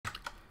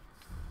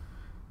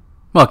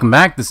Welcome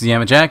back, this is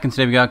Yama Jack, and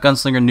today we got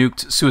Gunslinger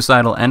Nuked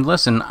Suicidal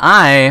Endless, and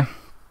I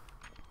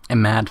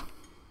am mad.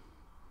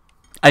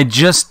 I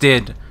just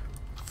did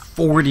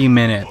 40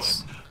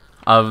 minutes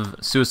of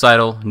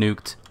Suicidal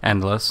Nuked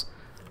Endless,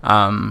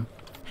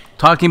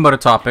 talking about a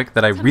topic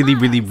that I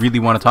really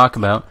want to talk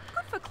about,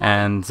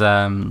 and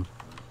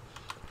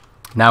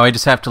now I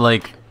just have to,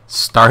 like,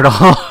 start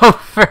all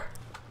over.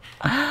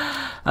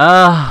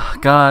 Oh,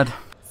 God.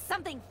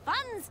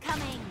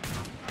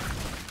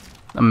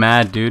 I'm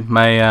mad, dude.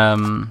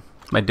 My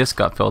disk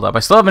got filled up. I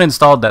still haven't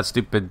installed that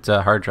stupid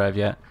hard drive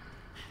yet.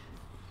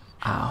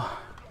 Ow.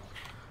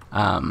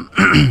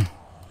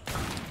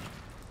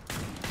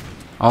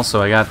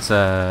 Also, I got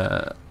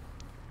well,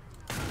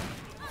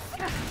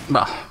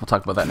 we'll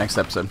talk about that next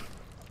episode.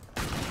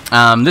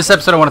 This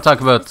episode I want to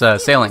talk about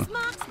sailing. So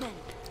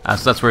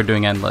that's where we're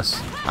doing endless.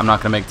 I'm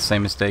not gonna make the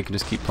same mistake and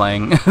just keep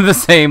playing the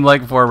same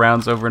like 4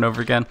 rounds over and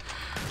over again.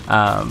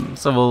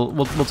 So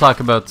we'll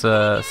talk about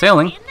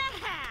sailing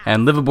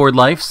and liveaboard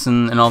lives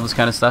and all this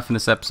kind of stuff in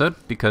this episode,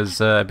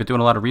 because I've been doing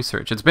a lot of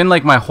research. It's been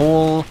like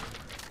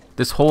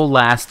this whole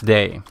last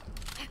day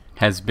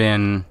has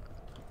been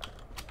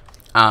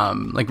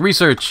like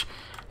research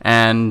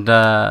and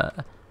like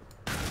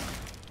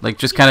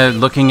just kind of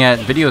looking at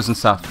videos and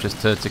stuff,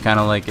 just to kind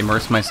of like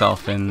immerse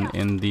myself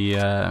in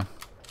the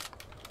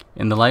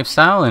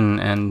lifestyle,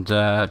 and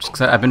just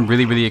 'cause I've been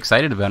really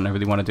excited about it and I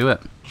really want to do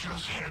it.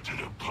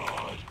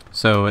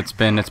 So it's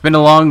been a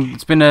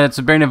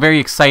very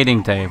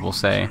exciting day, we'll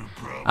say,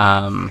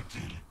 yeah.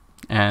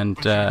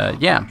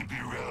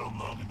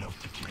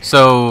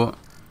 So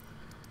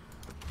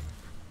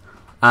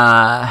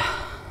I've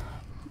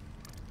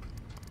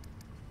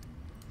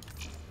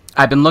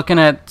been looking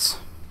at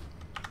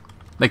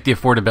like the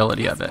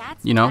affordability of it.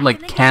 You know,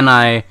 like, can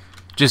I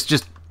just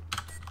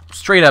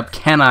straight up,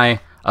 can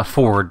I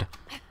afford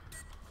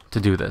to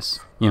do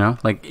this? You know,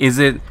 like, is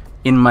it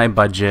in my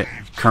budget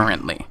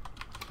currently?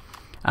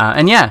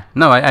 And yeah,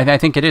 no, I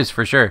think it is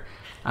for sure,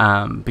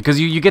 because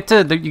you get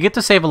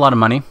to save a lot of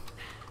money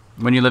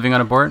when you're living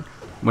on a boat.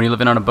 Yeah,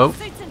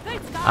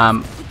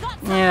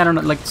 I don't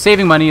know. Like,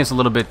 saving money is a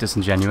little bit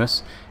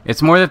disingenuous.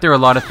 It's more that there are a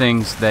lot of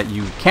things that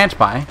you can't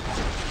buy,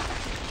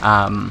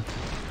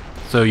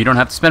 so you don't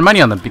have to spend money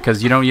on them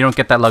because you don't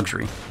get that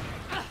luxury.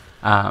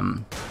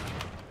 You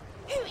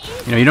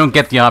know, you don't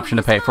get the option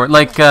to pay for it.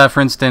 Like,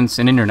 for instance,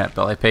 an internet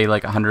bill. I pay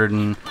like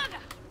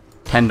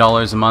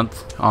 $110 a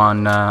month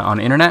on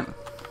internet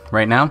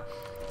right now.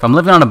 If I'm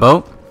living on a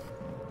boat,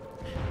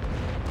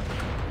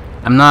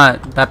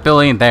 that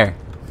bill ain't there.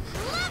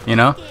 You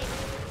know?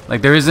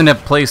 Like, there isn't a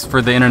place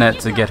for the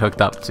internet to get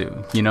hooked up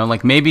to. You know,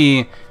 like,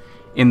 maybe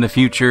in the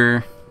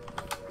future,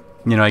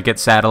 you know, I get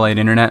satellite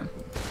internet,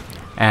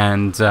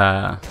 and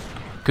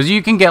because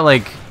you can get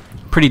like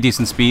pretty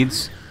decent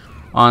speeds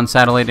on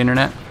satellite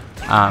internet.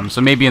 So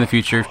maybe in the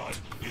future,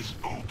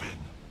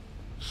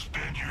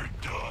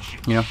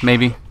 you know,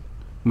 maybe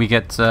we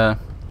get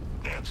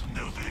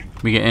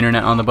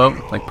internet on the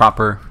boat, like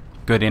proper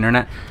good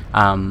internet.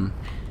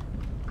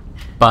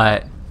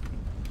 But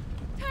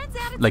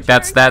like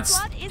it's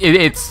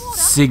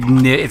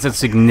a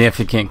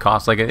significant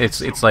cost. Like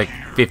it's like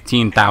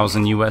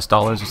 $15,000 US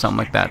or something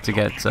like that to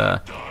get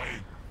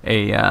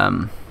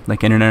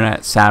like an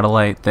internet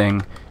satellite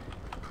thing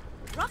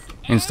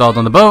installed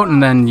on the boat,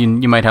 and then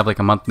you might have like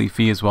a monthly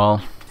fee as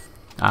well.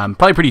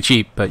 Probably pretty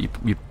cheap, but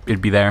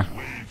it'd be there.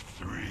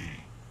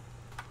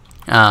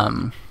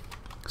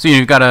 So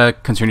you've got to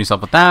concern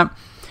yourself with that,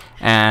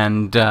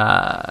 and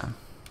so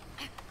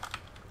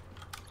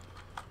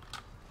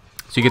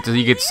you get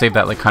to save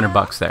that like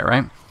 $100 there,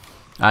 right?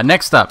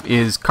 Next up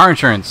is car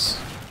insurance.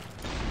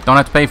 Don't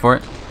have to pay for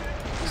it,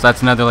 so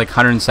that's another like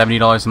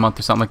 $170 a month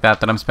or something like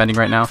that I'm spending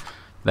right now,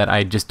 that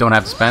I just don't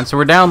have to spend. So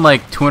we're down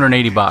like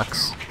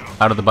 $280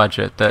 out of the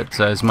budget. That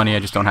is money I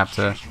just don't have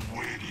to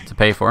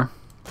pay for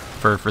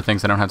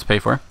things I don't have to pay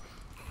for.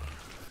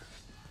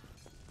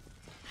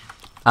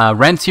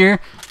 Rent here,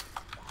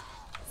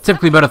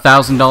 typically about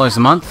 $1,000 a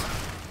month.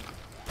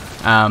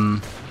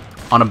 On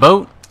a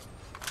boat,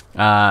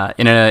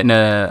 in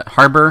a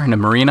harbor, in a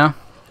marina,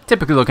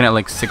 typically looking at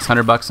like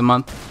 $600 a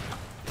month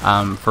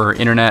for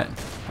internet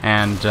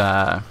and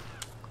well,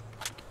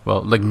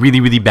 like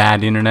really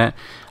bad internet,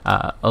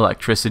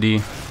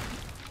 electricity.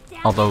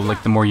 Although,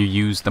 like, the more you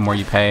use, the more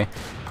you pay.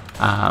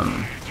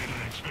 And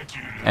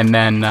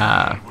then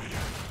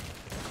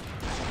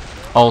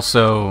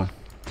also,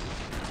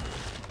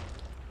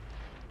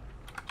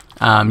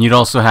 you'd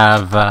also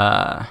have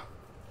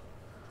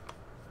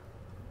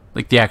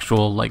like the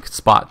actual like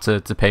spot to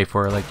pay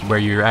for, like where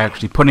you're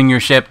actually putting your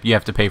ship. You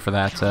have to pay for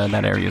that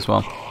that area as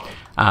well.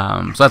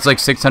 So that's like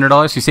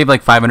 $600. You save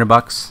like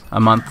 $500 a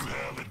month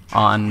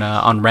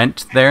on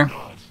rent there.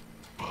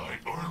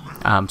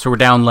 So we're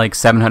down like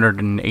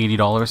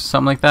 $780,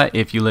 something like that,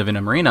 if you live in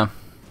a marina,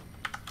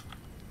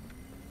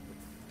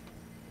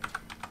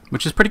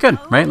 which is pretty good,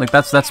 right? Like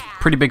that's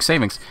pretty big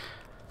savings.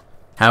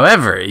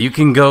 However, you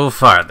can go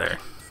farther.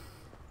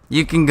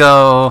 You can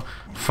go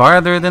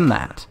farther than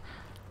that.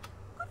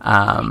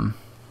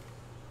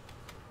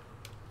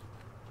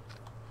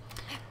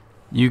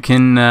 you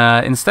can,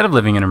 instead of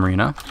living in a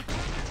marina,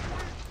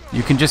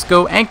 you can just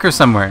go anchor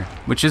somewhere,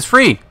 which is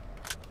free.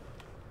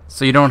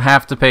 So you don't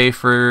have to pay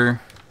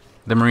for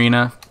the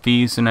marina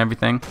fees and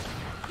everything.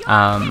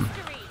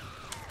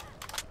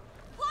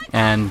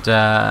 And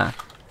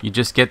you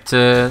just get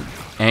to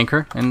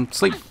anchor and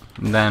sleep.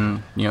 And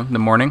then, you know, in the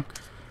morning,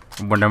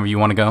 whenever you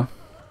want to go,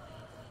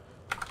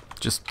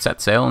 just set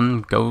sail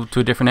and go to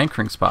a different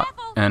anchoring spot.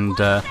 And,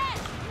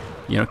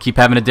 you know, keep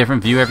having a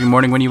different view every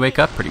morning when you wake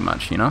up, pretty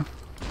much, you know?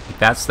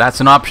 That's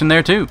an option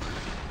there, too.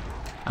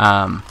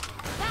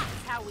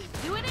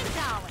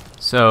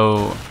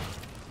 So,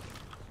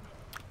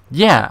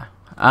 yeah.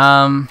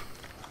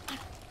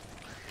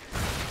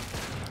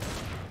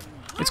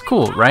 It's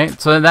cool,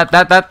 right? So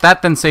that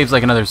then saves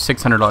like another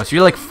 $600. So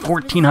you're like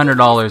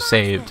 $1,400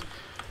 saved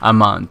a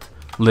month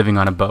living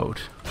on a boat,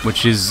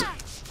 which is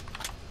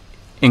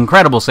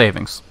incredible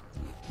savings.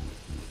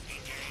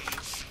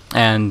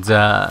 And you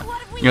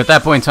know, at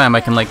that point in time,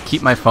 I can like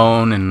keep my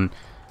phone and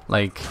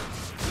like,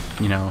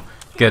 you know,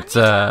 get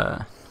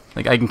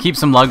like I can keep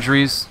some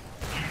luxuries,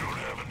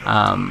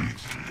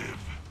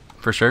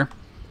 for sure.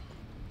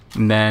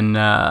 And then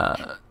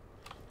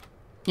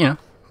you know,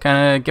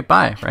 kind of get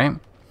by, right?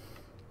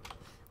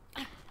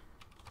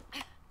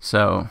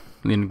 So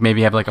you know,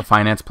 maybe have like a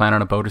finance plan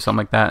on a boat or something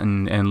like that,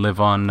 and live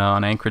on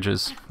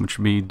anchorages, which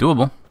would be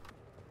doable.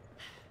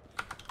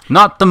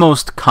 Not the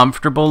most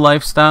comfortable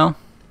lifestyle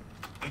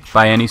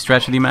by any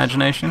stretch of the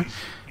imagination,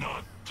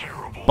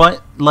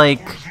 but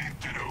like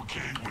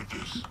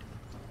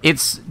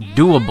it's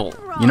doable.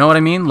 You know what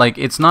I mean? Like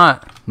it's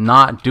not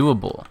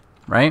doable,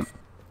 right?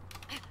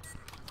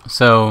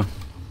 So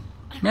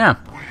yeah,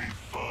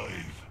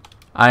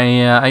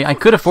 I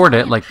could afford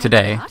it like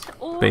today,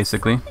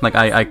 basically. Like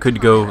I could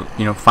go,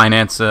 you know,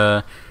 finance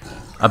a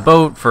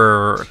boat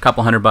for a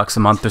couple $100 a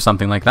month or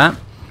something like that,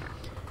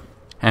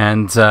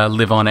 and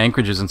live on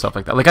anchorages and stuff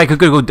like that. Like I could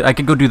go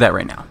do that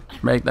right now,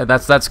 right?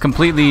 That's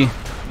completely,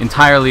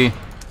 entirely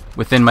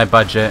within my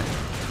budget,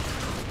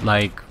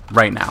 like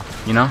right now,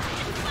 you know?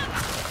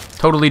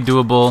 Totally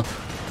doable,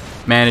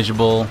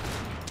 manageable,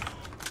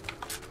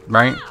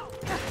 right?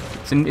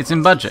 It's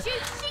in budget.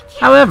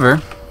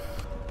 However,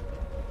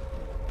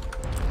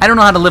 I don't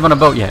know how to live on a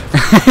boat yet.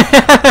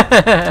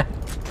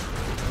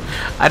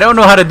 I don't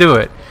know how to do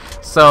it.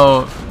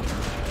 So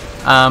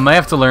I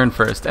have to learn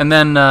first, and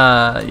then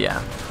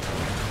yeah.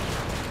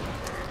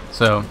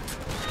 So,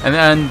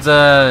 and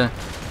the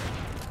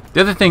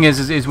other thing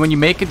is when you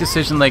make a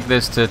decision like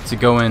this to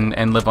go in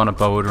and live on a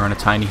boat or in a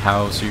tiny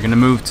house, or you're gonna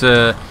move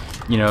to,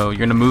 you know, you're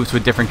gonna move to a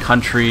different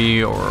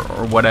country or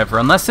whatever.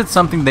 Unless it's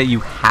something that you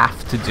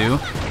have to do,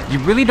 you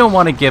really don't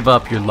want to give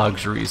up your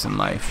luxuries in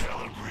life.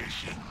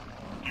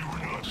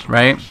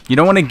 Right? You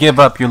don't want to give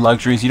up your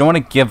luxuries. You don't want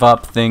to give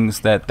up things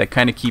that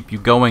kind of keep you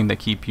going, that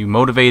keep you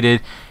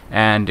motivated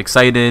and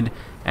excited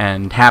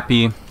and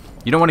happy.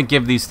 You don't want to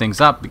give these things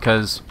up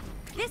because,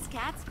 this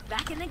cat's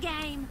back in the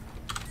game.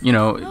 You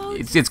know,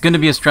 it's going to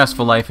be a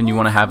stressful life, and you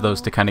want to have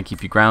those to kind of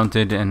keep you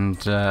grounded and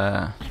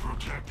kind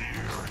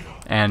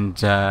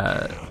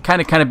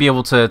of be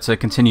able to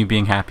continue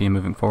being happy and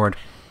moving forward.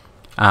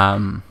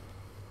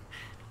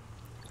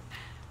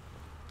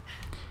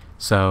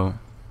 So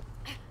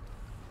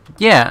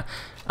yeah,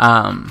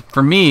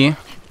 for me,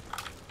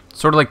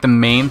 sort of like the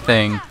main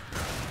thing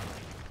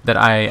that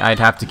I'd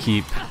have to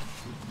keep,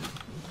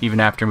 even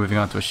after moving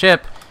onto a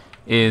ship,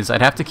 is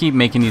I'd have to keep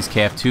making these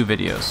KF2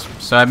 videos.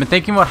 So I've been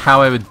thinking about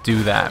how I would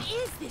do that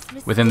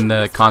within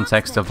the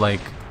context of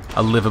like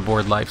a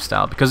liveaboard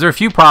lifestyle, because there are a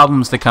few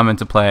problems that come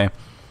into play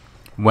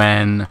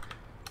when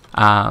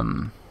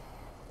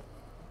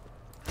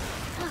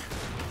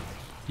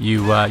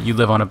you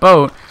live on a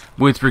boat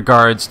with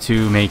regards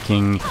to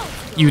making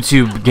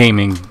YouTube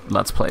gaming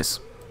Let's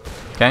Plays.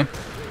 Okay?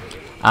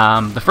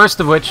 The first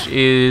of which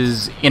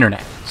is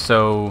internet.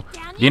 So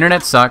the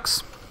internet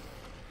sucks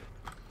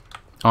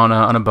on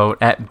a boat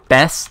at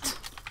best.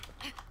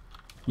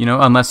 You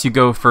know, unless you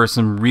go for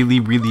some really,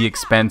 really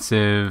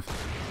expensive,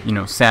 you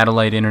know,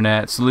 satellite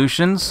internet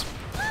solutions,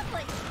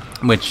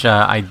 which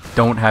I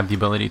don't have the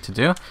ability to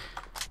do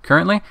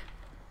currently.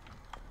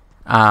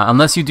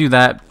 Unless you do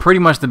that, pretty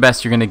much the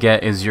best you're going to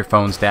get is your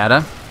phone's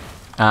data.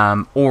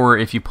 Or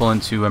if you pull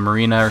into a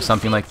marina or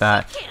something like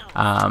that,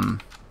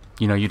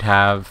 you know, you'd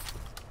have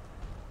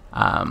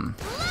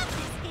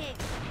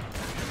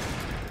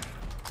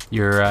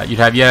you'd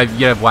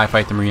have Wi-Fi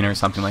at the marina or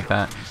something like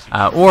that.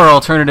 Or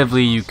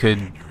alternatively, you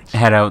could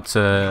head out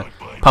to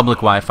public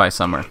Wi-Fi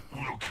somewhere,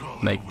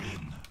 like,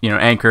 you know,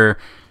 anchor,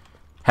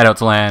 head out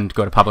to land,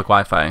 go to public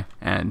Wi-Fi,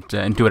 and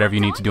do whatever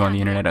you need to do on the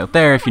internet out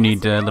there if you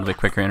need a little bit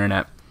quicker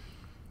internet.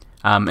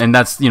 And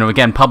that's, you know,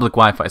 again, public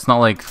Wi-Fi. It's not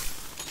like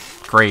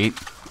great,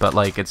 but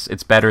like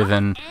it's better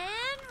than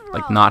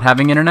like not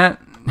having internet.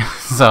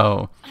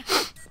 So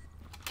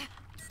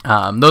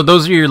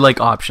those are your like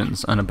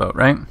options on a boat,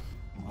 right?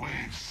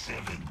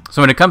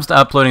 So when it comes to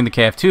uploading the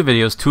KF2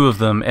 videos, 2 of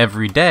them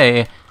every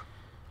day,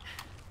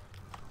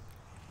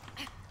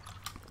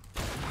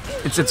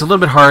 it's a little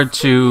bit hard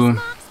to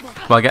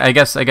well, I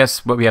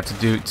guess what we have to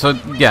do. So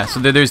yeah, so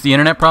there's the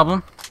internet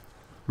problem,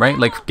 right?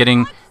 Like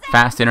getting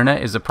fast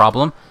internet is a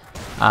problem.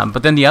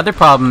 But then the other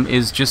problem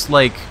is just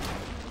like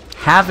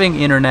having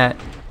internet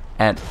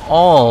at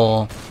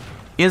all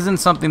isn't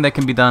something that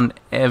can be done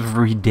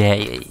every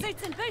day.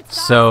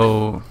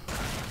 So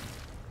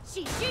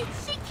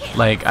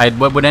like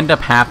what would end up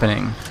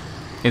happening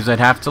is I'd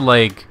have to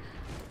like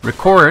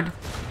record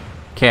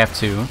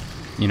KF2,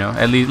 you know,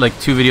 at least like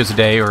 2 videos a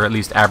day, or at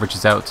least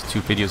averages out to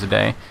 2 videos a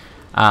day.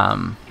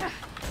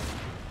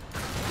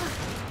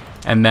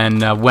 And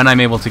then when I'm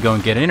able to go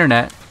and get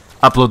internet,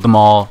 upload them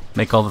all,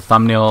 make all the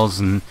thumbnails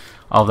and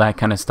all that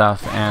kind of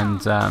stuff,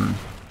 and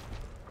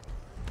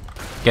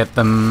get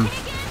them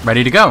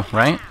ready to go,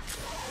 right?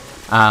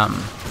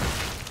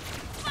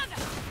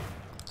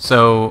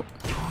 So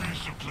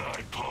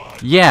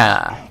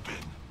yeah,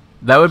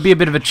 that would be a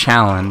bit of a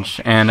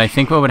challenge, and I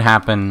think what would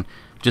happen,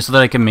 just so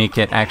that I can make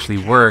it actually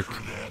work,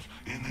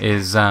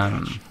 is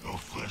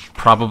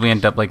probably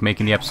end up like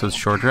making the episodes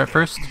shorter at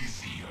first.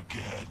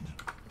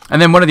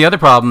 And then one of the other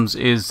problems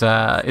is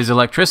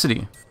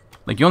electricity.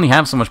 Like, you only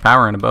have so much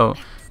power in a boat.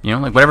 You know,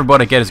 like whatever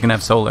boat I get is gonna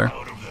have solar,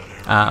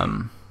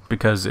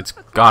 because it's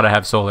gotta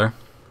have solar.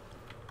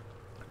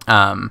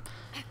 You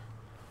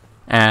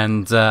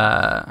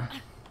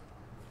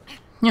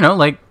know,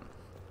 like,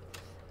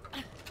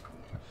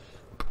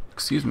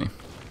 excuse me.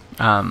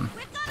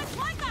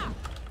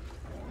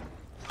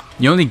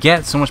 You only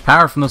get so much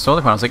power from those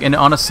solar panels. Like, and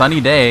on a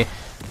sunny day,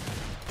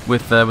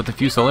 with a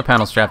few solar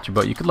panels strapped to your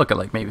boat, you could look at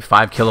like maybe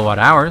 5 kilowatt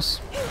hours,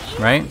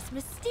 right?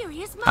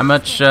 How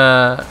much?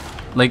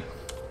 Like,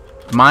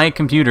 my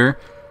computer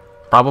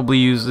probably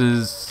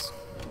uses,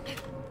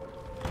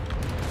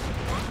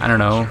 I don't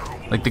know,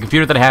 like the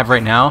computer that I have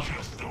right now,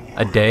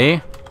 a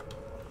day,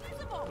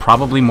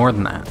 probably more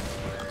than that.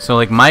 So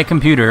like my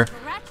computer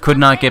could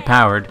not get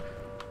powered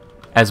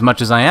as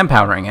much as I am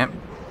powering it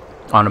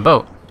on a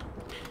boat.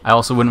 I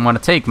also wouldn't want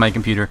to take my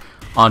computer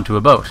onto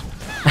a boat.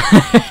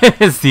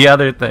 Is the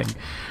other thing.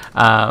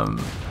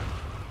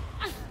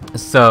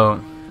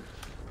 So,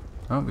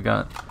 oh, we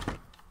got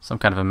some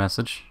kind of a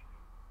message.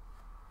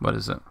 What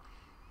is it?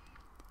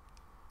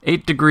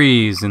 8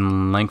 degrees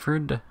in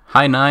Langford,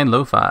 high 9,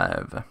 low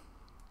 5.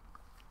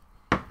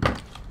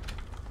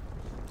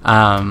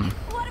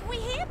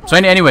 So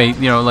anyway,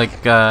 you know, like,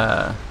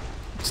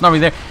 it's not really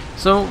there.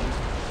 So,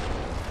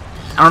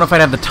 I don't know if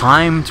I'd have the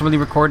time to really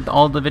record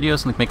all the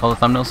videos and like make all the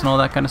thumbnails and all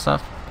that kind of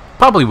stuff.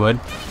 Probably would.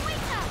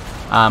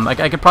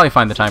 I could probably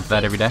find the time for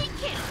that every day.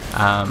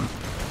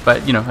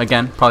 But, you know,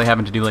 again, probably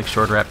having to do like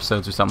shorter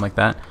episodes or something like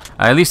that.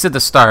 At least at the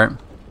start,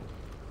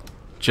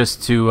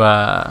 just to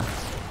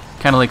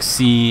kind of like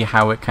see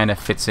how it kind of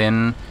fits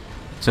in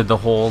to the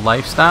whole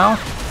lifestyle.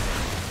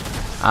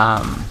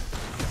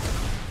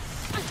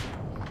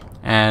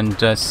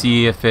 And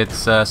see if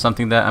it's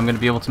something that I'm going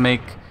to be able to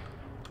make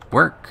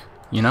work,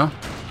 you know?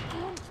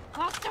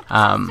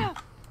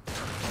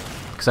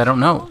 Because I don't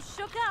know.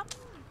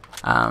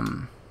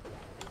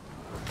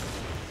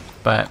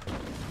 But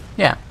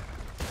yeah,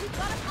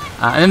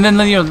 and then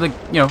you know, like,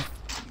 you know,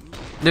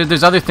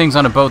 there's other things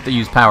on a boat that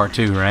use power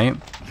too, right?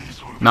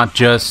 Not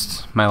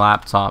just my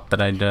laptop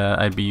that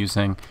I'd be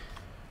using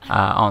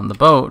on the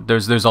boat.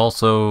 There's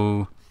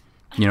also,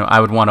 you know, I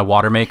would want a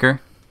water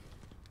maker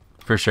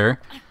for sure.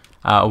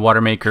 A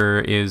water maker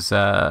is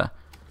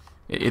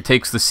it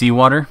takes the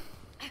seawater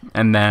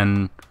and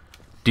then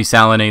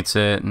desalinates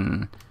it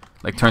and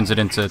like turns it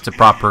into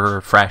proper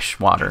fresh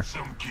water.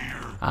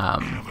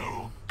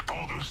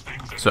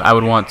 So I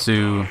would want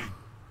to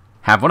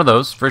have one of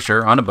those for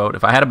sure on a boat.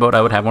 If I had a boat,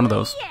 I would have one of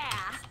those.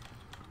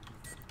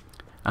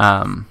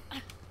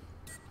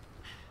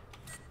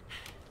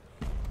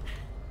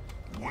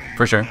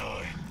 For sure.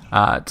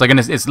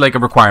 It's like a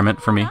requirement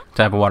for me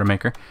to have a water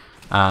maker.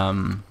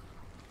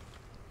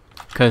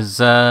 Cause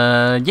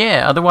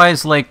yeah,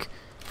 otherwise, like,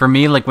 for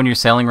me, like when you're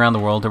sailing around the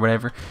world or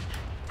whatever,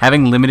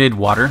 having limited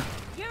water,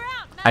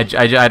 I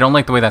don't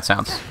like the way that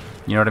sounds.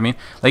 You know what I mean?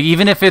 Like,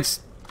 even if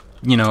it's,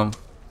 you know,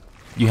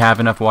 you have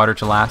enough water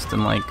to last,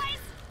 and like,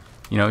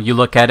 you know, you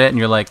look at it and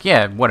you're like,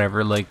 yeah,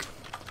 whatever, like,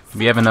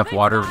 we have enough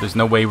water, there's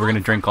no way we're gonna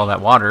drink all that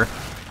water,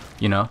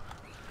 you know.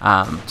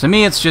 To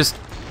me, it's just,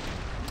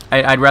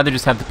 I'd rather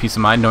just have the peace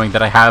of mind knowing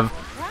that I have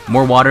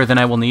more water than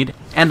I will need,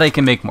 and I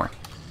can make more,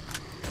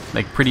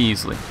 like, pretty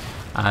easily.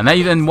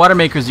 And water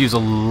makers use a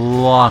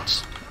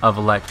lot of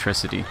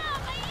electricity.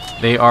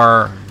 They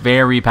are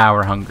very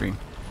power hungry.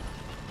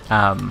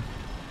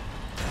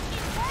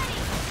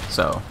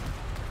 So,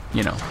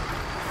 you know,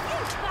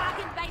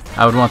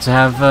 I would want to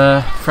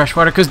have fresh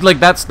water, because like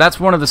that's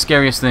one of the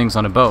scariest things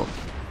on a boat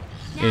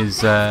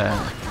is your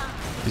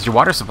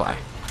water supply.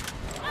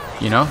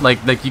 You know,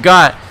 like you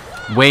got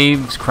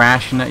waves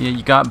crashing at you,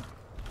 you got,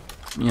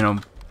 you know,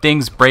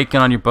 things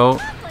breaking on your boat,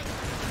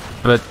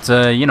 but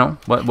you know,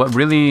 what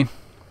really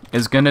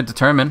is going to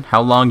determine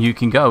how long you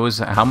can go is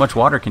how much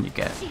water can you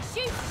get.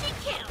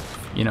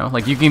 You know,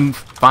 like, you can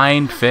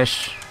find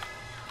fish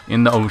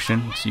in the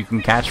ocean, so you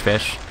can catch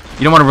fish.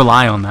 You don't want to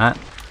rely on that,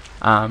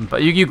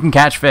 but you can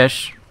catch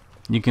fish,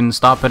 You can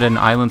stop at an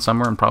island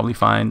somewhere and probably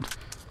find,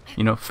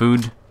 you know,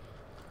 food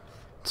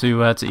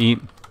to eat.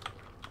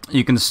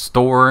 You can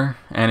store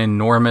an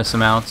enormous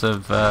amount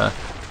of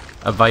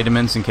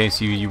vitamins in case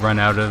you run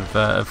out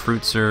of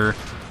fruits or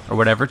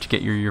whatever to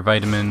get your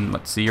vitamin,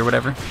 let's see, or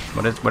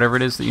whatever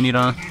it is that you need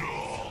on,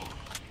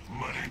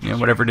 you know,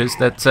 whatever it is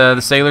that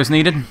the sailors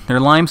needed their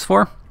limes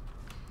for.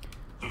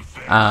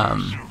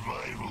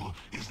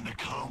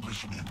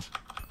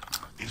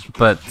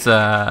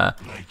 But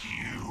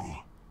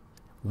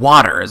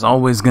water is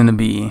always going to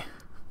be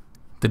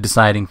the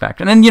deciding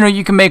factor. And then, you know,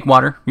 you can make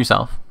water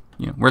yourself.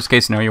 You know, worst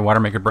case scenario, your water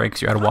maker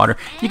breaks, you're out of water.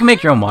 You can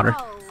make your own water.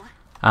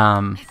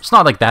 It's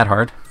not like that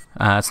hard.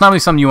 It's not really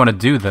something you want to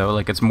do, though.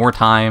 Like, it's more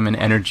time and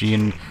energy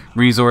and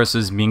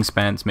resources being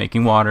spent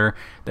making water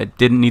that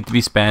didn't need to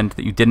be spent,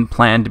 that you didn't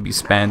plan to be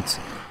spent.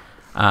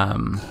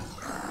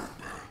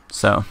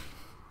 So,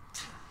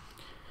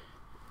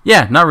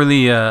 yeah, not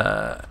really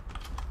a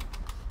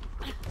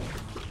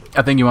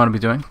thing you want to be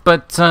doing.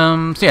 But,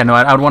 so yeah, no,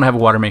 I would want to have a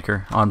water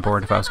maker on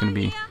board if I was going to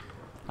be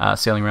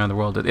sailing around the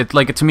world.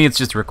 To me, it's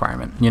just a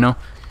requirement, you know?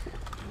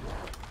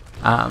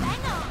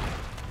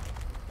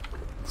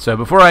 So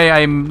before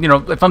I'm, you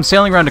know, if I'm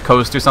sailing around a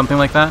coast or something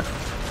like that,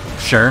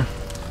 sure.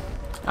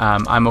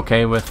 I'm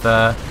okay with,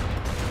 like,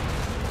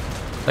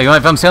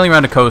 if I'm sailing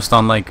around a coast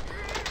on, like,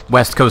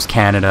 West Coast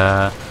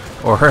Canada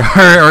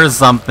or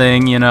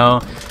something, you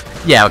know,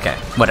 yeah, okay,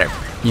 whatever,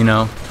 you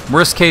know.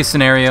 Worst case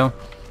scenario,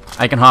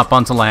 I can hop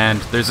onto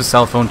land, there's a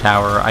cell phone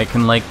tower, I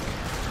can, like,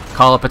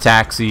 call up a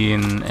taxi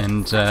and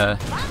you know,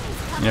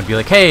 be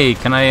like, hey,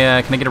 can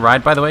I get a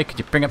ride, by the way? Could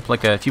you bring up,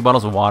 like, a few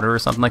bottles of water or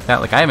something like that?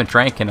 Like, I haven't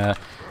drank in a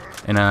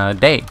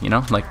day, you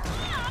know, like,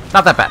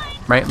 not that bad,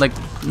 right? Like,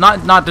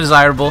 not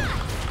desirable,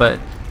 but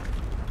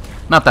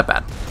not that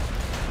bad,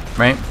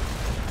 right?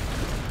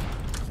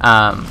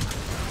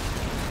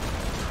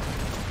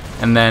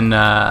 And then,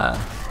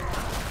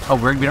 oh,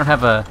 we don't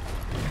have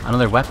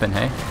another weapon,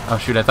 hey? Oh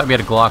shoot, I thought we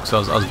had a Glock, so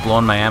I was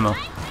blowing my ammo.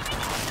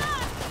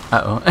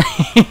 Uh-oh.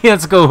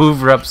 Let's go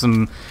hoover up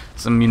some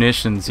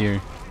munitions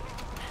here.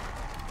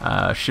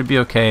 Should be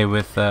okay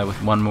with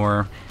one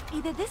more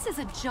Either this is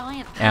a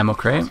giant ammo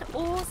crate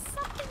or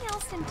something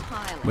else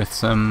entirely. with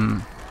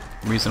some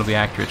reasonably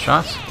accurate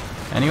shots.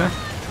 Anyway.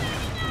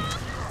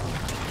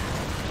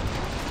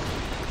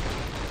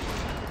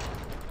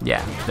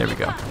 Yeah, there we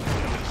go.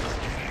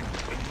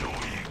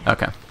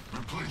 Okay.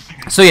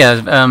 So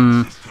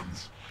yeah,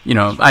 you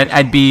know,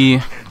 I'd be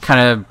kind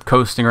of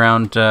coasting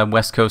around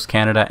West Coast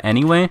Canada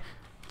anyway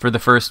for the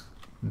first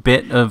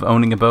bit of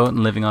owning a boat and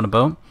living on a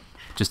boat,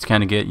 just to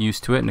kind of get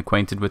used to it and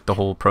acquainted with the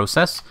whole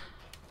process.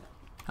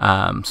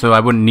 So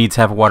I wouldn't need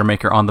to have a water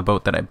maker on the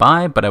boat that I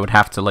buy, but I would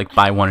have to, like,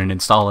 buy one and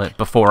install it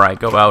before I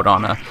go out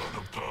on a,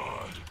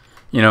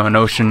 you know, an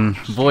ocean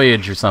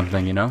voyage or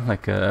something, you know,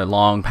 like a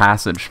long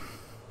passage.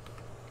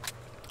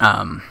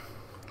 Something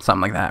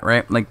like that,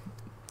 right? Like,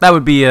 that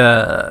would be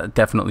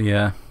definitely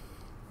a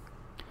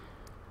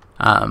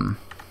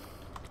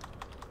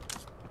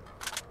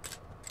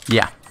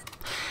yeah.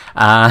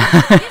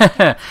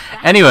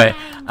 Anyway,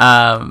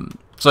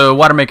 so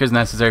water maker is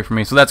necessary for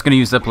me, so that's going to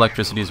use up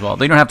electricity as well.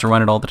 They don't have to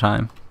run it all the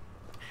time.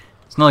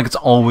 It's not like it's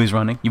always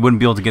running. You wouldn't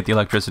be able to get the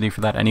electricity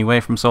for that anyway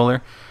from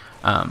solar.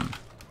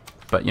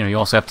 But you know, you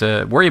also have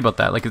to worry about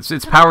that. Like,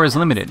 its power is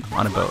limited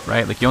on a boat,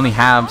 right? Like, you only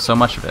have so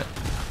much of it.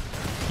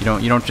 You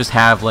don't just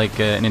have, like,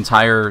 an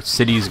entire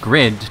city's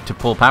grid to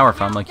pull power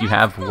from. Like, you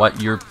have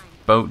what your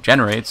boat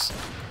generates.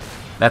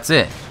 That's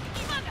it.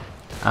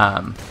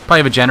 Probably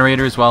have a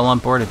generator as well on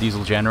board, a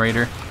diesel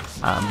generator.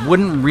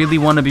 Wouldn't really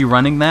want to be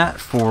running that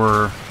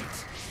for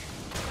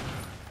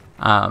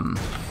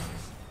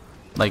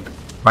like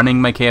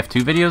running my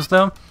KF2 videos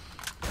though.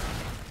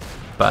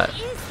 But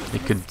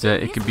it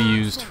could be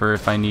used for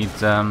if I need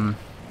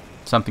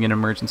something in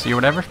emergency or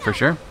whatever, for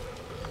sure.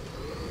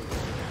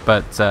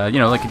 But you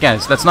know, like, again,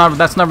 that's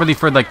not really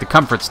for, like, the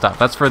comfort stuff.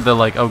 That's for the,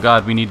 like, oh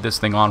god, we need this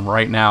thing on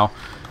right now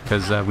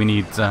because we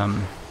need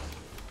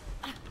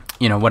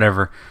you know,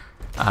 whatever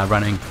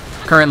running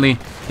currently,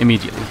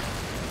 immediately.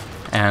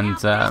 And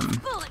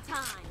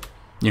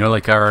you know,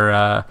 like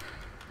our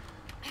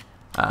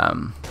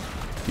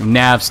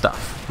nav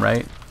stuff,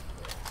 right?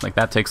 Like,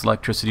 that takes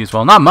electricity as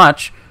well. Not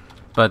much,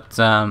 but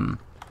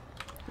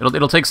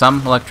it'll take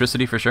some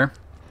electricity for sure.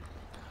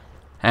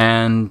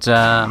 And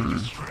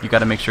you got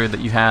to make sure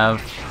that you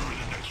have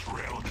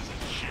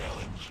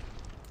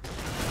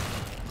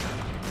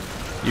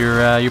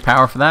your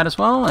power for that as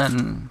well.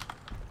 And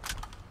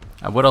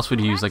what else would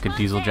you use, like, a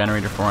diesel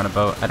generator for on a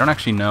boat? I don't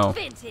actually know.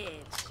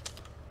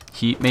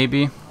 Heat,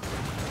 maybe.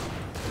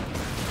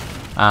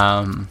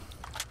 Might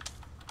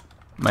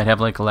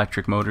have, like,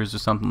 electric motors or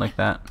something like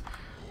that.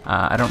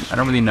 I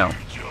don't really know.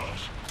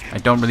 I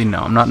don't really know.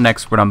 I'm not an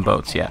expert on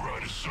boats yet.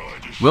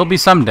 Will be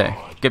someday.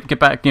 Get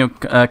back, you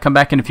know, come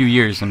back in a few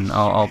years, and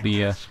I'll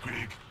be a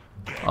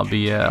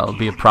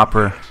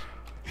proper,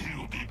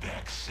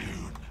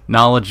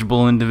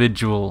 knowledgeable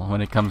individual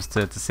when it comes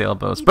to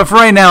sailboats. But for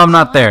right now, I'm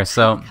not there,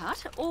 so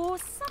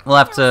we'll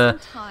have to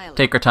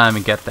take our time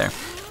and get there.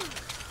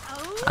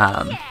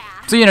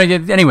 So, you know,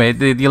 anyway,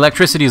 the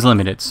electricity is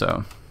limited,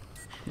 so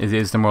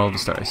is the moral of the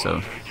story.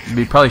 So it'd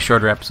be probably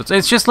shorter episodes.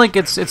 It's just like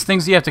it's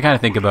things you have to kind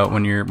of think about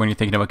when you're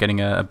thinking about getting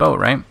a boat,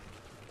 right?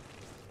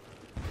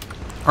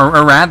 Or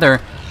rather,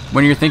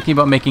 when you're thinking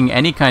about making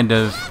any kind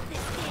of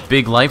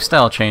big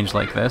lifestyle change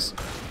like this,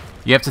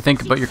 you have to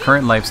think about your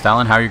current lifestyle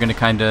and how you're going to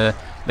kind of,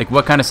 like,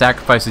 what kind of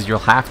sacrifices you'll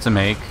have to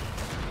make,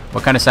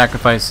 what kind of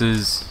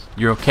sacrifices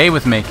you're okay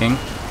with making,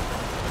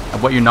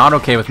 and what you're not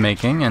okay with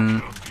making,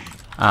 and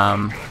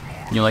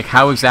you know, like,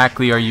 how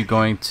exactly are you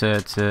going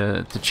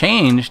to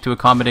change to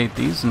accommodate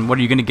these, and what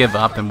are you going to give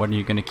up, and what are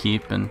you going to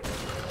keep, and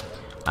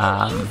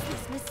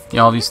you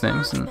know, all these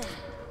things. And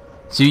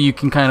so you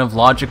can kind of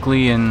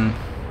logically and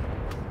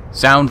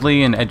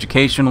soundly and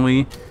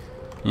educationally,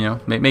 you know,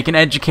 make an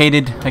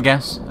educated, I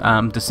guess,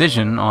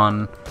 decision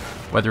on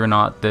whether or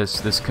not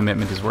this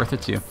commitment is worth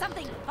it to you.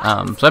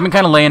 So I've been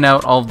kind of laying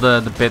out all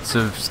the bits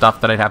of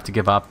stuff that I'd have to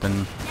give up,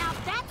 and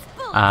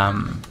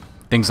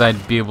things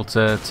I'd be able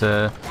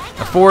to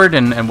afford,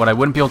 and what I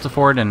wouldn't be able to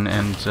afford, and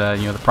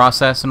you know, the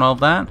process and all of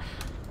that.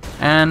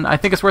 And I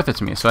think it's worth it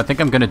to me, so I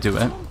think I'm gonna do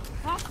it.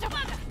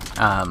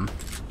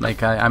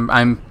 Like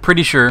I'm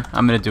pretty sure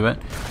I'm gonna do it.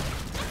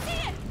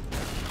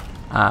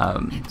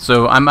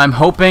 So I'm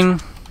hoping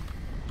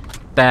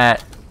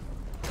that,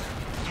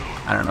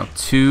 I don't know,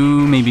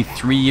 2, maybe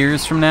 3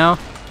 years from now,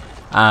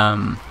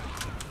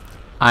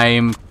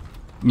 I'm,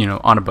 you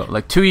know, on a boat.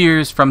 Like 2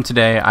 years from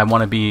today, I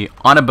want to be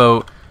on a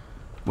boat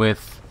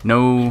with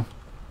no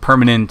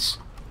permanent,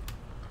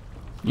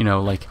 you know,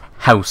 like,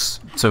 house,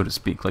 so to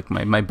speak. Like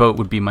my boat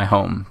would be my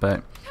home,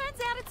 but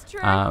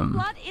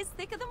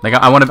like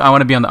I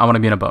want to be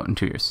in a boat in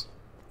 2 years.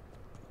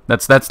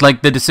 That's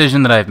like the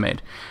decision that I've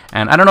made,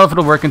 and I don't know if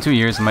it'll work in 2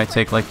 years. It might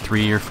take like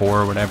 3 or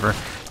 4 or whatever.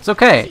 It's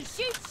okay,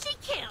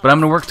 but I'm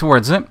gonna work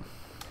towards it,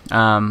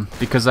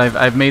 because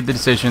I've made the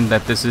decision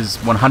that this is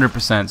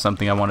 100%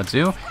 something I want to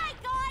do.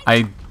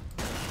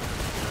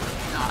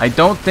 I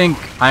don't think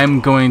I'm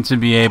going to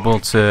be able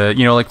to,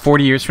 you know, like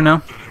 40 years from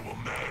now,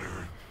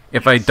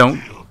 if I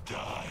don't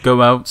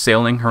go out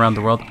sailing around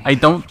the world, I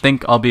don't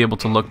think I'll be able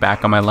to look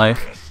back on my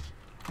life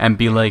and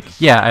be like,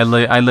 yeah, I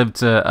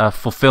lived a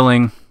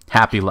fulfilling,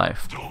 happy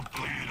life.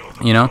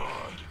 You know?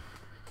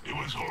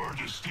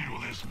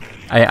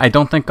 I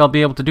don't think I'll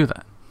be able to do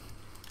that.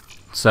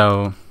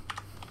 So,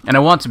 and I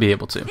want to be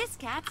able to.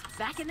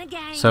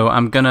 So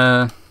I'm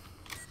gonna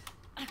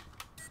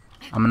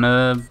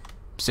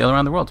sail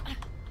around the world.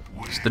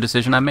 It's the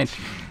decision I made.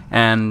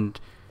 And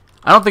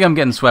I don't think I'm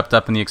getting swept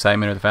up in the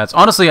excitement or the fads.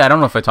 Honestly, I don't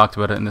know if I talked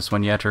about it in this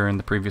one yet or in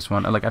the previous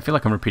one. Like, I feel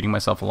like I'm repeating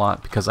myself a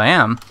lot, because I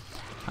am.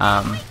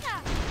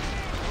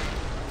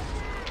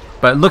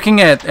 But looking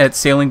at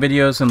sailing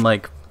videos and,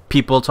 like,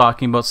 people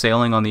talking about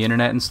sailing on the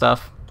internet and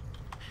stuff,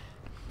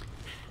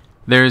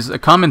 there's a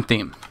common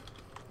theme.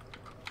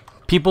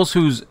 People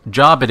whose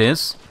job it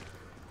is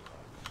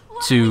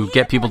to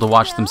get people to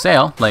watch them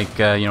sail, like,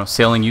 you know,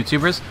 sailing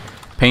YouTubers,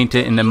 paint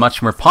it in a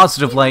much more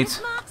positive light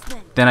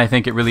than I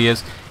think it really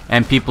is.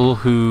 And people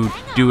who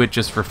do it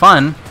just for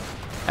fun,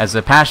 as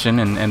a passion,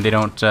 and they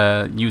don't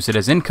use it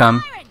as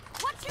income,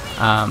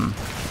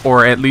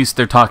 or at least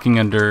they're talking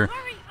under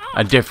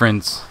a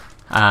different,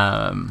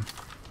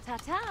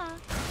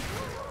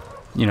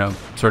 you know,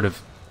 sort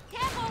of,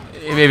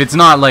 if it's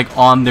not like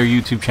on their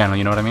YouTube channel,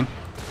 you know what I mean?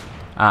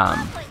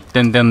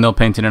 Then they'll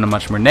paint it in a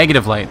much more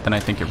negative light than I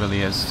think it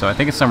really is. So I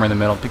think it's somewhere in the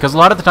middle, because a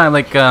lot of the time,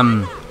 like,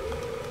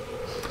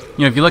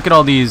 you know, if you look at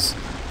all these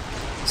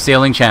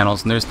sailing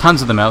channels, and there's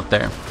tons of them out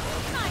there,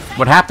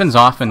 what happens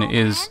often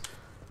is,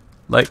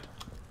 like,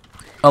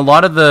 a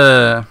lot of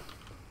the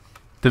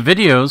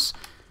videos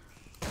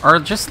are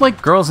just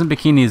like girls in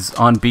bikinis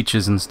on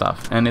beaches and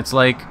stuff, and it's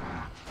like,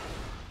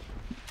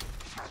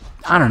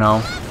 I don't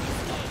know,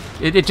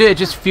 it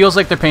just feels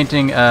like they're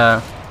painting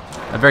a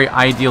very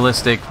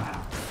idealistic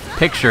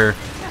picture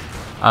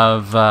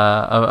of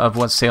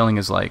what sailing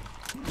is like.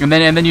 And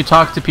then you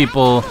talk to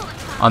people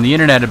on the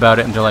internet about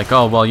it, and they're like,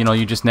 oh, well, you know,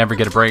 you just never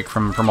get a break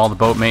from all the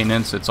boat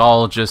maintenance. It's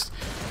all just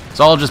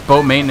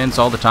boat maintenance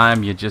all the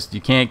time. You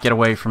can't get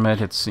away from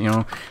it. It's, you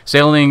know,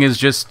 sailing is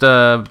just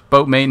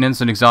boat maintenance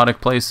and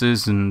exotic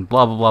places and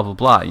blah blah blah blah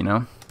blah, you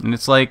know. And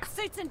it's like,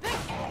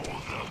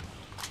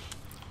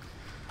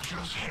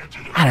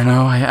 I don't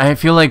know, I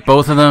feel like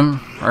both of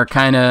them are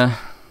kind of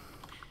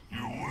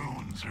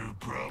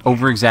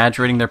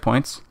over-exaggerating their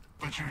points.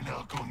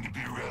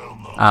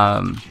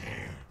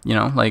 You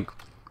know, like,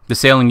 the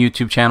sailing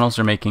YouTube channels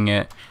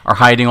are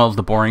hiding all of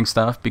the boring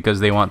stuff because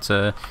they want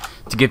to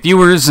get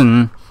viewers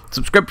and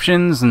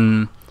subscriptions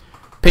and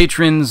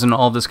patrons and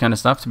all this kind of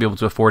stuff to be able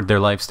to afford their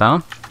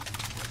lifestyle.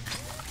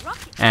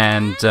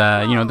 And,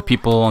 you know, the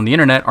people on the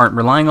internet aren't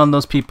relying on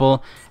those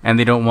people, and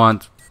they don't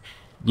want,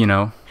 you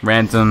know,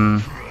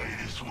 random,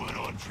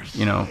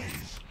 you know,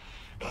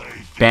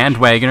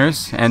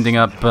 bandwagoners ending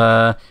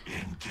up,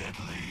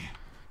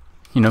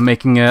 you know,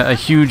 making a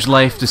huge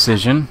life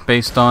decision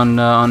based on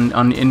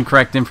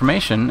incorrect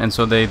information, and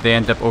so they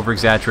end up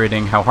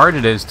over-exaggerating how hard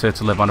it is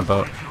to live on a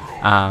boat.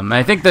 And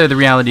I think the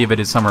reality of it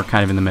is somewhere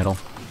kind of in the middle.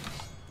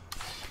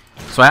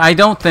 So I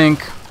don't think,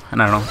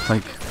 and I don't know,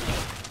 like,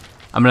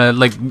 I'm gonna,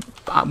 like,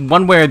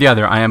 one way or the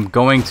other, I am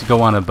going to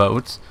go on a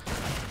boat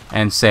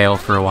and sail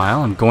for a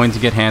while. I'm going to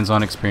get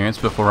hands-on experience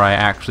before I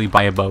actually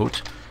buy a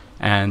boat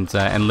and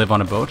live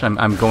on a boat.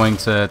 I'm going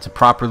to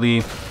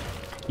properly,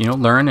 you know,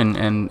 learn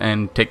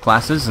and take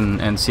classes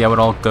and see how it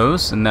all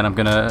goes, and then I'm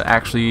gonna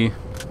actually,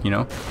 you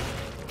know,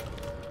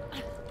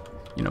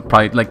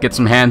 probably like get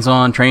some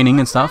hands-on training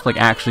and stuff, like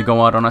actually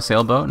go out on a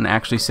sailboat and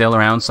actually sail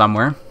around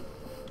somewhere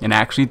and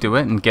actually do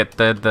it and get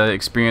the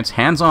experience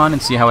hands-on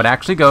and see how it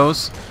actually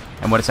goes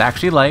and what it's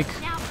actually like.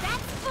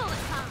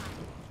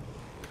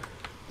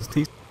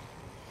 Sneeze.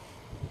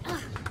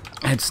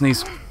 Head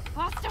sneeze.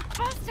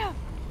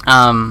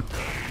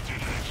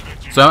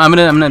 So I'm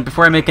gonna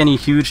before I make any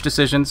huge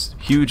decisions,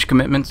 huge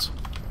commitments,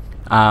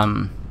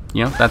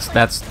 you know,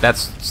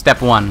 that's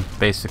step one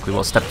basically.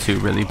 Well, step two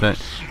really, but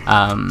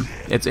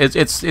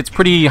it's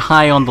pretty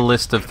high on the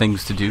list of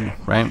things to do,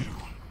 right?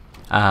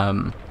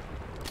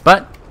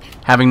 But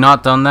having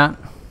not done that,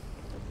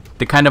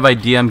 the kind of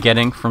idea I'm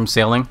getting from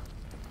sailing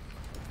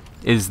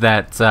is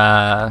that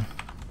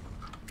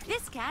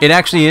it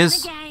actually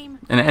is,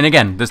 and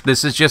again,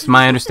 this is just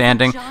my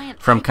understanding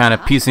from kind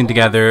of piecing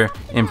together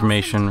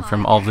information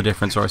from all the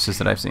different sources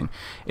that I've seen,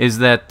 is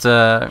that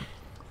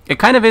it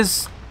kind of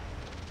is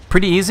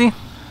pretty easy,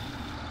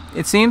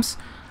 it seems,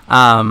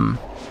 and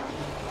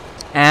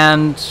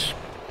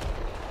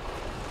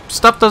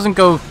stuff doesn't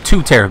go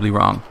too terribly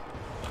wrong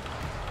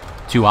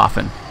too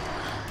often.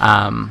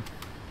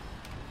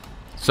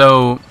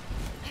 So,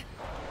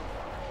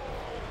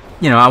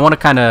 you know, I want to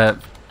kind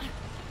of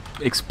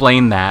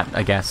explain that,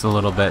 I guess, a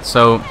little bit.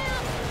 So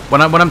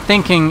what I'm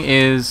thinking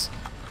is,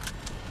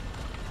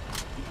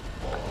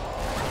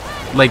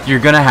 like, you're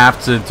gonna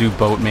have to do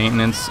boat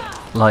maintenance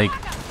like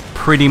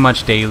pretty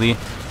much daily,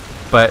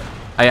 but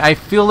I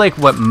feel like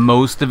what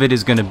most of it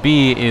is gonna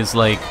be is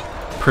like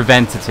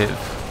preventative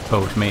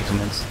boat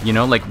maintenance, you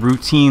know, like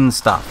routine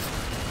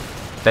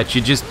stuff that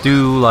you just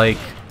do, like,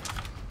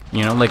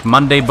 you know, like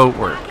Monday boat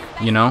work,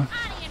 you know.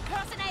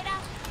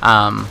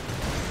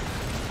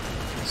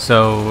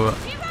 So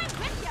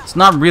it's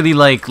not really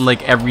like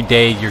every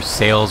day your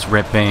sail's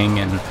ripping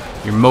and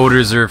your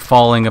motors are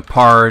falling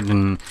apart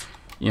and,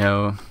 you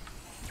know,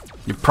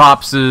 your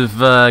props have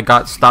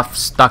got stuff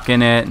stuck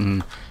in it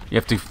and you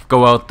have to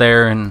go out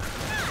there and,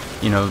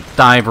 you know,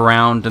 dive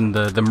around in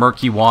the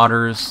murky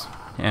waters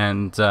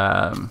and,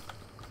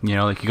 you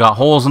know, like you got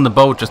holes in the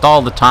boat just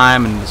all the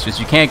time and it's just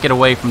you can't get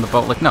away from the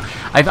boat. Like, no,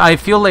 I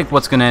feel like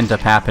what's going to end up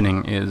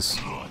happening is,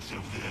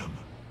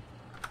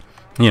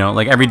 you know,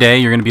 like every day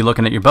you're going to be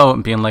looking at your boat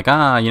and being like,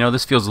 you know,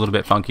 this feels a little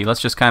bit funky.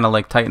 Let's just kind of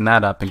like tighten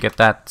that up and get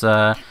that,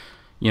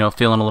 you know,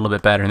 feeling a little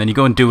bit better. And then you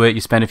go and do it.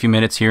 You spend a few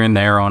minutes here and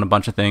there on a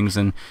bunch of things,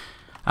 and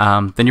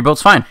then your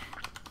boat's fine.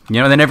 You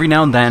know, and then every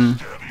now and then,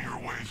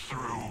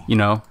 you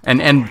know,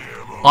 and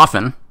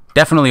often,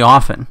 definitely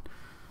often,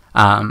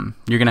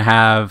 you're going to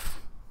have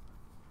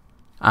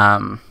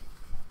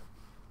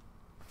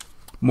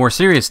more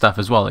serious stuff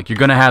as well. Like, you're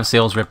going to have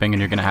sails ripping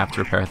and you're going to have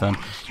to repair them.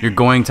 You're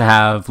going to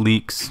have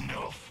leaks.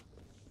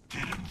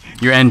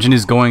 Your engine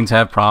is going to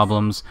have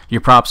problems.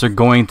 Your props are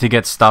going to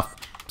get stuff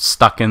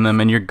stuck in them,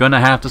 and you're going to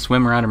have to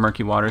swim around in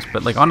murky waters.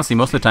 But, like, honestly,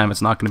 most of the time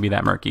it's not going to be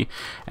that murky.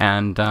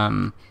 And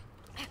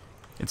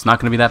it's not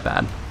going to be that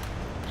bad.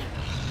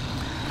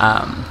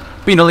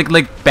 But, you know,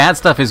 like bad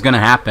stuff is going to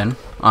happen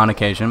on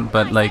occasion,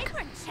 but, like,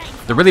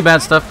 the really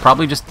bad stuff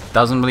probably just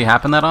doesn't really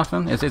happen that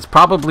often. It's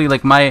probably,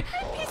 like, my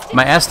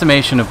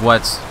estimation of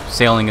what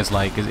sailing is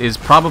like is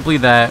probably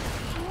that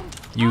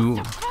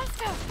you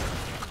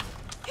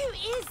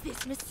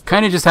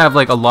kind of just have,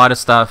 like, a lot of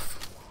stuff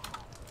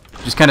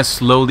just kind of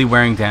slowly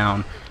wearing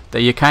down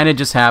that you kind of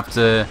just have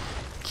to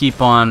keep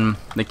on,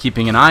 like,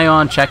 keeping an eye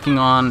on, checking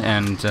on,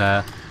 and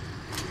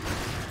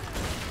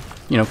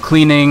you know,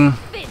 cleaning,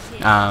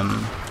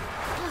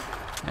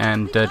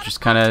 and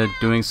just kind of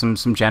doing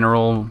some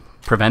general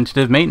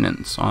preventative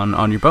maintenance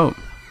on your boat,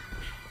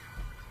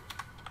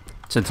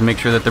 so to make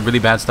sure that the really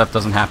bad stuff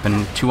doesn't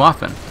happen too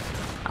often.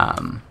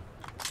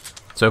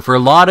 So for a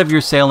lot of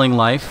your sailing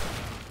life,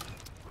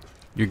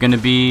 you're going to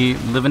be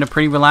living a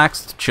pretty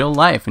relaxed, chill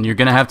life, and you're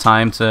going to have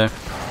time to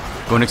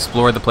go and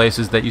explore the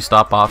places that you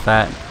stop off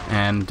at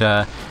and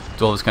do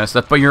all this kind of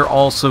stuff. But you're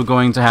also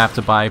going to have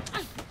to buy,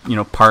 you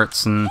know,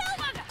 parts and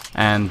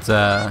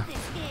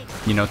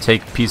you know,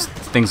 take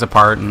things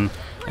apart and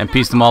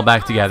piece them all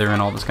back together and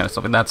all this kind of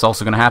stuff. And that's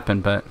also going to happen.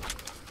 But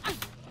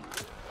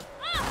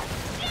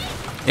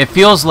it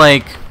feels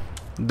like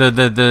the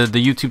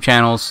YouTube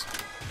channels,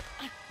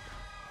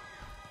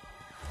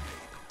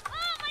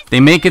 they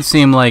make it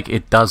seem like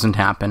it doesn't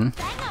happen.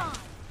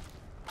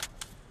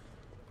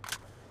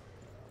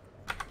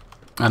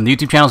 The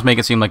YouTube channels make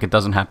it seem like it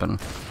doesn't happen.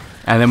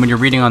 And then when you're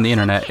reading on the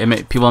internet,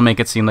 people make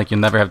it seem like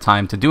you'll never have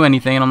time to do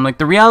anything. And I'm like,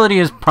 the reality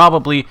is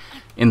probably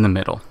in the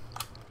middle.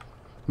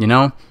 You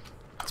know?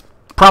 It's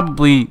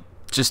probably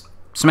just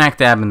smack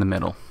dab in the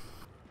middle.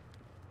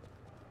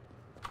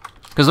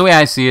 Because the way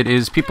I see it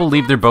is people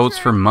leave their boats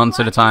for months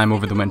at a time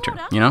over the winter,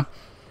 you know?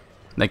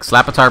 Like,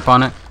 slap a tarp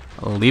on it,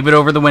 leave it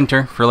over the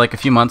winter for like a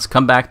few months,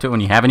 come back to it when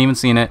you haven't even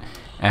seen it,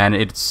 and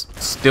it's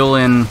still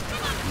in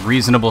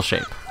reasonable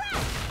shape.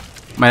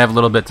 Might have a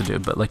little bit to do,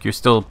 but like you're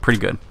still pretty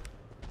good.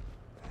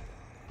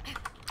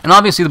 And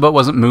obviously the boat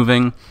wasn't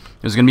moving.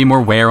 There's going to be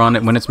more wear on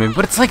it when it's moving,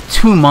 but it's like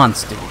 2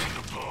 months, dude.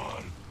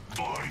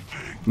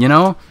 You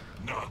know?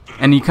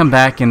 And you come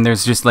back and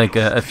there's just like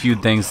a few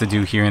things to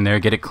do here and there,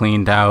 get it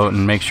cleaned out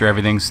and make sure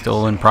everything's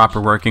still in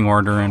proper working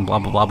order and blah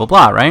blah blah blah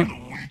blah, right?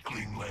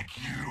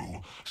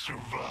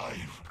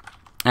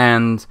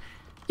 And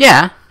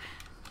yeah,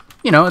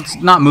 you know, it's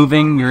not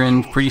moving, you're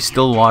in pretty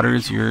still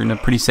waters, you're in a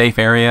pretty safe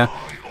area.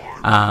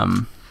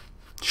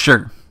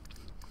 Sure.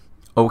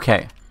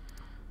 Okay.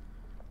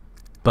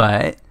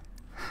 But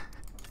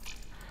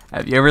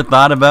have you ever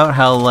thought about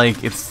how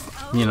like it's,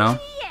 you know,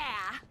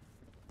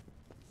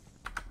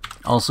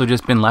 also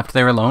just been left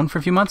there alone for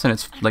a few months and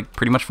it's like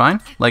pretty much fine?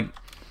 Like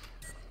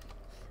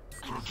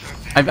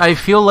I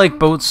feel like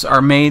boats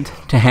are made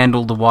to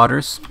handle the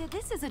waters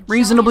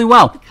reasonably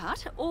well.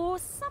 Or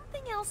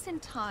something else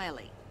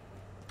entirely.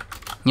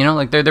 You know,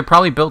 like they're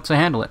probably built to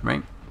handle it,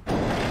 right?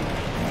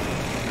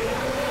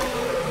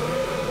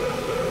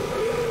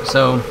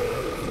 So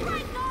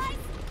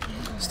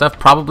stuff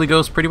probably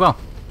goes pretty well,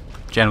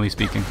 generally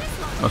speaking,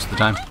 most of the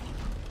time.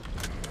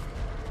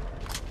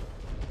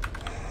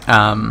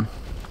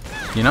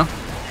 You know,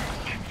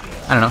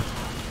 I don't know.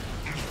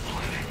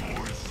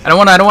 I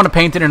don't want to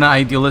paint it in an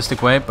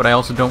idealistic way, but I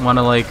also don't want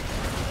to like.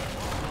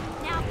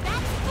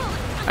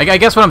 I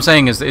guess what I'm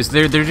saying is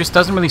there just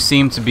doesn't really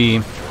seem to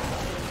be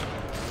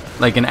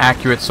like an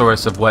accurate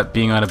source of what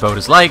being on a boat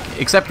is like,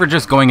 except for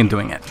just going and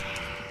doing it.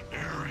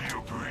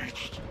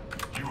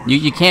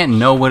 You can't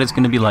know what it's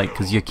going to be like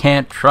because you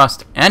can't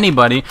trust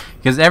anybody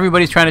because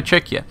everybody's trying to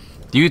trick you.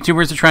 The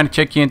YouTubers are trying to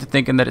trick you into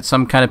thinking that it's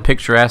some kind of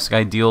picturesque,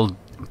 ideal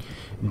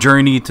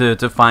journey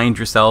to find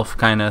yourself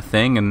kind of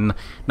thing, and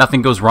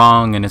nothing goes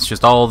wrong, and it's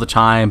just all the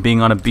time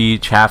being on a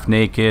beach, half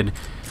naked,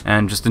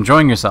 and just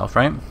enjoying yourself,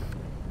 right?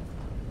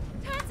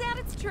 Turns out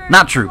it's true.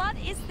 Not true. Blood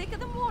is thicker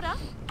than water.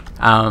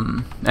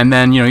 And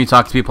then, you know, you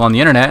talk to people on the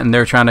internet and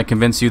they're trying to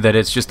convince you that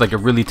it's just like a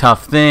really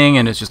tough thing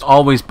and it's just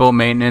always boat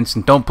maintenance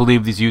and don't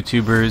believe these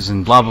YouTubers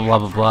and blah blah blah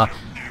blah blah.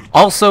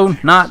 Also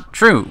not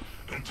true.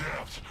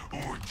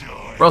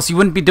 Or else you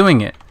wouldn't be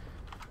doing it.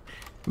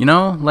 You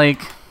know,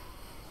 like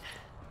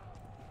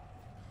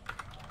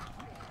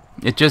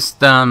it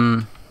just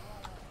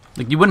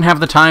like you wouldn't have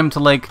the time to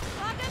like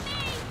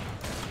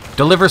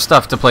deliver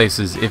stuff to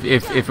places if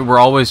it were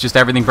always just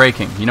everything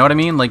breaking. You know what I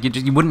mean? Like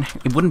it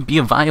wouldn't be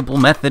a viable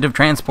method of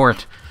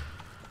transport.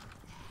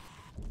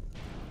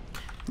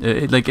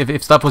 Like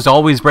if stuff was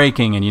always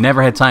breaking and you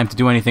never had time to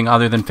do anything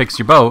other than fix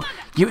your boat,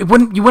 you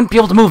wouldn't be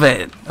able to move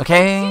it.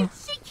 Okay?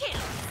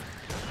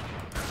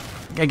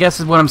 I guess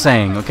is what I'm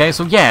saying. Okay?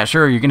 So yeah,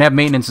 sure, you can have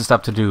maintenance and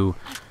stuff to do.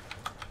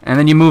 And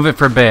then you move it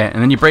for a bit,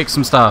 and then you break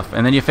some stuff,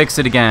 and then you fix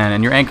it again,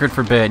 and you're anchored for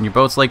a bit, and your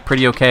boat's like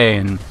pretty okay,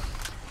 and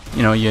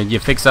you know, you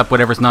fix up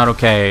whatever's not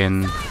okay,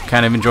 and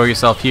kind of enjoy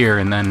yourself here,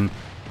 and then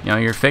you know,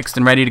 you're fixed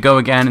and ready to go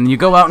again, and you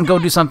go out and go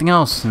do something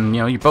else, and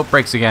you know, your boat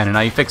breaks again, and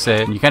now you fix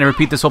it, and you kind of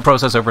repeat this whole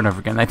process over and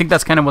over again. I think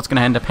that's kind of what's going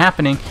to end up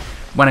happening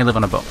when I live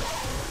on a boat.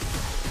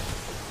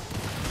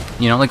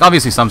 You know, like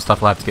obviously some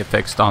stuff will have to get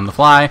fixed on the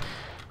fly.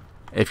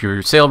 If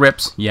your sail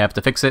rips, you have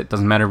to fix it.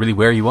 Doesn't matter really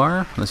where you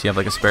are, unless you have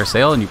like a spare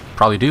sail, and you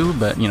probably do,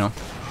 but you know,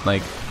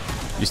 like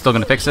you're still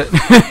gonna fix it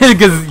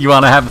because you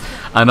want to have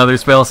another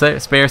spare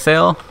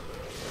sail.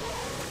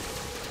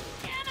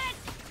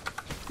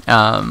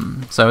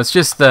 So it's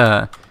just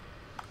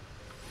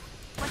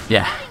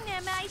yeah.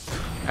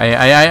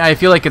 I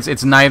feel like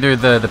it's neither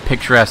the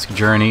picturesque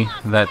journey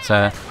that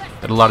a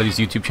lot of these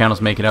YouTube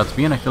channels make it out to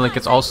be, and I feel like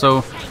it's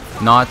also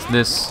not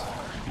this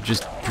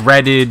just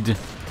dreaded,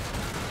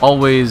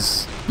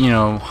 always, you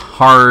know,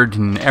 hard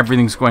and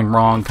everything's going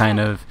wrong kind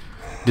of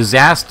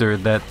disaster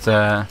that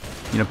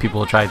you know,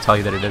 people will try to tell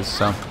you that it is.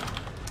 So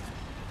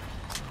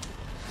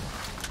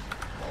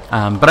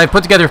but I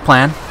put together a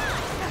plan.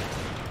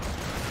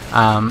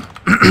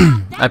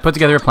 I put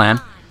together a plan.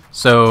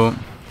 So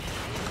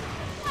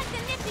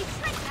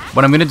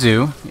what I'm gonna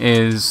do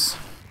is,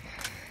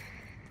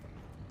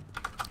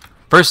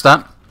 first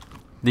up,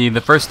 the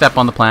first step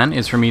on the plan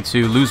is for me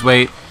to lose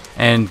weight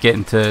and get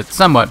into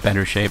somewhat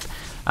better shape.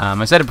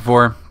 I said it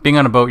before, being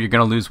on a boat, you're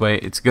going to lose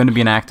weight. It's going to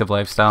be an active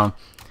lifestyle.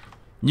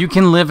 You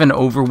can live an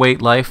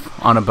overweight life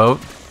on a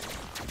boat.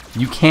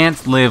 You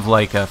can't live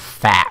like a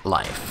fat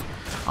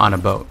life on a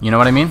boat. You know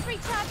what I mean?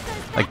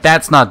 Like,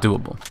 that's not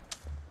doable.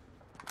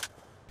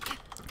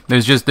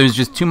 There's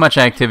just too much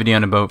activity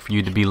on a boat for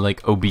you to be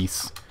like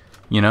obese,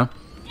 you know?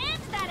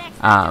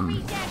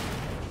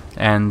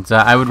 And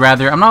I would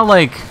rather, I'm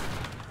under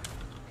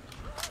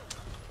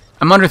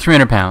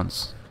 300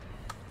 pounds,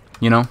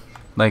 you know?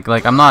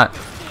 Like I'm not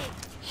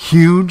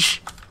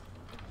huge,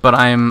 but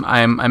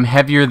I'm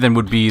heavier than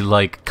would be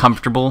like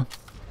comfortable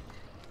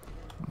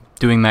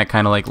doing that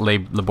kind of like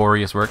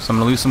laborious work. So I'm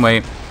gonna lose some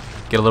weight,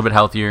 get a little bit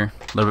healthier,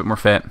 a little bit more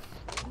fit,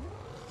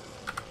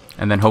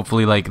 and then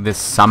hopefully like this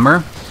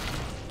summer,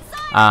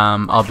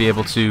 I'll be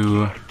able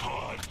to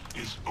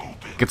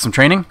get some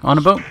training on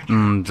a boat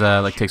and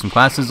like take some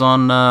classes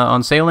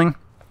on sailing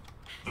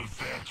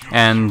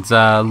and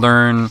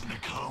learn,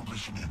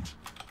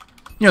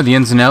 you know, the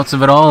ins and outs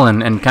of it all,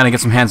 and kind of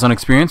get some hands-on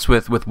experience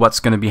with what's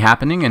going to be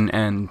happening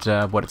and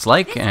what it's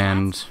like,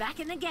 and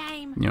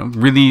you know,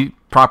 really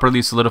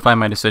properly solidify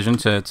my decision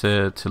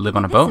to live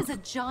on a boat. This is a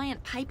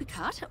giant paper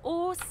cut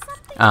or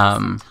something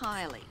else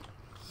entirely.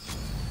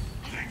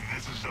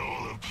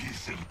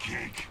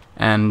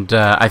 And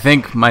I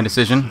think my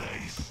decision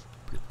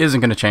isn't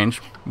going to change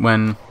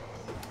when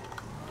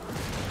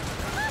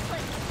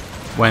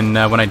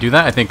I do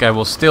that. I think I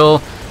will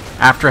still,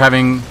 after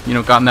having, you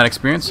know, gotten that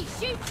experience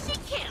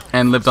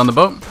and lived on the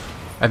boat,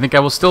 I think I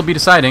will still be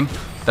deciding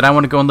that I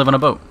want to go and live on a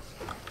boat,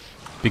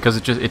 because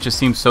it just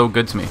seems so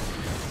good to me.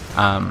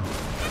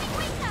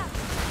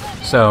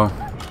 So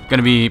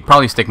gonna be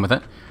probably sticking with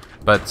it,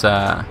 but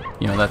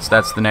you know,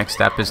 that's the next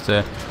step, is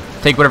to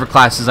take whatever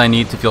classes I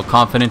need to feel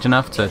confident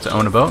enough to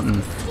own a boat and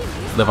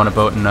live on a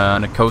boat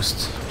on a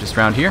coast just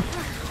around here.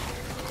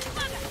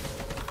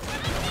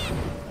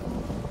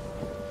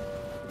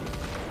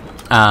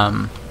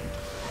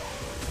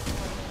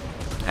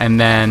 And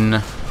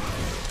then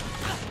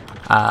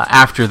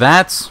after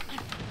that,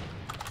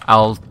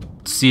 I'll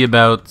see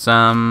about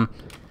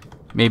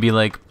maybe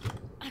like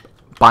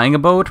buying a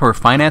boat or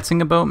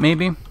financing a boat,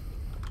 maybe,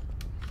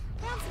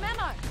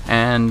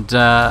 and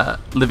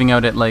living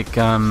out at like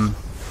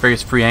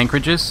various free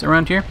anchorages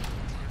around here.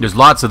 There's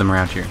lots of them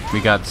around here.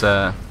 We got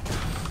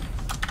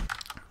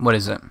what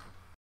is it?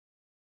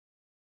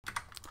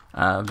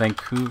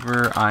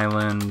 Vancouver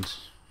Island.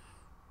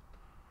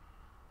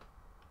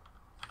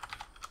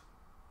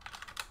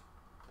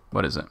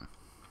 What is it?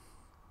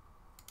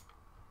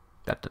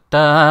 Da, da,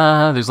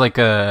 da. There's like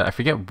a, I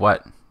forget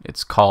what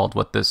it's called,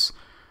 what this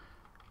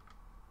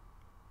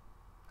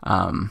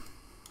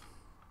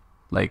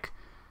like,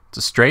 it's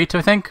a strait,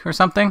 I think, or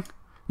something.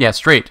 Yeah,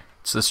 strait.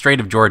 It's the Strait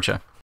of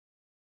Georgia.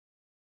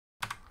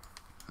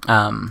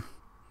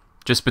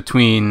 Just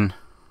between,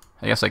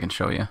 I guess I can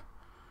show you.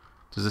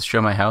 Does this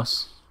show my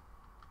house?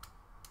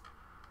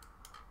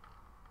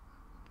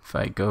 If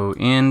I go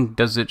in,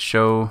 does it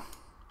show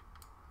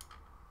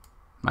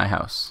my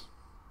house?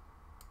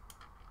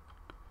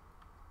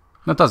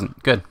 No, it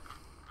doesn't. Good.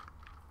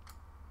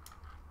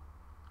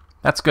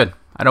 That's good.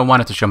 I don't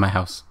want it to show my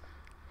house.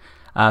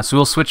 So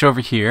we'll switch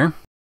over here.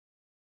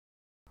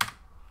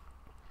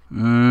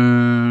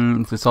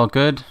 Is this all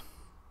good?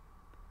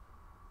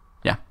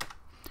 Yeah.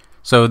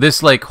 So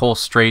this like whole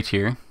strait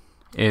here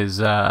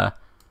is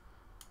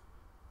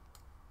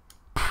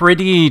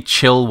pretty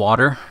chill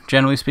water,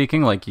 generally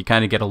speaking. Like, you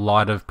kind of get a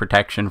lot of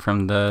protection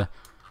from the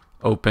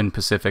open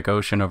Pacific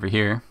Ocean over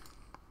here.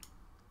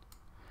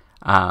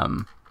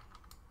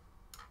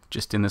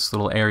 Just in this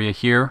little area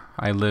here.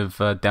 I live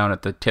down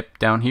at the tip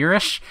down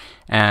here-ish,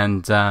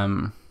 and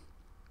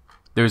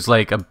there's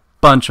like a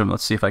bunch of them.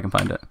 Let's see if I can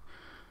find it.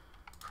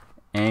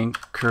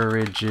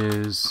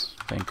 Anchorages,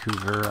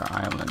 Vancouver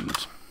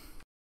Island.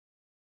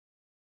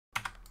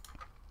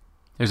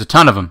 There's a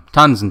ton of them.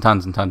 Tons and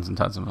tons and tons and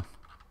tons of them.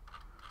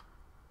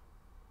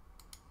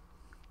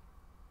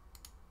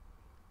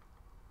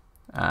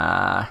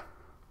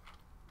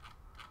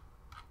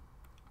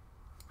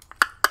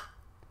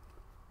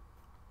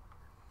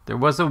 There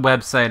was a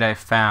website I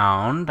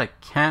found. I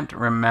can't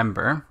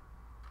remember.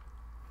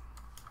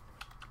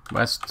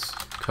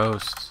 West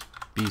Coast,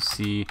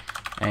 BC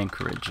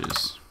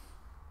anchorages.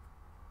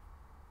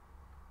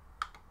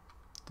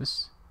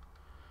 This?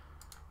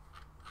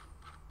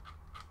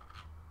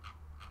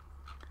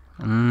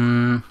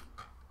 Because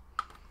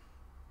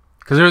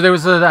there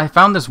was a, I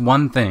found this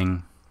one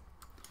thing.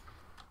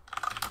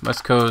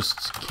 West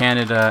Coast,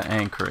 Canada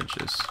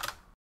anchorages.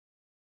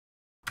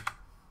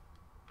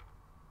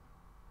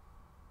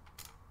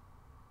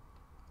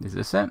 Is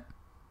this it?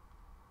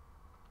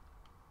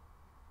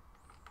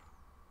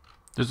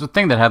 There's a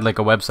thing that had like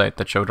a website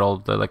that showed all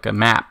the, like a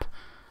map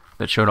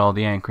that showed all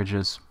the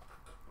anchorages.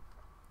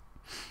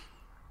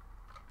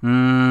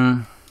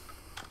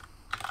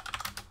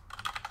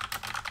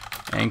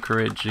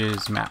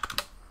 Anchorages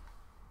map.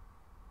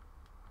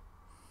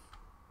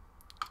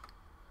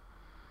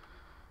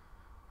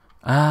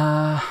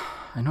 I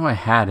know I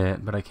had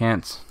it, but I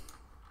can't.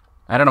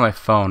 I had it on my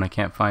phone. I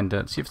can't find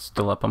it. See if it's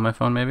still up on my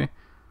phone, maybe.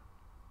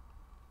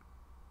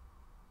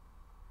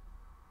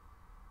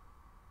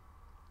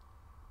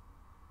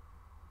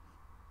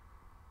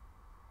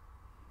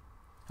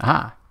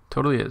 Aha,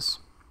 totally is.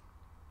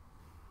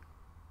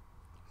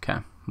 Okay,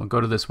 we'll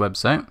go to this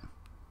website.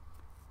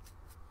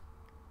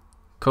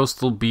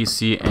 Coastal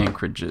BC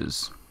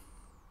anchorages.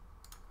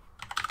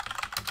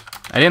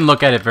 I didn't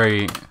look at it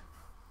very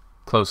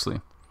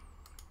closely.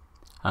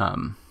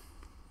 So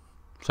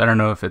I don't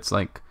know if it's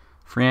like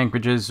free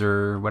anchorages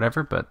or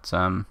whatever, but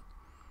we'll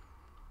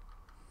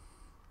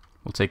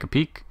take a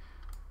peek.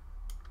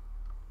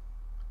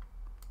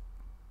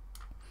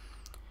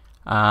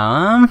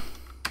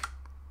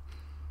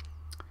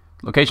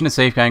 Location of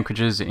safe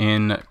anchorages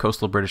in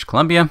coastal British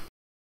Columbia,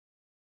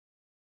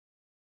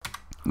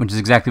 which is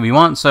exactly what we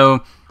want.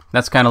 So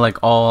that's kind of like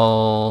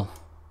all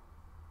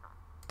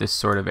this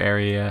sort of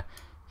area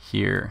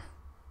here.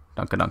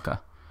 Dunka dunka.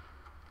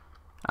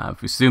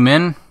 If we zoom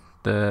in,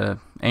 the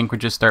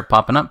anchorages start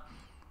popping up.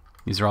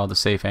 These are all the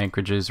safe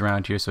anchorages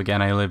around here. So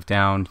again, I live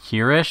down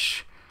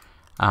here-ish.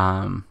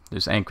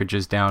 There's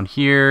anchorages down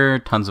here,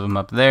 tons of them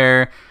up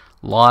there,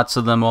 lots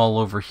of them all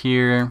over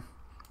here.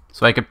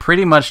 So I could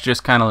pretty much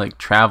just kind of like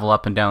travel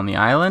up and down the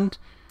island,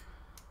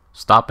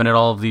 stopping at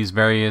all of these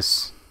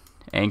various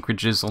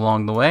anchorages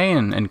along the way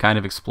and kind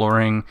of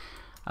exploring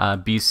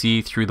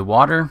BC through the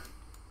water.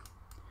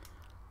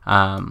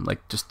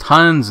 Like just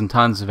tons and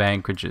tons of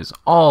anchorages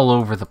all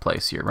over the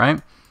place here,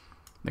 right?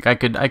 Like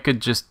I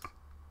could just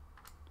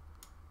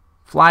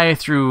fly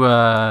through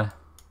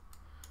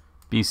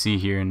BC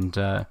here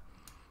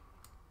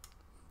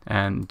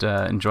and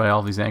enjoy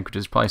all these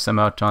anchorages. Probably some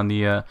out on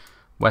the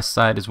west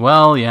side as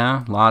well.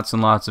 Yeah, lots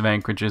and lots of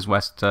anchorages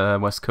west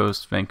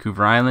coast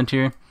Vancouver Island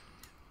here.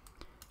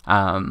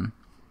 So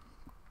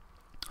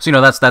you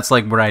know that's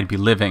like where I'd be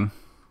living,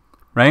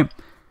 right?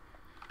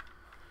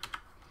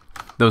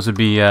 Those would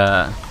be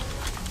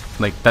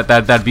like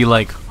that'd be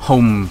like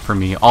home for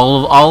me.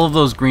 All of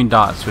those green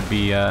dots would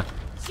be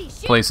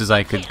places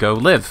I could go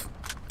live.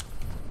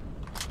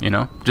 You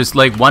know, just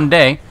like one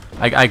day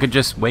I could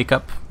just wake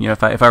up. You know,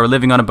 if I were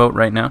living on a boat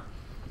right now,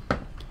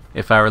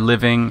 if I were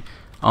living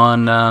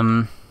on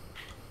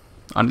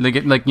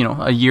like you know,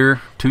 a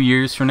year, 2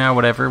 years from now,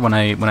 whatever, when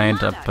I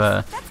end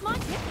up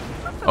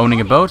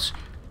owning a boat,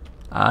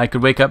 I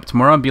could wake up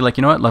tomorrow and be like,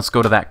 you know what, let's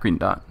go to that green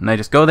dot, and I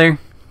just go there,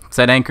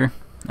 set anchor,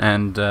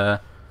 and you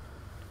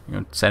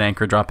know, set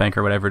anchor, drop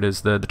anchor, whatever it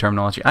is, the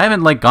terminology. I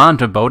haven't like gone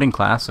to boating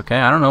class, okay?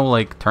 I don't know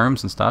like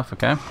terms and stuff,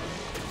 okay?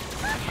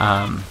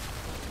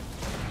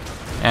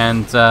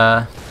 And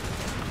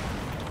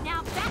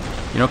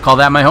you know, call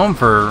that my home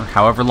for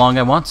however long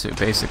I want to,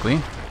 basically.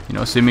 You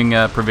know, assuming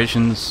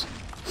provisions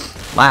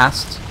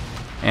last,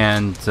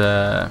 and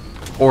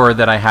or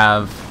that I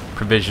have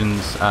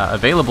provisions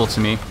available to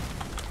me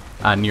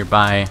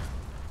nearby.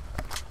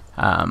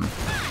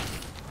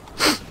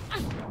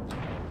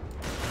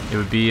 It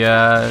would be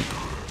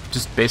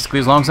just basically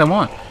as long as I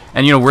want.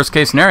 And you know, worst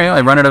case scenario,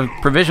 I run out of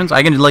provisions.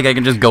 I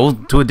can just go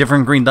to a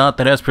different green dot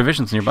that has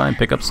provisions nearby and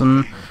pick up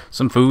some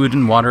food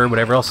and water,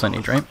 whatever else I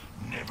need, right?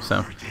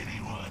 So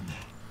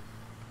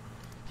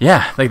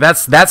yeah, like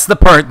that's the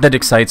part that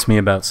excites me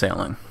about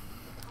sailing.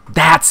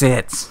 That's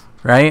it,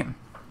 right?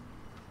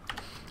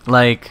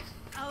 Like,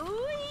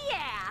 Oh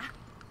yeah.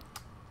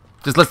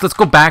 just let's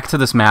go back to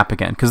this map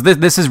again, because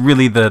this is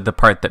really the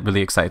part that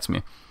really excites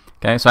me.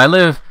 Okay, so I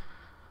live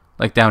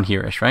like down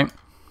here-ish, right?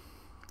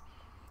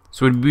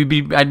 So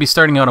I'd be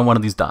starting out on one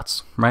of these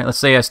dots, right? Let's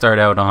say I start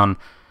out on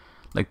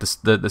like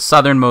the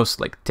southernmost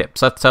like tip,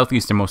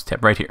 southeasternmost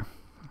tip, right here,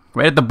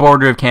 right at the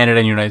border of Canada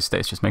and United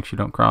States. Just make sure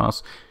you don't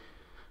cross.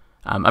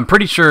 I'm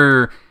pretty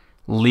sure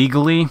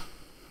legally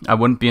I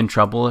wouldn't be in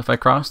trouble if I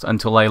crossed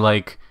until I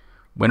like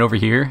went over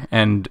here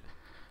and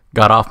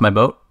got off my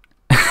boat.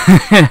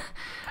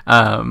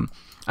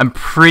 I'm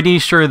pretty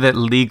sure that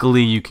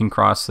legally you can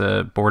cross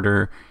a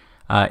border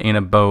in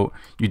a boat.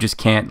 You just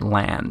can't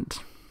land.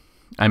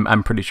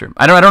 I'm pretty sure.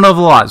 I don't know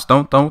the laws.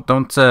 Don't.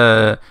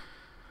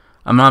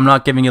 I'm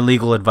not giving you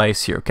legal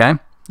advice here, okay?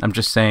 I'm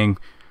just saying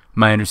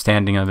my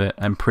understanding of it.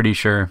 I'm pretty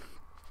sure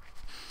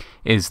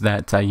is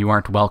that you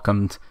aren't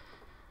welcomed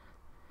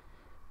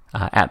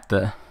at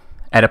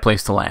a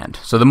place to land.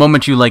 So the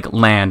moment you like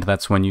land,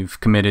 that's when you've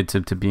committed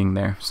to being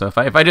there. So if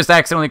I just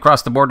accidentally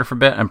cross the border for a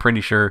bit, I'm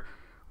pretty sure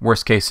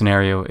worst case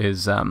scenario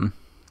is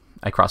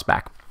I cross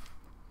back.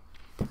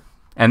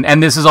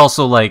 And this is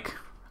also like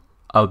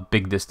a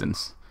big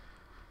distance.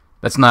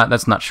 That's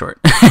not short.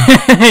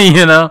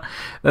 You know,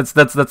 that's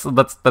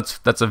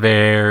a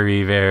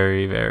very,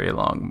 very, very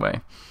long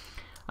way.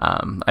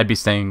 I'd be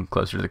staying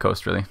closer to the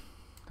coast, really.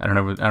 I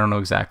don't know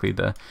exactly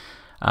the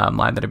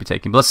line that I'd be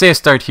taking. But let's say I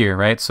start here,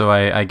 right? So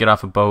I get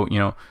off a boat, you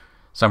know,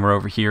 somewhere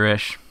over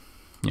here-ish,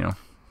 you know,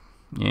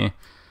 yeah.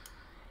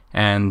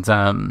 And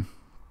then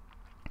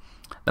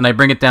I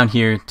bring it down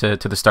here to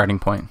the starting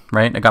point,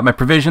 right? I got my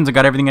provisions, I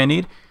got everything I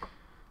need.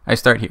 I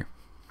start here.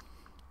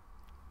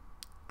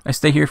 I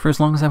stay here for as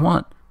long as I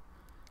want.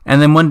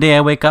 And then one day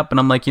I wake up and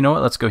I'm like, you know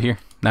what, let's go here.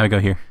 Now I go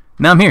here.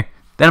 Now I'm here.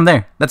 Then I'm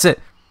there. That's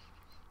it.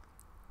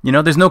 You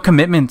know, there's no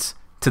commitment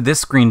to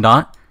this green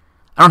dot.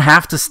 I don't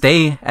have to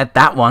stay at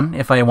that one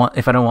if I don't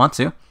want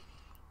to.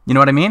 You know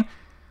what I mean?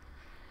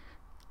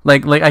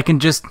 Like I can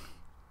just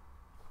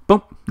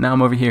boom, now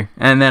I'm over here.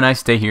 And then I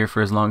stay here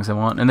for as long as I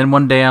want. And then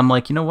one day I'm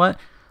like, you know what?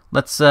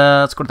 Let's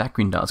go to that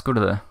green dot. Let's go to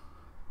the,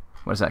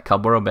 what is that?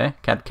 Cadborough Bay?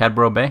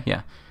 Cadborough Bay?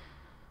 Yeah.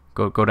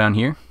 Go down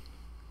here.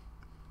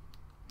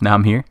 Now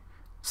I'm here.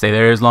 Stay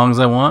there as long as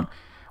I want.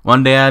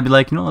 One day I'd be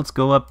like, you know, let's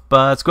go up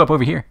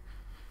over here.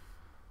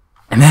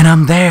 And then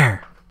I'm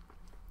there.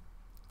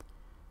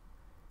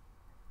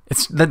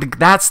 It's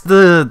that's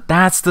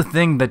the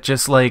thing that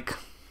just like,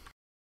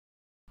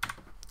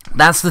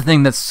 that's the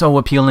thing that's so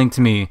appealing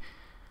to me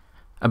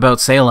about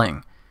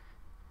sailing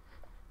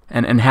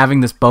and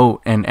having this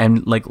boat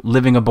and like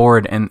living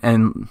aboard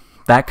and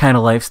that kind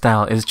of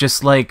lifestyle is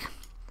just like,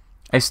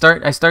 I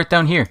start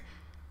down here.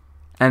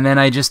 And then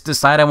I just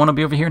decide I want to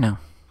be over here now.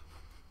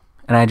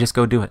 And I just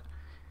go do it.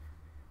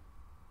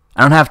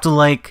 I don't have to,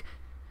 like,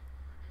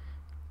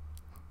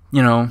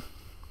 you know,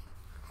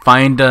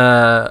 find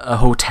a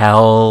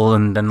hotel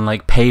and then,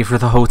 like, pay for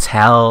the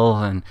hotel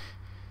and,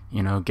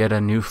 you know, get a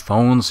new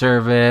phone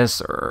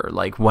service or,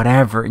 like,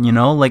 whatever, you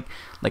know? Like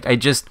I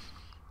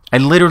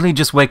literally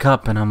just wake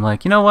up and I'm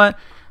like, you know what?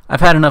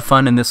 I've had enough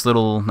fun in this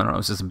little, I don't know,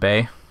 is this a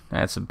bay?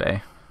 That's a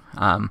bay.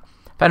 I've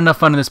had enough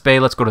fun in this bay.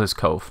 Let's go to this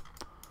cove.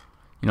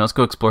 You know, let's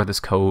go explore this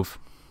cove.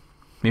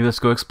 Maybe let's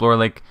go explore,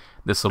 like,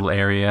 this little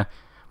area.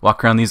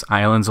 Walk around these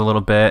islands a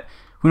little bit.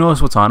 Who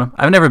knows what's on them?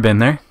 I've never been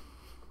there.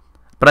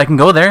 But I can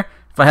go there.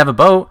 If I have a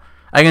boat,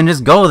 I can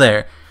just go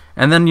there.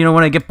 And then, you know,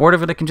 when I get bored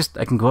of it, I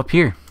can go up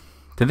here.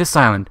 To this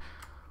island.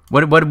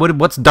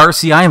 What's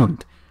Darcy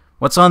Island?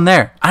 What's on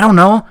there? I don't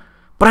know.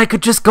 But I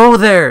could just go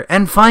there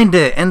and find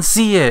it and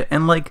see it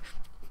and, like...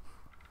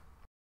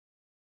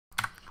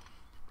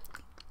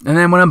 And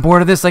then when I'm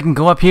bored of this, I can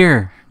go up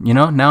here. You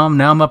know, now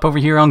I'm up over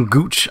here on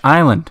Gooch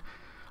Island.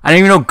 I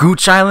didn't even know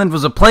Gooch Island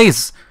was a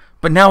place,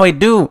 but now I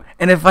do.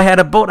 And if I had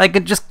a boat, I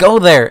could just go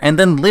there and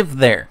then live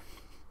there.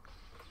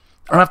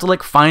 I don't have to,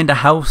 like, find a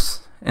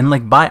house and,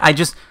 like, buy. I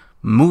just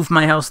move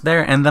my house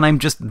there and then I'm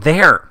just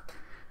there.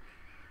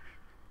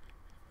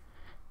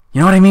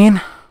 You know what I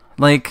mean?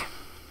 Like,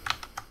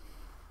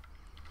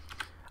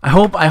 I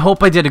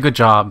hope I did a good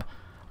job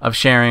of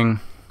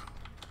sharing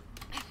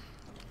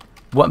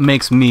what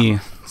makes me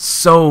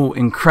so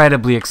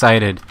incredibly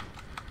excited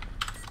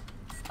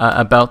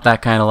about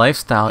that kind of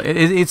lifestyle.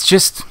 It's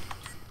just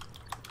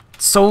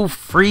so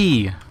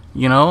free,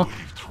 you know?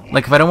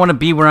 Like, if I don't want to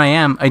be where I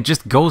am, I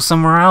just go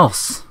somewhere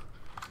else.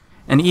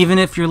 And even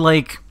if you're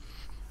like,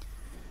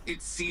 you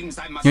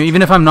know,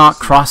 even if I'm not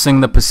crossing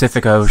the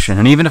Pacific Ocean,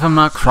 and even if I'm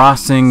not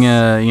crossing,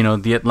 you know,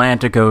 the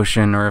Atlantic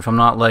Ocean, or if I'm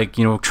not, like,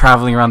 you know,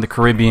 traveling around the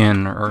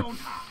Caribbean or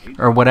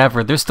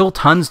whatever, there's still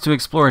tons to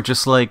explore.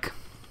 Just like,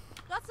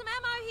 Got some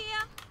ammo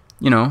here.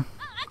 you know,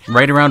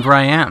 right around where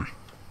I am.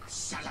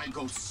 Shall I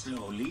go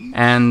slowly?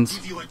 And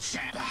Give you a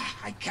chance.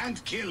 I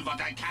can't kill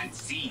what I can't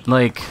see.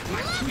 like,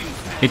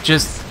 it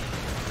just,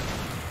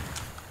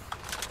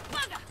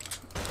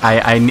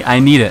 I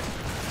need it.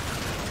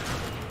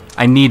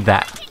 I need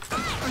that.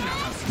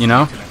 You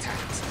know?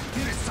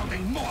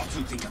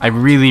 I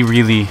really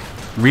need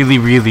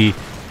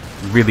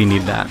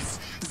that.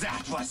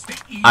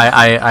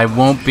 I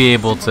won't be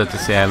able to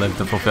say I lived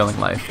a fulfilling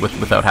life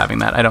without having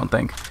that. I don't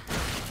think.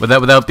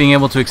 Without being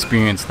able to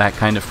experience that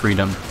kind of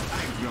freedom,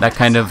 that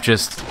kind of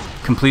just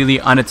completely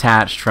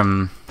unattached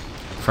from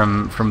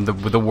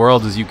the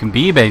world as you can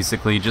be,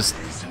 basically. Just,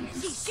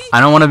 I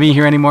don't want to be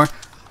here anymore.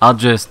 I'll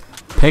just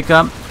pick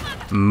up,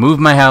 move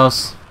my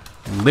house,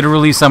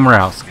 literally somewhere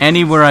else,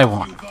 anywhere I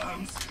want.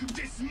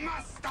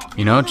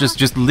 You know,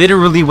 just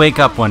literally wake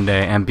up one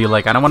day and be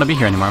like, I don't want to be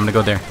here anymore. I'm gonna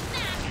go there.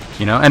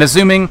 You know, and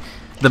assuming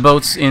the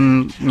boat's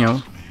in, you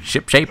know,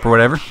 ship shape or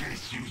whatever,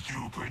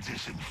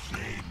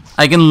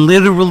 I can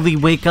literally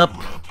wake up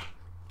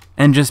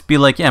and just be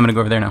like, yeah, I'm gonna go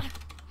over there now.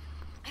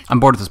 I'm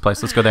bored of this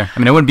place. Let's go there. I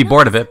mean, I wouldn't be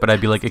bored of it, but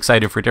I'd be like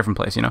excited for a different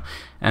place, you know.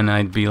 And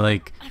I'd be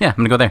like, yeah, I'm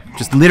gonna go there.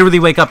 Just literally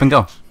wake up and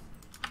go.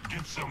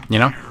 You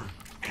know,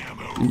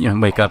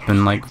 wake up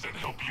and like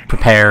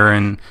prepare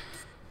and,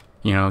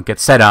 you know, get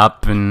set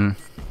up and,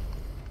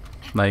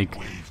 like,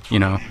 you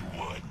know,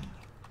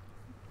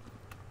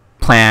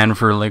 plan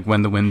for like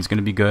when the wind's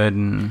gonna be good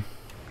and,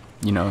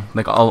 you know,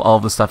 like all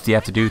the stuff you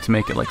have to do to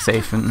make it like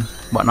safe and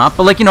whatnot.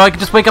 But like, you know, I could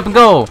just wake up and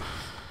go.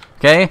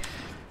 Okay,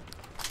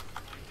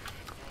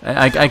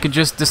 I could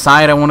just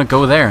decide I want to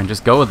go there and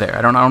just go there.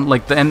 I don't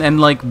like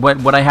and like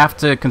what I have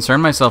to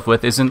concern myself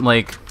with isn't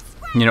like,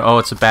 you know, oh,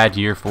 it's a bad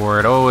year for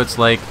it. Oh, it's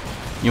like,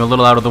 you know, a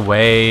little out of the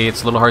way.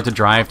 It's a little hard to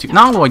drive to.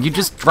 No, you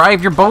just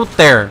drive your boat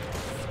there,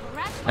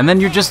 and then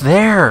you're just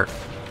there.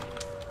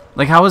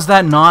 Like, how is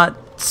that not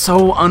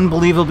so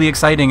unbelievably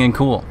exciting and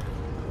cool?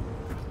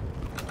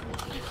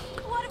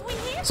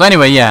 So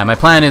anyway, yeah, my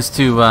plan is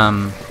to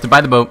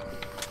buy the boat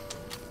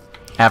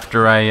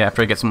after I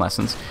get some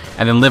lessons,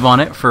 and then live on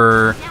it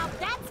for,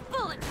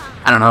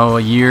 I don't know,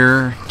 a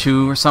year,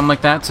 2 or something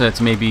like that,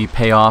 to maybe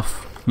pay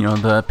off, you know,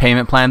 the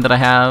payment plan that I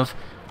have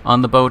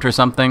on the boat or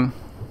something.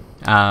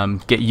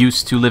 Get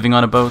used to living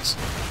on a boat.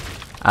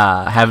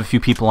 Have a few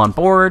people on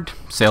board,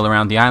 sail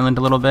around the island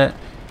a little bit.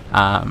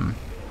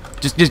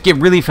 Just get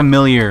really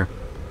familiar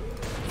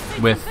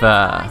with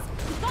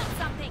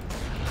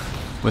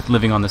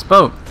living on this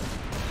boat,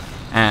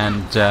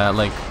 and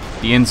like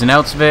the ins and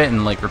outs of it,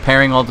 and like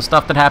repairing all the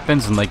stuff that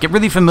happens, and like get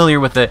really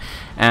familiar with it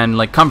and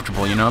like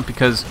comfortable, you know,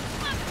 because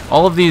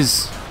all of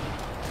these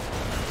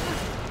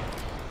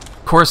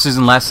courses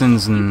and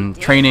lessons and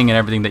training and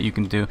everything that you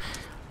can do,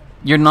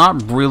 you're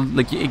not really,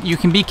 like, you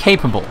can be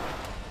capable,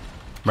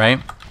 right?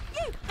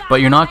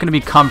 But you're not going to be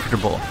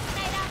comfortable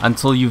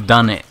until you've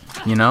done it,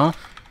 you know?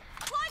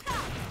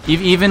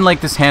 Even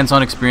like this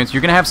hands-on experience,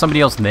 you're going to have somebody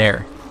else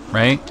there,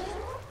 right?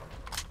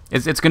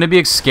 It's going to be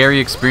a scary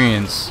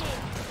experience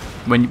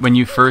when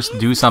you first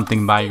do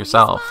something by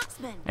yourself,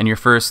 and you're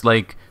first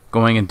like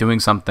going and doing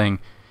something,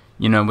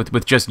 you know,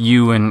 with just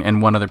you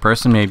and one other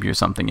person maybe or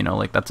something, you know,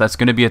 like that's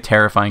going to be a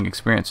terrifying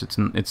experience. It's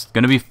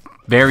going to be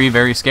very,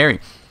 very scary.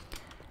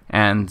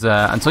 And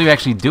until you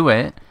actually do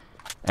it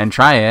and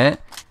try it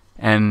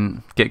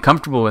and get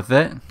comfortable with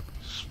it,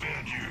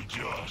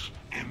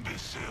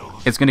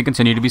 it's going to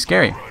continue to be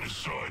scary.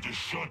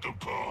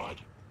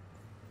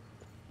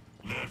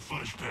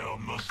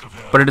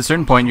 But at a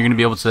certain point, you're going to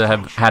be able to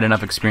have had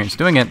enough experience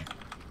doing it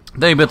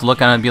that you'll be able to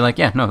look at it and be like,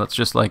 yeah, no, that's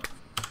just like,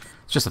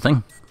 it's just a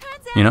thing,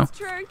 you know?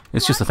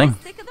 It's just a thing.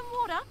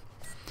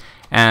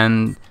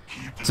 And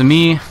to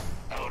me,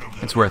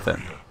 it's worth it.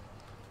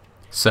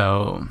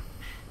 So,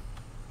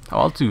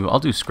 I'll do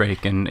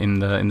Scrake in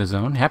the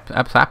zone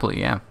happily,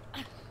 yeah.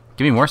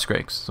 Give me more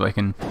Scrakes so I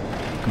can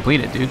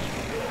complete it, dude.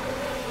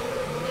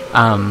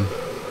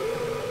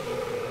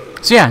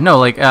 So yeah, no,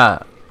 like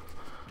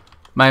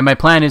my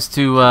plan is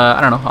to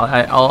I don't know,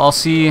 I'll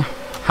see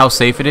how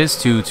safe it is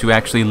to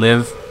actually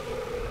live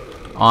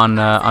on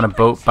a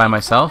boat by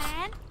myself.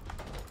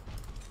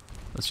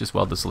 Let's just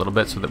weld this a little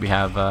bit so that we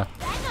have a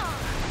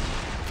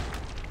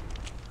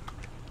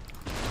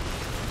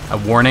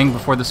warning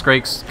before the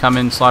Skrakes come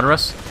and slaughter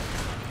us.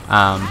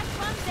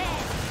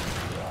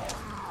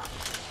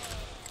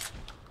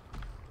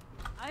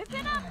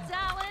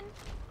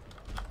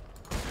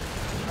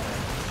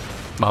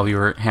 While we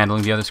were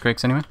handling the other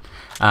Skrakes anyway.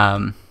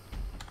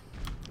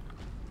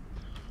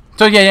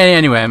 So yeah,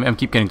 anyway, I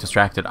keep getting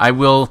distracted. I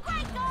will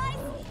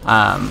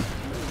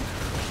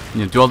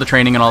you know, do all the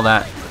training and all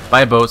that,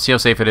 buy a boat, see how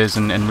safe it is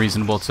and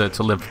reasonable to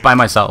live by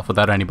myself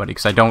without anybody,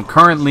 because I don't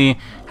currently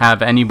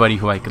have anybody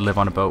who I could live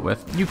on a boat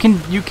with. You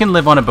can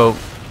live on a boat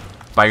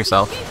by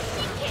yourself.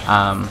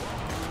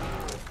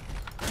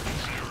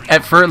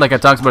 At first, like I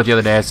talked about it the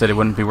other day, I said it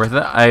wouldn't be worth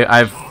it.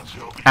 I've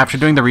after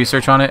doing the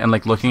research on it and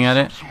like looking at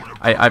it,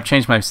 I've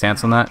changed my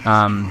stance on that.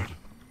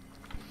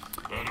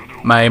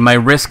 My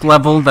risk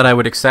level that I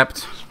would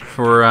accept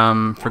for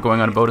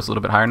going on a boat is a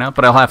little bit higher now,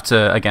 but I'll have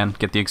to again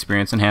get the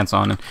experience and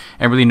hands-on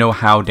and really know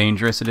how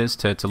dangerous it is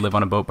to live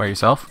on a boat by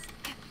yourself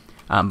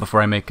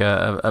before I make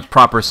a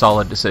proper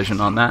solid decision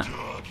on that.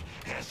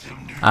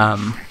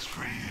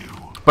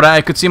 But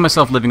I could see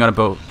myself living on a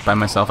boat by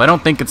myself. I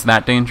don't think it's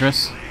that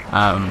dangerous,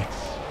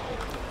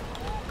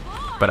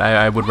 but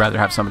I would rather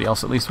have somebody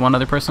else, at least one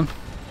other person.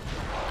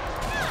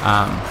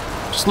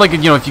 Just like, you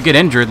know, if you get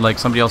injured, like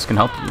somebody else can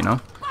help you, you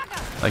know.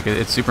 Like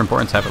it's super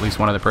important to have at least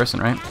one other person,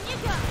 right?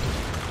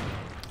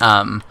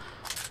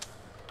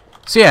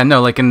 So yeah,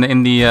 no, like in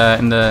the you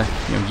know,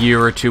 year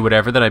or two,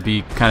 whatever, that I'd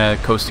be kind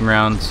of coasting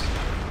around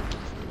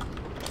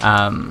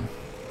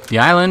the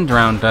island,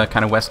 around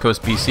kind of West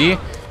Coast BC.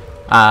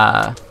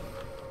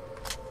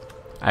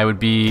 I would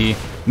be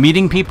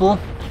meeting people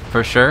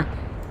for sure,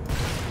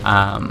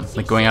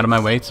 like going out of my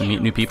way to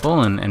meet new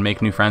people and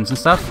make new friends and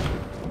stuff.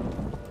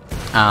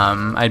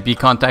 I'd be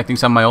contacting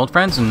some of my old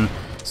friends and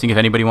seeing if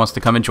anybody wants to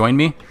come and join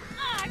me.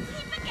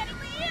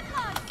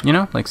 You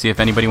know, like see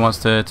if anybody wants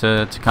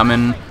to come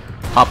and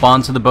hop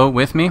onto the boat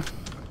with me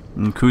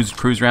and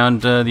cruise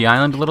around the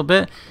island a little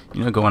bit.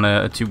 You know, go on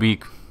a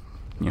 2-week,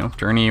 you know,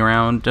 journey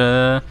around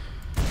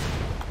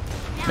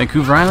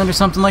Vancouver Island or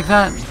something like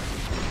that.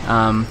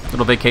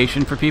 Little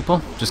vacation for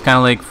people, just kind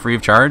of like free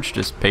of charge.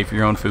 Just pay for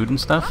your own food and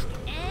stuff.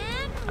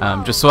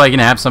 Just so I can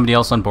have somebody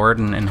else on board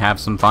and have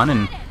some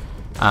fun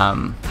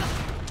and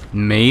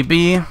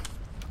maybe,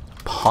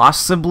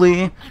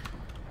 possibly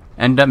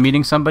end up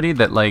meeting somebody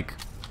that, like,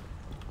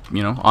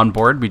 you know, on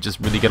board we just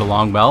really get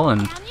along well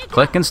and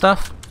click and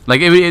stuff.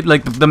 Like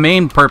like the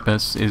main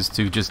purpose is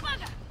to just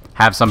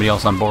have somebody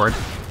else on board.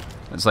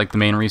 That's like the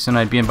main reason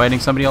I'd be inviting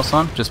somebody else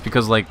on, just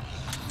because like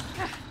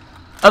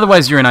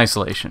otherwise you're in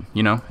isolation,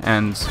 you know,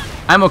 and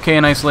I'm okay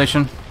in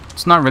isolation.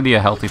 It's not really a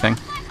healthy thing.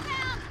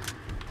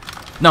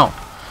 No.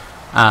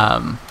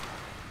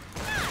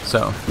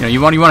 So, you know, you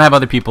want to have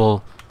other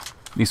people,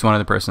 at least one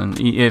other person,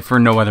 if for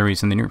no other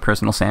reason than your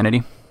personal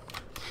sanity.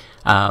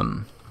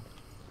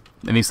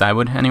 At least I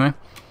would, anyway.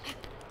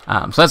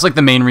 So that's like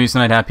the main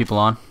reason I'd have people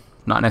on,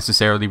 not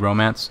necessarily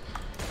romance.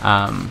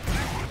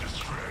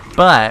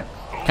 But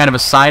kind of a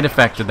side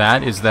effect of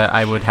that is that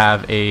I would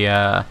have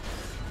a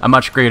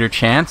much greater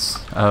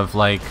chance of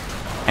like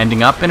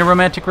ending up in a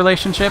romantic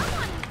relationship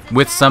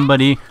with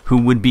somebody who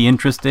would be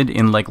interested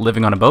in like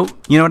living on a boat.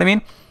 You know what I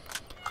mean?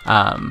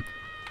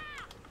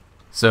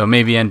 So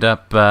maybe end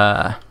up,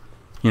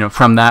 you know,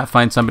 from that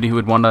find somebody who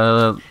would want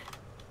to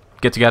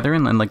get together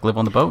and like live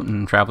on the boat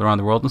and travel around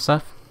the world and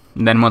stuff.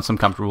 And then once I'm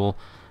comfortable,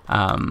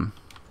 you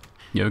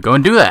know, go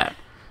and do that.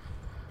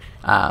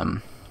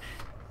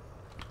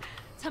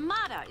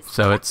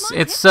 So it's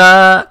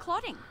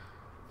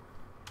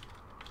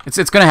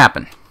gonna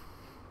happen.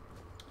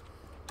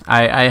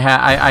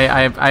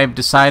 I've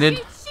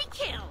decided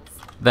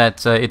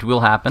that it will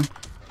happen.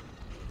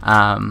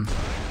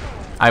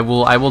 I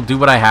will do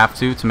what I have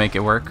to make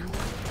it work.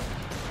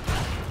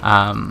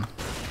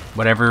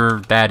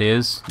 Whatever that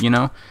is, you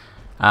know.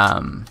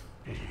 Yeah,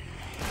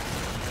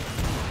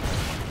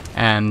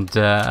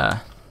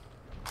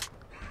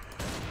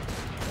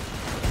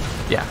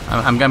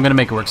 I'm gonna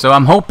make it work. So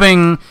I'm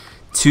hoping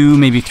 2,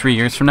 maybe 3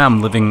 years from now,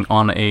 I'm living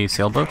on a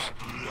sailboat.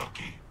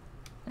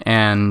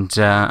 And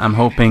I'm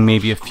hoping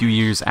maybe a few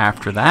years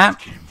after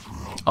that,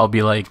 I'll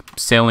be like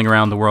sailing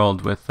around the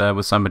world with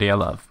somebody I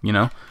love, you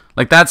know?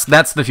 Like that's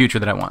the future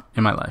that I want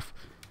in my life.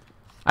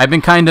 I've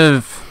been kind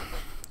of,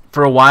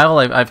 for a while,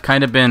 I've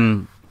kind of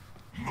been,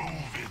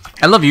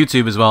 I love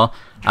YouTube as well.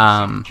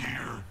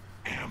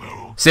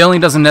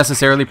 Sailing doesn't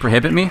necessarily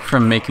prohibit me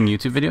from making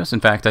YouTube videos. In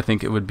fact, I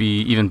think it would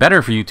be even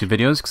better for YouTube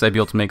videos because I'd be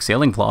able to make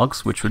sailing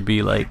vlogs, which would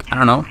be like, I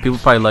don't know, people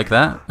probably like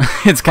that.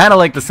 It's kind of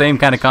like the same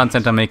kind of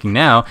content I'm making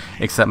now,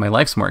 except my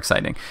life's more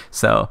exciting.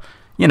 So,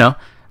 you know,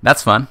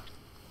 that's fun.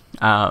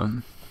 Got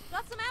some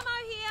ammo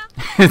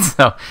here.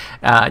 So,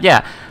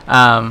 yeah.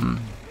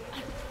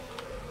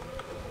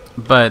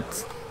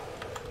 But,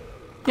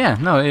 yeah,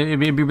 no,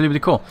 it'd be really, really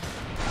cool.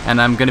 And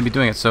I'm going to be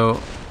doing it. So,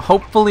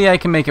 hopefully I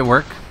can make it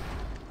work.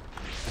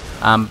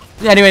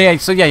 Anyway, yeah,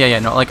 so yeah,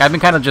 no, like, I've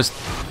been kind of just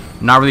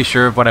not really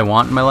sure of what I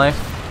want in my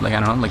life. Like, I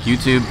don't know, like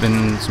YouTube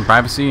and some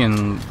privacy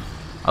and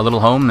a little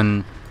home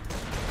and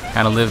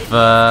kind of live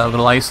a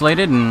little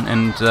isolated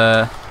and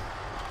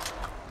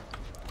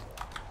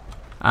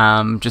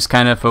just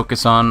kind of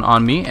focus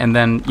on me. And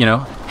then, you know,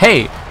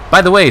 hey,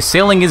 by the way,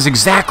 sailing is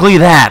exactly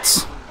that.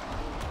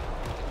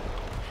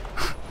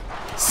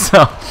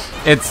 So,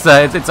 it's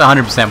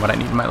 100% what I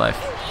need in my life,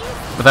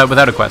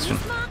 without a question.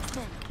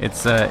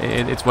 It's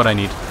what I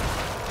need.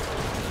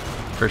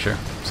 For sure.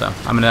 So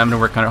I'm gonna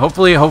work on it.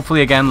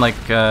 Hopefully again,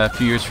 like a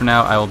few years from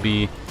now, I will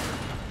be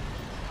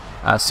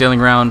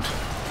sailing around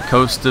the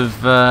coast of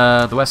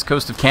the west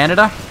coast of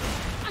Canada.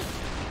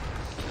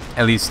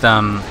 At least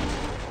the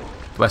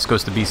west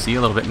coast of BC, a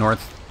little bit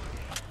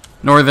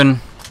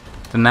northern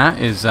than that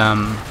is I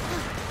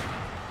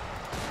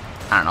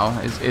don't know,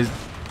 is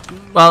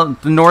well,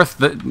 the north.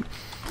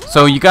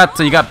 So you got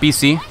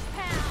BC,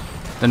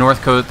 the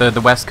north coast, the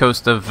west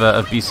coast of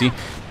BC.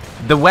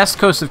 The west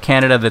coast of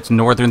Canada that's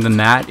northern than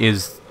that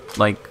is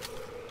like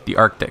the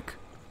Arctic.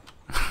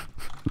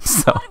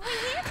 So,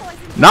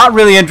 not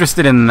really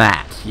interested in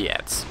that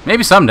yet.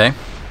 Maybe someday.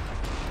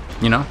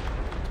 You know,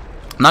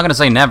 I'm not gonna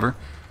say never.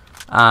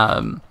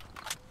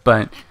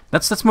 But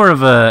that's more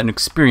of an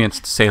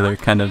experienced sailor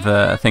kind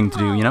of thing to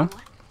do. You know,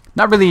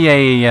 not really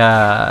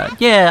a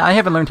yeah. I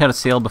haven't learned how to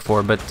sail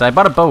before, but I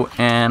bought a boat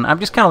and I'm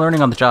just kind of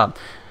learning on the job.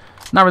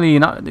 Not really.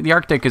 The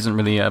Arctic isn't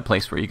really a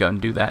place where you go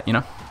and do that. You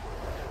know.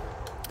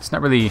 It's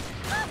not really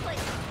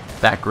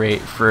that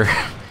great for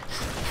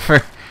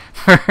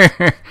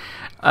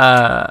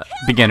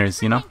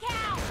beginners, you know.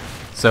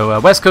 So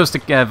west coast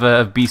of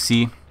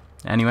BC,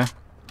 anyway,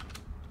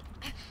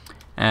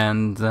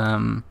 and you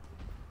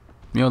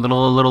know, a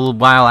little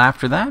while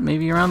after that,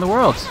 maybe around the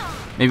world.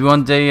 Maybe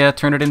one day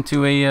turn it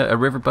into a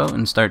riverboat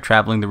and start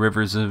traveling the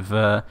rivers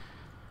of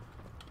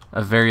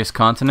various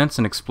continents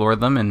and explore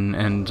them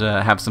and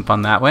have some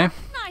fun that way.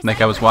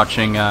 Like I was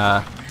watching.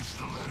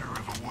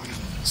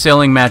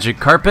 Sailing Magic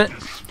Carpet,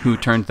 who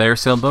turned their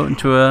sailboat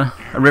into a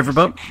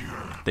riverboat.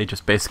 They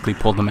just basically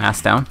pulled the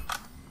mast down.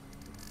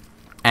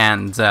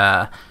 And,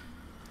 yeah,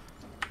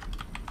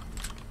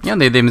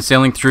 they've been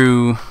sailing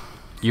through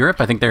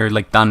Europe. I think they're,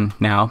 like, done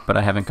now, but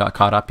I haven't got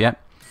caught up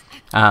yet.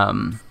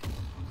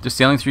 Just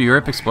sailing through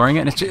Europe, exploring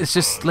it, and it's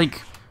just,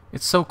 like,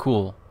 it's so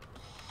cool.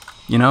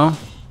 You know?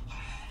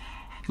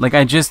 Like,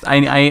 I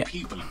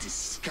People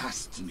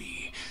disgust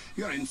me.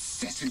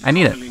 I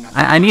need it.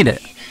 I need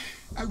it.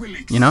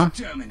 You know?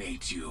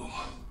 You.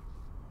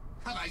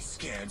 Have I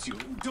scared you?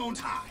 Don't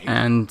hide.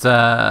 And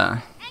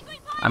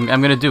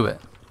I'm gonna do it.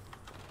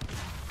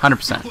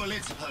 100%.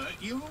 Bullets hurt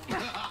you?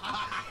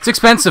 It's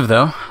expensive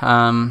though.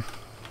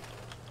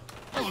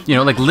 You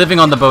know, like living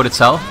on the boat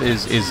itself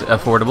is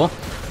affordable.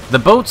 The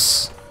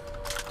boats,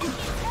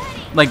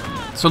 like,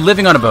 so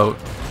living on a boat,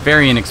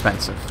 very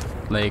inexpensive.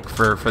 Like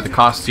for the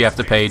costs you have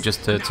to pay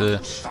just to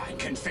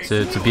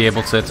be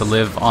able to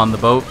live on the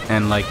boat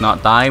and like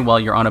not die while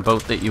you're on a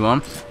boat that you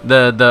own.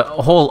 The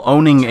whole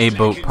owning a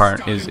boat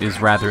part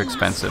is rather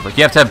expensive. Like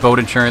you have to have boat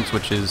insurance,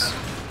 which is,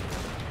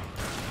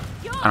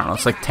 I don't know,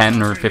 it's like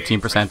 10 or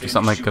 15% or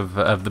something like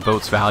of the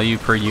boat's value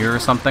per year or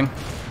something.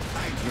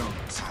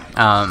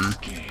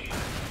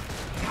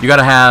 You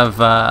gotta have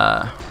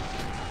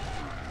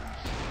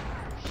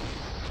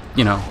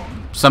you know,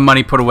 some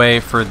money put away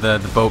for the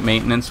boat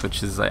maintenance,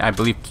 which is, I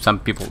believe some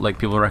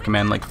people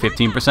recommend like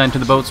 15% of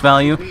the boat's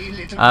value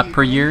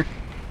per year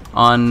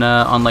on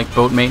like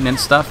boat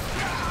maintenance stuff.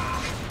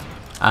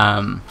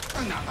 And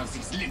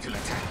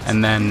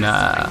then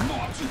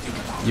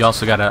you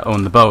also gotta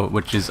own the boat,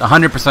 which is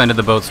 100% of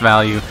the boat's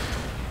value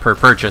per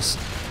purchase,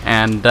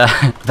 and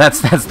that's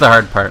the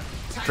hard part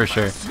for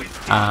sure.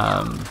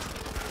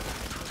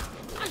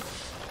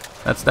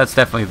 That's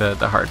definitely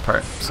the hard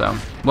part. So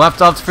we'll have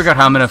to figure out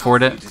how I'm gonna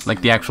afford it,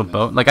 like the actual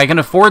boat. Like I can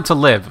afford to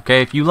live.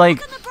 Okay, if you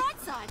like,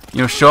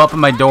 you know, show up at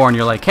my door and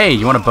you're like, hey,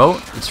 you want a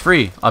boat? It's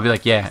free. I'll be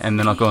like, yeah, and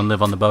then I'll go and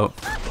live on the boat.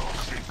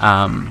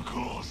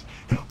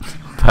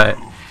 But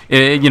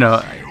you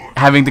know,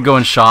 having to go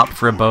and shop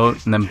for a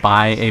boat and then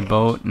buy a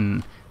boat,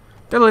 and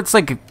it's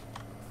like, I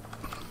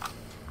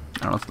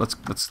don't know.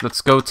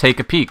 Let's go take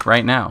a peek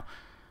right now.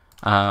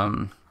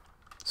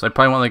 So I'd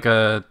probably want like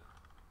a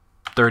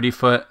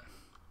 30-foot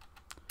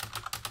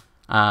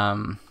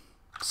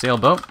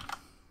sailboat,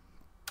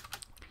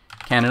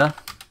 Canada,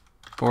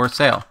 for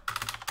sale.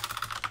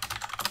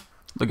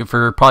 Looking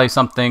for probably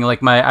something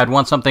like I'd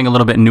want something a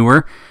little bit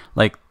newer,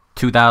 like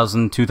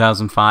 2000,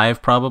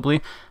 2005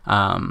 probably.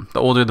 The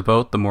older the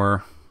boat, the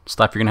more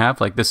stuff you're gonna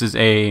have. Like this is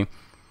a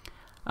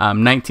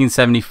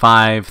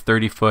 1975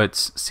 30-foot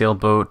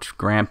sailboat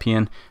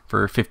Grampian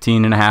for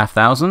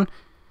 $15,500.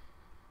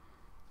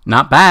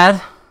 Not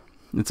bad.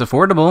 It's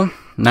affordable.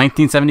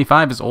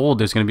 1975 is old.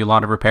 There's going to be a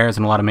lot of repairs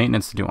and a lot of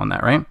maintenance to do on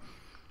that, right?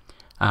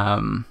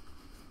 I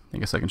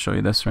guess I can show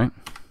you this, right?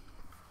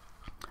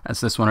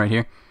 That's this one right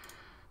here.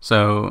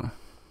 So,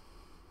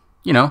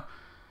 you know,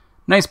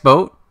 nice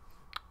boat,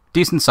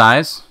 decent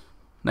size,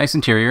 nice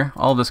interior,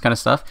 all of this kind of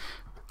stuff.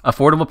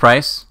 Affordable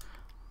price.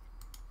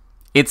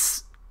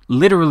 It's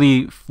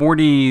literally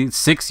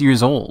 46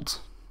 years old.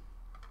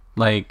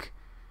 Like,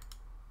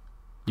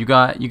 you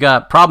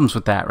got problems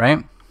with that,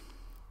 right?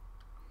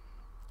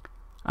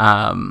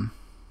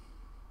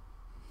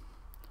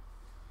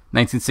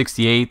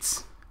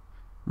 1968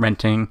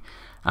 renting,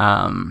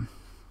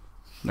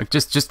 like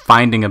just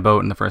finding a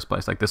boat in the first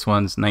place. Like this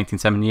one's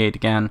 1978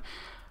 again,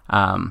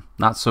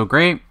 not so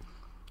great.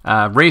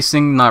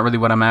 Racing, not really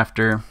what I'm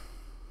after.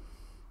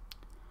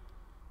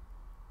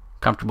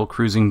 Comfortable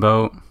cruising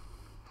boat,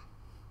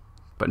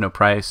 but no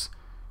price.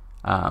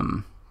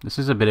 This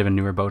is a bit of a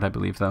newer boat, I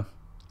believe, though.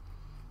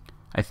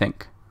 I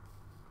think.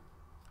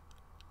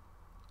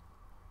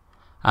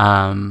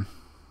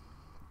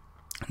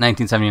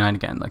 1979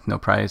 again, like no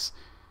price.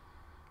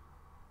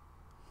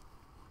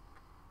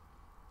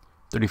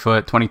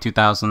 30-foot,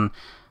 22,000.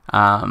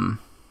 Like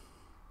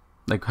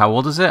how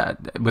old is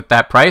it? With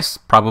that price,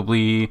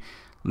 probably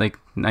like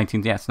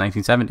it's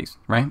 1970s,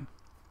 right?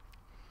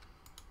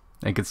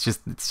 Like it's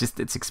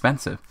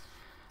expensive.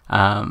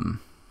 For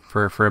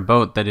a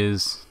boat that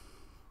is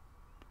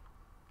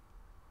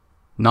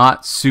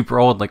not super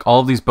old. Like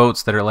all of these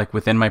boats that are like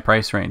within my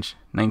price range,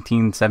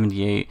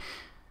 1978.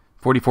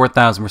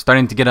 44,000. We're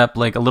starting to get up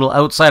like a little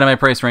outside of my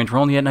price range. We're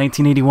only at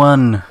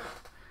 1981.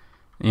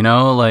 You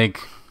know,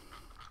 like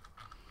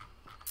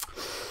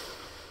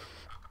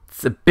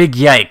it's a big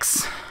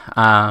yikes.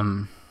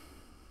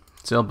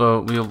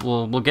 Sailboat.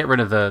 We'll get rid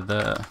of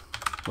the.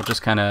 We'll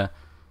just kind of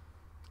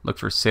look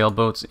for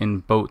sailboats in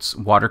boats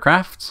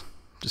watercraft.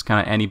 Just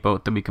kind of any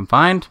boat that we can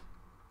find.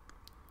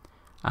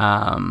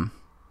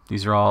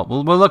 These are all.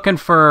 We're looking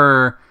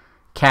for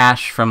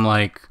cash from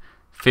like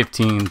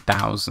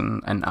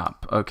 15,000 and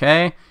up,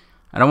 okay?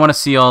 I don't want to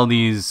see all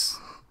these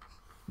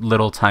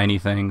little tiny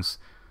things.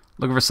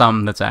 Looking for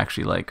something that's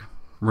actually like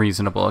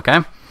reasonable,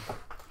 okay?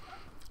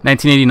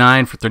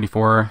 1989 for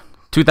 34,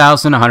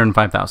 2000,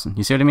 105,000.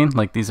 You see what I mean?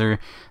 Like this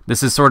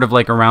is sort of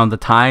like around the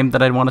time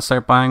that I'd want to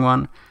start buying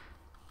one.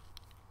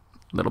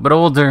 A little bit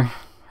older,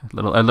 a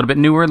little bit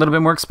newer, a little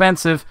bit more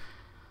expensive.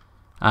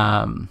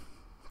 If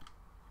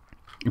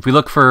we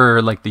look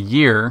for like the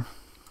year,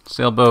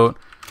 sailboat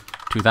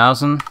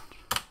 2000.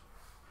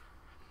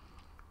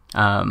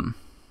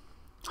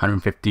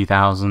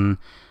 $150,000,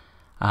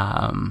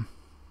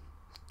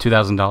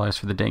 $2,000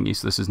 for the dinghy.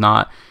 So this is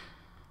not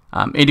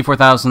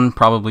 84,000,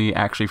 probably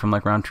actually from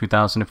like around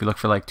 2000. If we look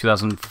for like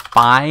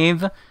 2005,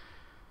 the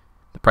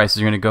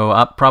prices are going to go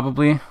up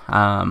probably.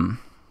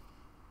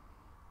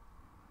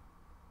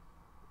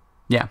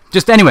 Yeah,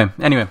 just anyway,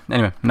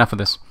 enough of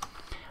this.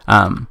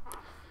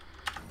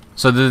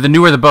 So the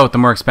newer the boat, the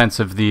more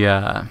expensive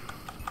the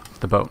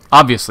boat,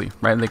 obviously,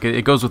 right? Like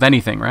it goes with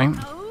anything, right?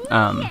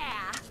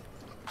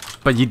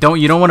 But you don't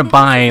want to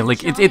buy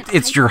like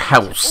it's your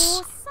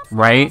house,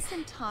 right?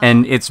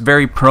 And it's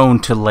very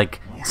prone to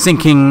like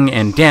sinking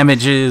and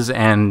damages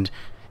and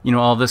you know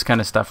all this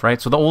kind of stuff,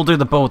 right? So the older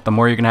the boat, the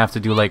more you're gonna have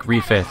to do like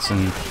refits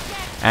and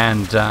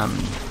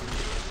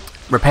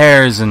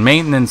repairs and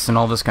maintenance and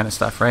all this kind of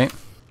stuff, right?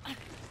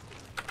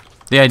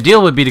 The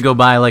ideal would be to go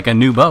buy like a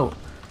new boat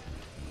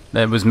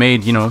that was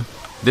made, you know,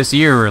 this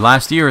year or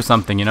last year or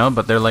something, you know,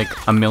 but they're like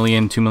 $1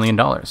 million, $2 million.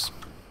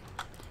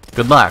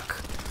 Good luck.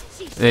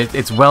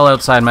 It's well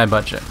outside my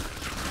budget.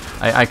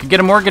 I could get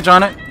a mortgage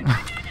on it.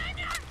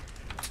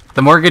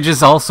 The mortgage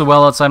is also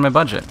well outside my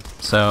budget.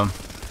 So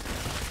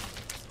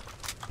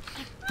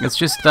it's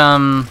just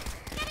yeah,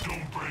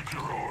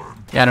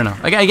 I don't know.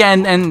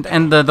 Again,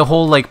 and the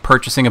whole like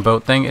purchasing a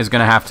boat thing is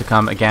gonna have to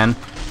come again.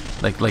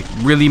 Like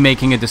really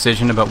making a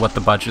decision about what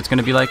the budget's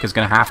gonna be like is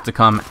gonna have to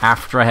come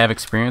after I have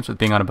experience with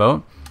being on a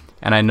boat,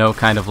 and I know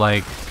kind of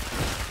like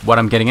what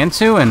I'm getting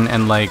into,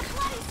 and like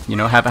you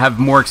know have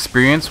more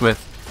experience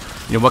with.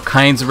 You know, what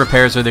kinds of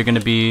repairs are there going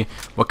to be?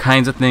 What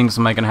kinds of things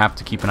am I going to have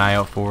to keep an eye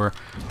out for?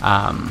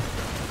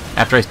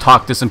 After I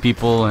talk to some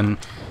people and,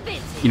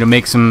 you know,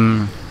 make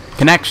some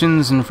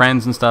connections and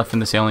friends and stuff in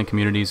the sailing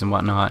communities and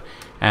whatnot,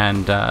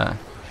 and kind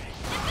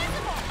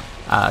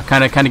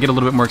of get a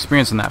little bit more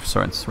experience in that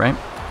sorts, right?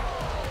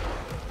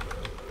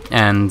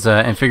 And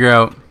figure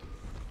out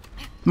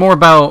more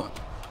about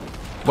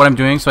what I'm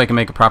doing so I can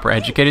make a proper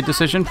educated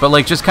decision. But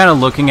like just kind of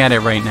looking at it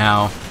right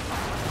now.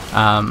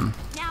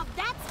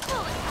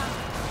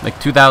 Like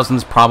 2000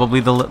 is probably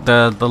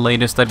the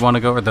latest I'd want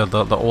to go, or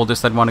the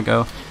oldest I'd want to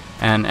go.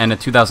 And a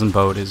 2000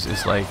 boat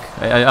is like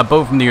a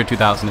boat from the year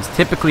 2000 is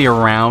typically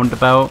around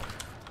about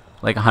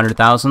like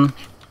 100,000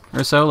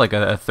 or so. Like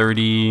a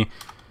 30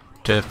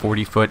 to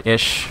 40 foot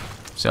ish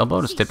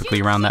sailboat is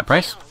typically around that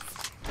price.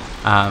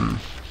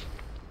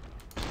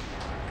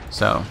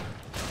 So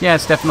yeah,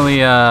 it's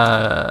definitely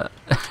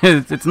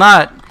it's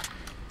not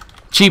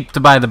cheap to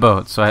buy the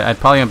boat. So I'd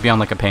probably be on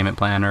like a payment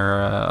plan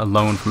or a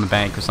loan from a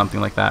bank or something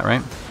like that,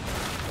 right?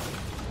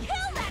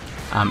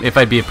 If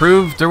I'd be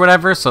approved or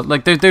whatever. So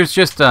like there's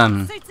just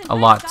a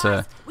lot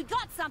to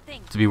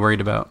be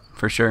worried about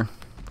for sure.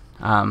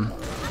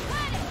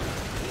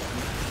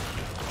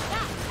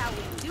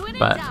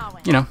 But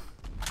you know,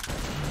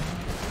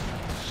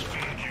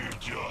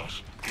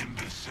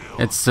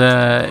 it's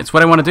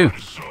what I want to do.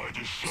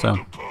 So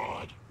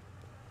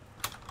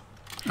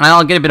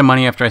I'll get a bit of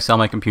money after I sell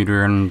my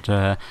computer and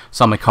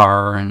sell my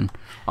car and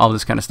all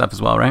this kind of stuff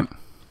as well, right?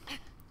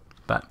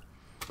 But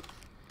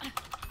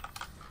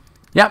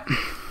yep,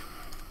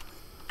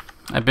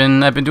 I've been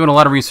doing a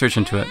lot of research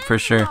into it for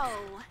sure.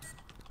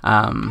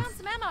 I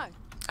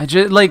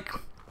just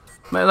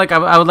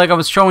I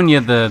was showing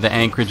you the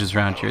anchorages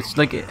around here. It's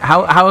like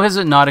how is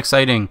it not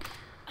exciting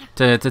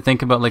to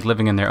think about like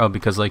living in there? Oh,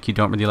 because like you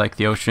don't really like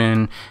the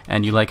ocean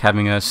and you like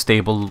having a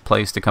stable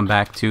place to come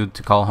back to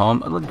call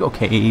home.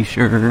 Okay,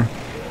 sure.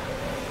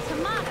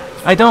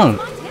 I don't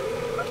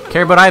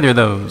care about either of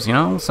those, you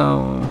know.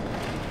 So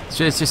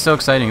it's just so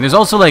exciting. There's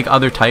also like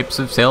other types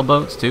of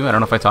sailboats too. I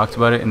don't know if I talked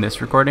about it in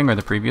this recording or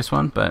the previous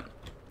one, but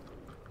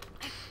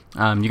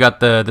you got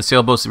the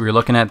sailboats that we were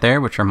looking at there,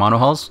 which are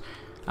monohulls.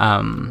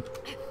 And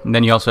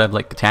then you also have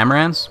like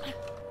catamarans.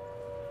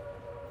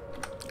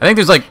 I think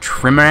there's like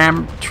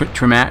trimarans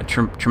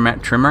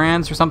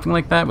or something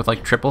like that with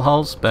like triple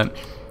hulls, but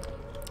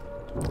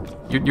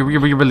you're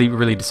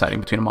really deciding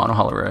between a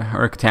monohull or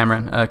a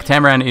catamaran. A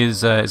catamaran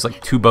is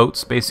like two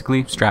boats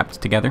basically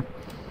strapped together,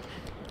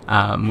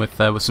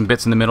 with some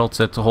bits in the middle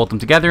to hold them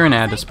together and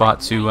add a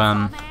spot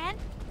to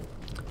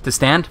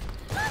stand.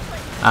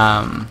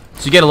 So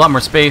you get a lot more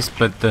space,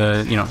 but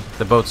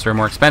the boats are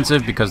more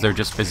expensive because they're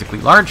just physically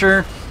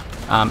larger.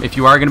 If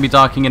you are going to be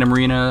docking in a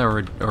marina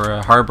or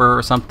a harbor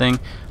or something,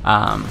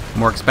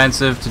 more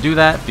expensive to do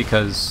that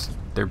because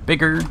they're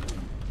bigger.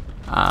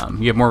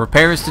 You have more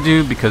repairs to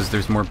do because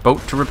there's more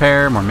boat to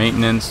repair, more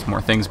maintenance,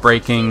 more things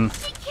breaking.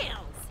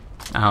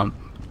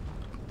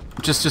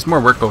 Just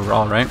more work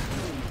overall, right?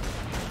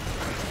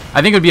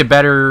 I think it would be a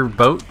better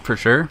boat for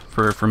sure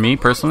for me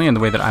personally and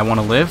the way that I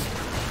want to live.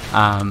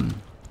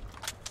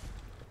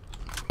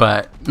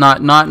 But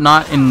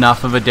not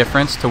enough of a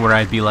difference to where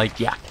I'd be like,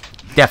 yeah,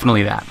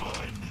 definitely that.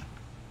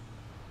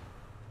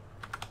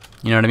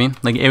 You know what I mean?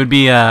 Like it would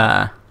be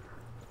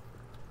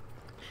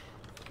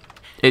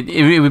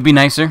it would be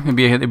nicer.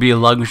 It'd be a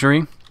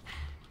luxury,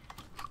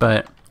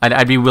 but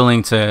I'd be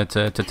willing to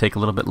take a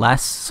little bit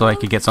less so I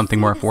could get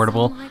something more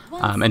affordable,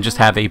 and just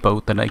have a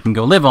boat that I can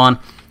go live on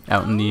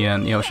out in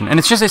the ocean. And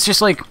it's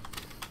just like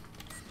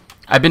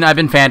I've been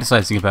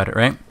fantasizing about it,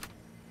 right?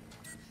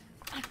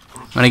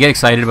 When I get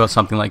excited about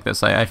something like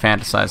this, I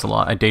fantasize a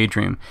lot. I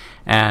daydream.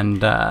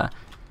 And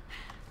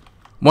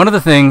one of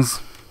the things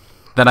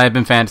that I've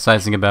been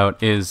fantasizing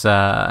about is when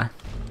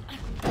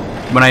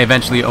I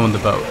eventually own the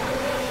boat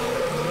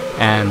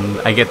and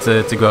I get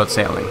to go out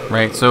sailing,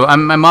 right? So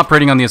I'm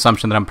operating on the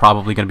assumption that I'm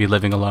probably going to be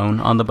living alone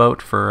on the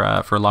boat for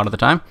a lot of the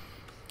time.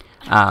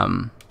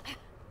 And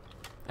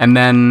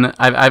then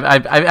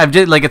I've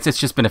did like it's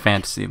just been a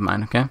fantasy of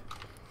mine, okay?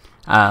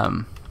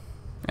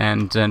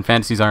 And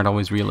fantasies aren't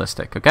always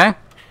realistic, okay?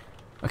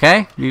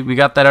 Okay, we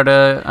got that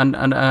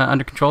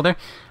under control there.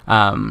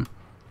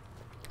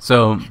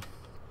 So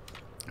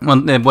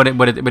what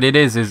it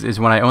is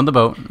when I own the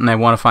boat and I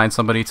want to find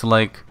somebody to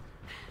like,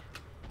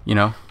 you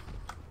know,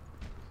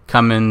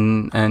 come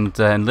in and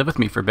live with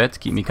me for a bit to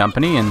keep me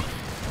company and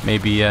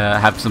maybe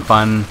have some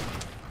fun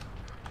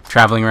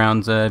traveling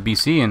around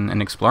BC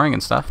and exploring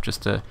and stuff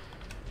just to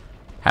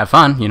have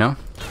fun, you know.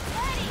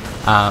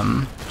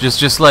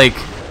 Just like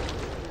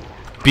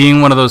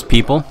being one of those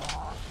people,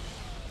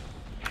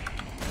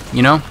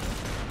 you know,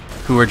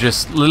 who are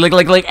just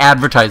like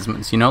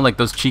advertisements, you know, like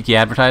those cheeky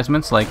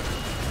advertisements, like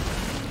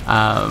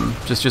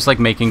just like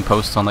making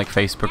posts on like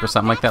Facebook or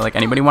something like that, like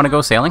anybody want to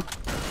go sailing,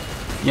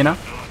 you know,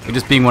 like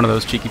just being one of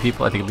those cheeky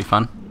people. I think it'd be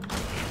fun.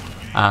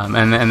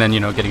 And then,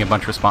 you know, getting a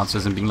bunch of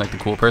responses and being like the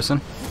cool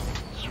person,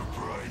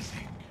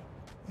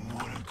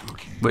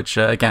 which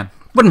again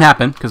wouldn't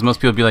happen because most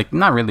people would be like,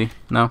 not really,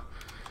 no.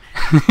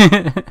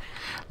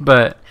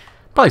 But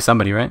probably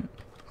somebody, right?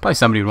 Probably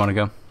somebody would want to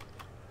go.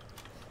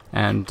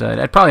 And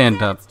I'd probably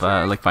end up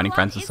like finding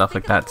friends and stuff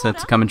like that to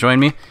come and join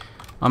me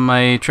on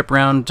my trip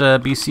around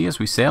BC as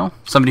we sail.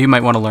 Somebody who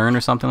might want to learn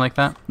or something like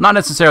that. Not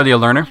necessarily a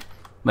learner.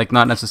 Like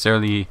not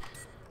necessarily...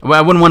 Well,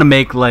 I wouldn't want to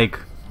make like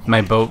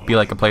my boat be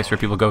like a place where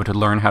people go to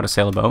learn how to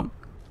sail a boat.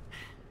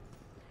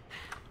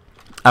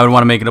 I would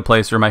want to make it a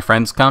place where my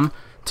friends come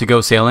to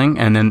go sailing,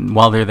 and then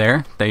while they're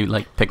there, they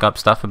like pick up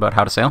stuff about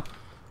how to sail.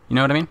 You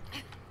know what I mean?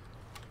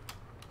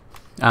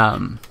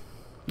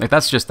 Like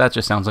that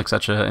just sounds like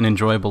such an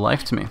enjoyable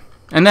life to me.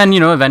 And then, you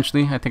know,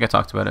 eventually, I think I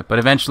talked about it, but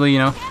eventually, you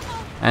know,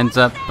 ends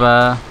up,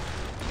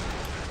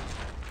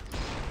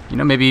 you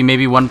know,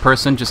 maybe one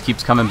person just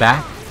keeps coming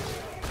back,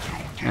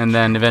 and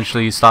then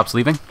eventually stops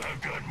leaving.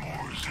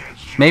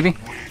 Maybe.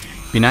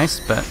 Be nice,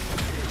 but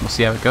we'll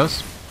see how it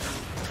goes.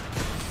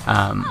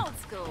 I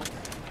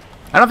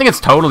don't think it's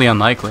totally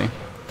unlikely.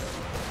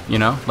 You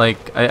know,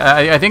 like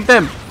I think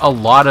that a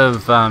lot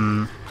of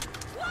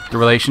the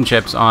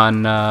relationships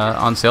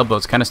on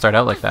sailboats kind of start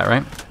out like that,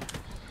 right?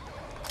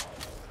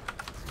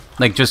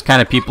 Like just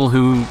kind of people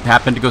who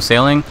happen to go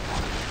sailing,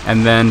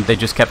 and then they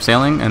just kept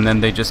sailing, and then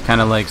they just kind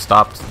of like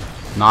stopped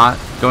not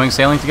going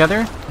sailing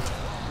together.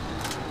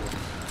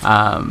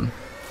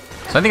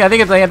 So I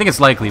think it's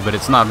likely, but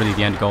it's not really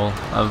the end goal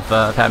of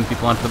having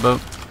people onto the boat.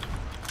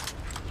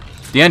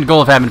 The end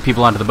goal of having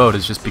people onto the boat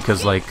is just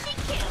because, like,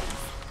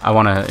 I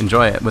want to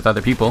enjoy it with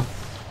other people.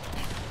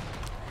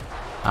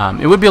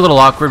 It would be a little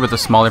awkward with a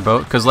smaller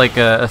boat, because like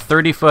a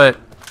 30-foot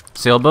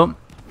sailboat,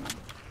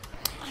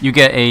 you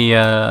get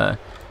a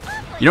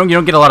you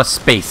don't get a lot of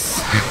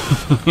space.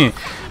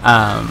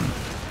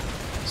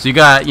 So you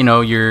got, you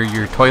know,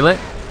 your toilet,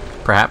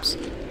 perhaps.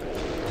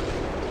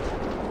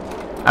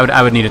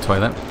 I would need a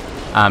toilet.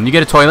 You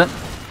get a toilet.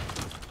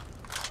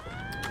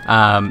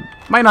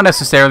 Might not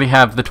necessarily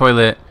have the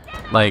toilet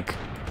like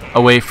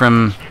away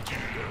from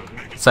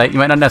sight. You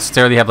might not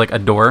necessarily have like a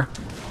door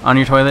on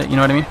your toilet. You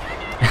know what I mean?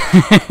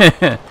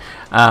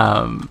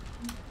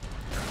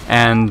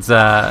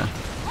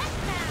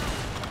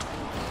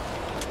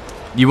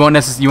 You won't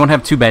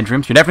have 2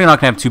 bedrooms. You're definitely not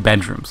gonna have 2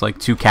 bedrooms, like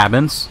 2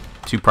 cabins,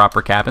 2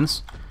 proper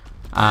cabins.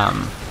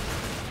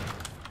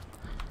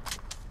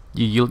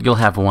 You'll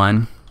have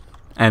one,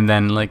 and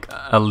then like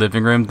a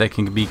living room that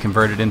can be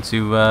converted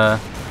into a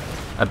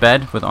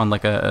bed with on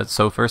like a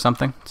sofa or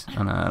something,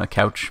 on a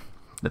couch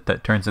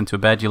that turns into a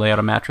bed. You lay out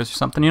a mattress or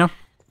something, you know.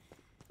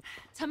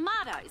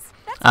 Tomatoes.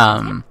 That's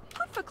good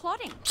for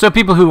clotting. So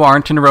people who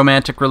aren't in a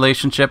romantic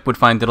relationship would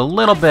find it a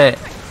little bit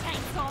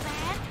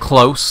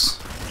close.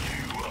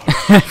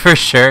 For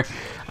sure.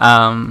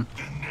 But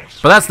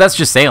that's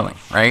just sailing,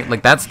 right?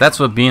 Like that's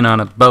what being on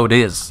a boat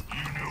is.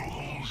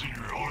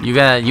 You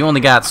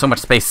only got so much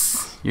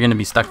space. You're gonna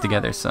be stuck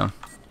together, so.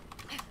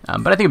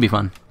 But I think it'd be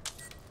fun.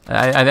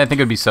 I think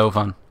it'd be so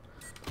fun.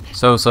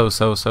 So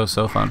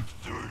fun.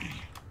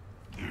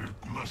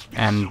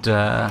 And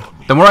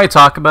the more I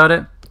talk about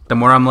it, the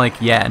more I'm like,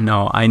 yeah,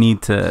 no, I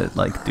need to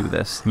like do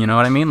this. You know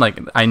what I mean? Like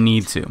I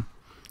need to.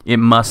 It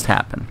must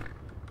happen.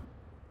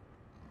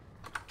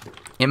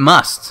 It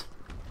must.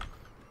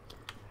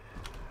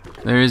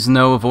 There is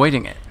no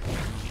avoiding it.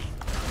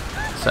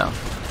 So,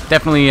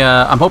 definitely,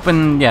 I'm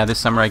hoping, yeah, this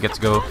summer I get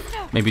to go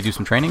maybe do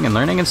some training and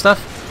learning and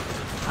stuff.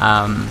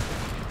 And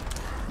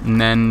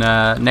then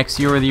next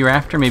year or the year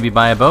after, maybe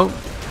buy a boat.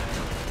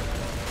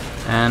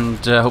 And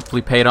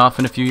hopefully pay it off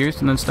in a few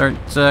years and then start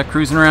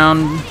cruising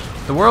around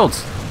the world.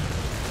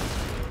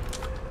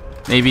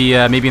 Maybe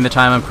in the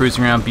time I'm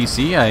cruising around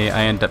BC,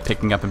 I end up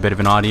picking up a bit of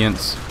an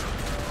audience.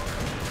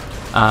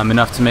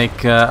 Enough to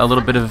make a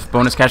little bit of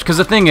bonus cash. Because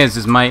the thing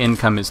is my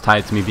income is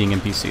tied to me being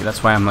in BC.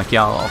 That's why I'm like,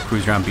 yeah, I'll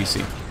cruise around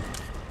BC.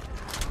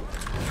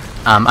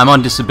 I'm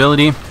on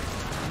disability.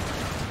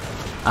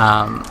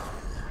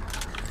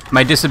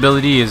 My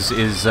disability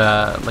is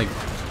like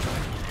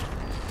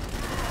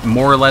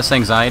more or less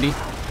anxiety.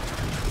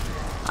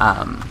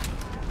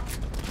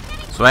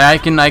 So I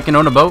can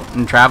own a boat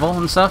and travel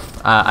and stuff.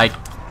 I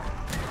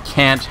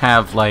can't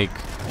have like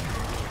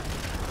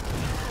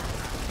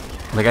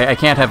I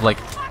can't have like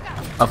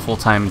a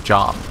full-time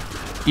job.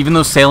 Even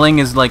though sailing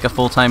is like a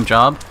full-time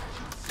job,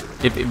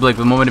 like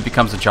the moment it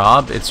becomes a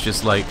job, it's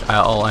just like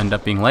I'll end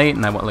up being late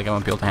and I won't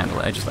be able to handle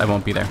it. I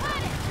won't be there.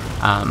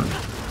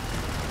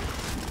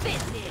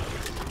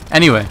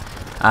 Anyway,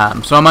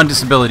 so I'm on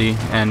disability,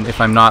 and if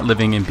I'm not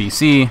living in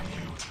BC,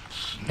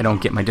 I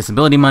don't get my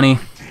disability money.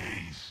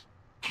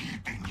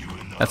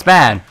 That's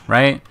bad,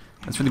 right?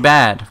 That's really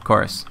bad, of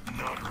course.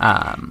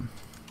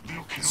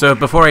 So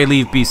before I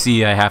leave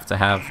BC, I have to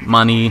have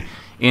money,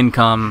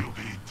 income,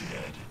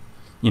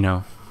 you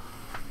know,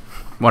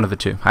 one of the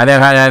two. I either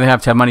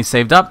have to have money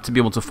saved up to be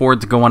able to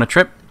afford to go on a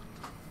trip,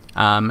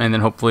 and then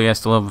hopefully I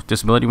still have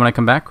disability when I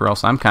come back, or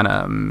else I'm kind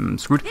of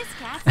screwed.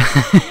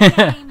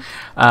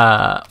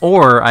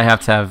 Or I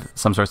have to have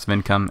some sorts of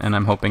income, and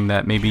I'm hoping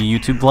that maybe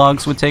YouTube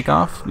vlogs would take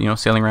off, you know,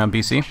 sailing around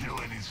BC.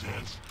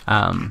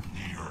 I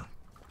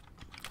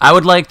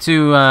would like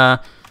to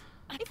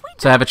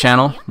have a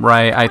channel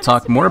where I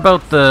talk more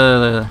about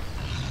the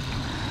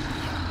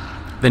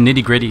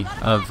nitty-gritty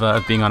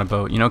of being on a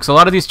boat, you know, because a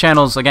lot of these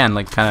channels, again,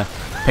 like kind of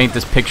paint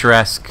this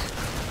picturesque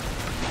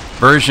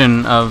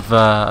version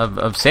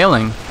of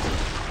sailing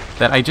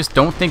that I just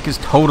don't think is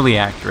totally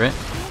accurate.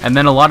 And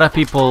then a lot of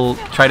people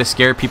try to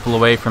scare people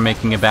away from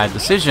making a bad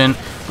decision,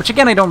 which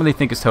again I don't really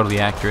think is totally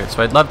accurate.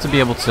 So I'd love to be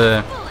able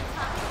to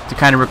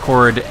kind of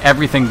record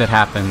everything that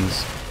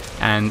happens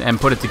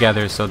and put it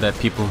together so that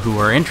people who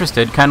are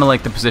interested, kind of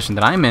like the position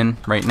that I'm in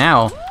right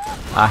now,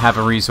 have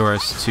a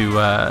resource to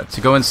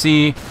go and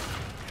see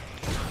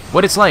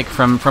what it's like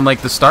from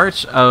like the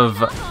start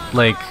of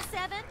like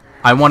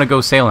I want to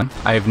go sailing.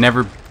 I've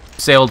never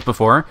sailed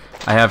before.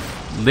 I have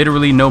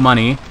literally no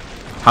money.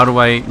 How do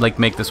I like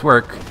make this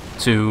work?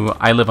 To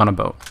I live on a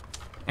boat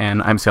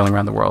and I'm sailing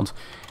around the world,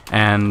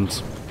 and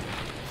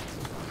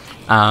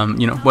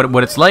you know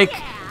what it's like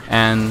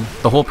and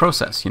the whole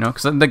process. You know,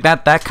 because like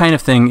that kind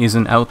of thing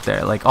isn't out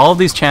there. Like all of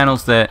these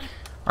channels that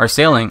are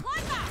sailing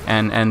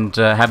and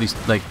have these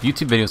like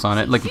YouTube videos on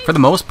it, like for the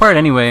most part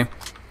anyway.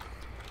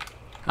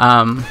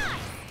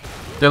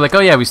 They're like,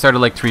 oh yeah, we started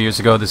like 3 years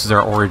ago. This is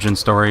our origin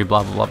story,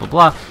 blah blah blah blah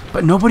blah.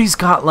 But nobody's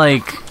got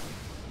like,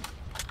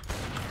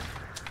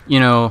 you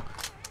know,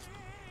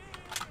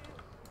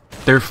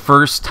 their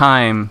first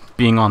time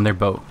being on their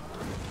boat.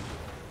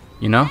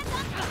 You know,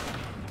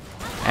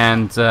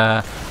 and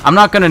I'm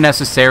not gonna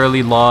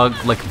necessarily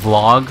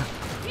vlog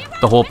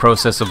the whole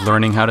process of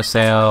learning how to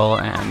sail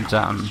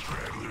and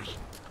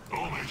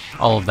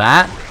all of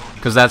that,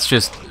 because that's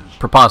just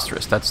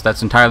preposterous.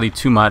 That's entirely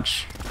too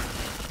much.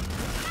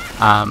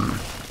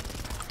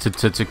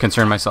 To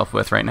concern myself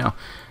with right now.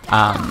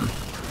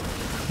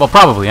 Well,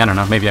 probably, I don't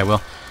know, maybe I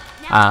will.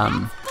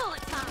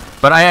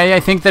 But I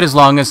think that as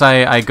long as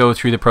I go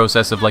through the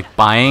process of like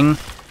buying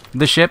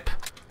the ship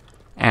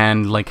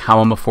and like how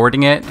I'm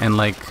affording it and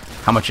like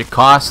how much it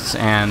costs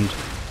and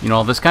you know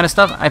all this kind of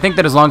stuff, I think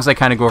that as long as I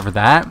kind of go over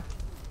that,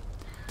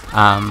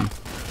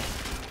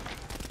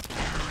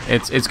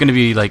 it's gonna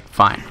be like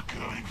fine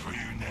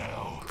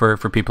for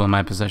people in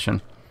my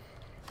position.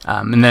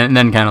 And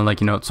then kind of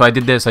like, you know, so I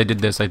did this,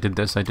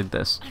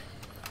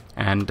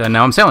 and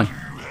now I'm sailing,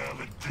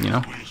 you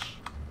know,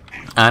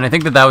 and I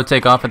think that would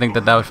take off. I think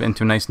that would fit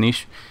into a nice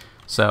niche,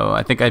 so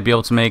I think I'd be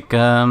able to make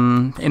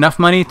enough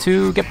money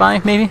to get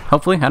by, maybe,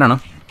 hopefully, I don't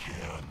know.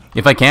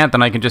 If I can't,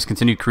 then I can just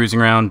continue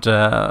cruising around,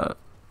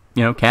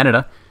 you know,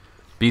 Canada,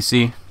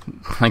 BC,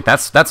 like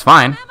that's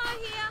fine.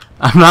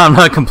 I'm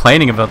not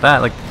complaining about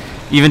that. Like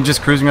even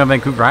just cruising around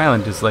Vancouver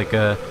Island is like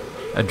a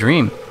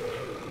dream.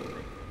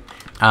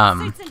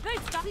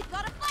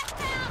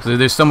 So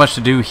there's so much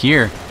to do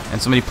here,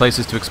 and so many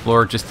places to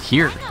explore just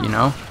here, you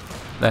know,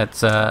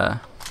 that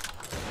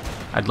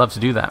I'd love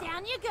to do that.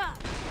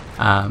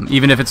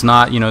 Even if it's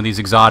not, you know, these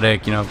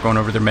exotic, you know, going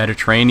over the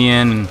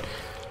Mediterranean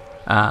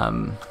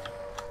and,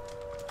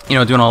 you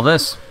know, doing all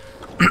this.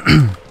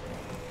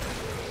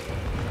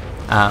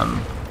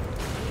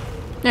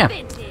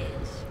 Yeah.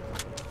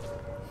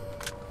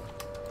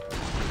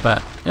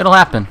 But it'll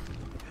happen.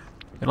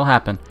 It'll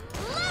happen.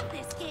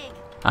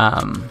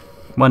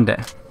 One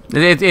day.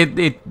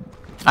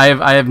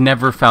 I have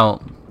never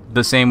felt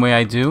the same way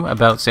I do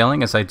about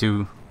sailing as I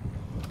do.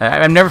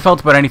 I've never felt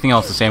about anything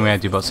else the same way I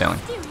do about sailing,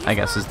 I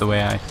guess is the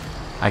way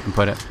I can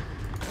put it.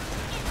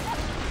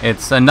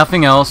 It's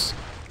nothing else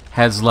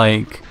has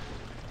like,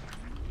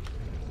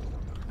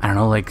 I don't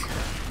know, like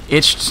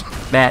itched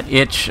that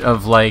itch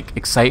of like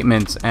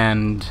excitement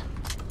and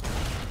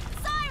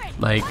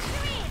like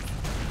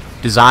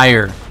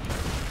desire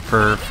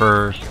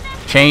for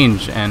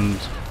change and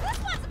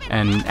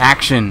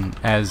action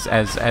as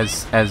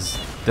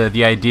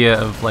the idea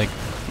of like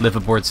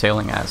liveaboard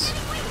sailing as,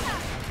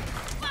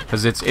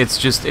 because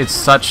it's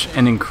such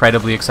an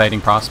incredibly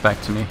exciting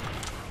prospect to me.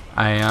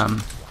 I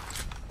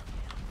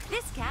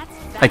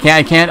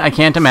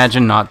can't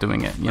imagine not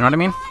doing it. You know what I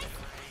mean?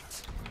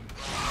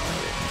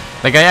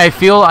 Like I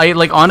feel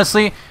like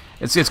honestly,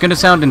 it's gonna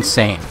sound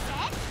insane,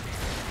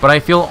 but I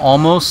feel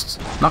almost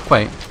not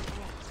quite,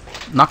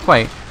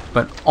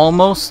 but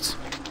almost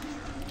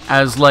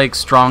as like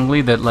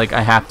strongly that like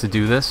I have to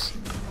do this,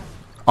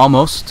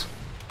 almost,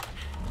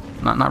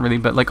 not really,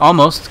 but like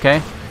almost,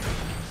 okay,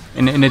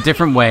 in a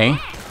different way,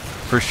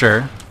 for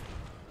sure,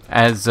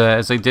 as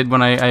I did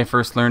when I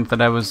first learned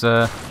that I was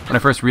when I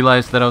first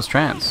realized that I was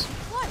trans,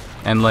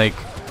 and like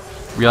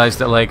realized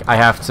that like I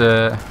have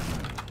to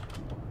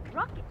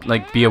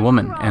like be a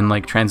woman and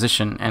like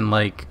transition and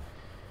like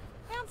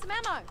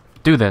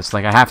do this,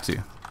 like I have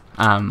to.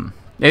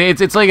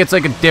 It's like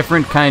a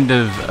different kind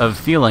of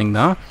feeling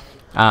though.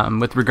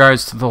 With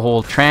regards to the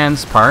whole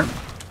trans part,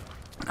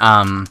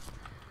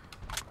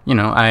 you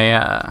know,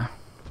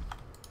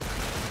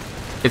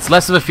 it's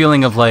less of a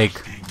feeling of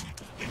like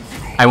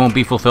I won't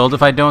be fulfilled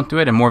if I don't do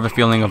it, and more of a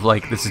feeling of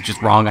like this is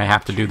just wrong, I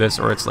have to do this,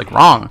 or it's like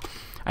wrong,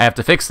 I have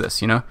to fix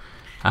this, you know.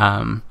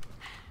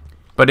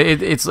 But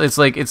it's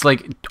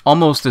like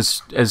almost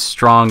as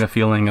strong a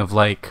feeling of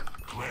like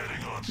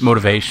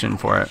motivation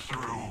for it,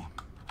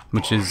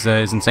 which is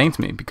insane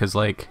to me, because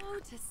like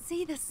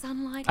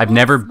I've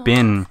never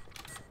been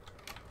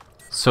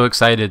so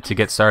excited to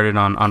get started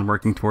on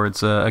working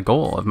towards a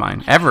goal of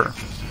mine ever.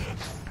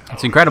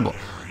 It's incredible,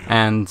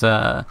 and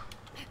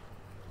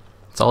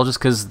it's all just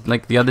because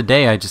like the other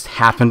day I just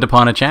happened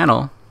upon a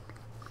channel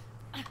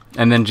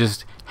and then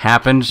just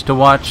happened to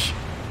watch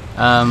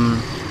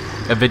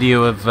a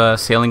video of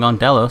sailing on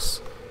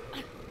Delos,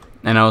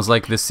 and I was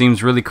like, this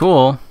seems really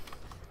cool,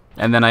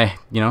 and then I,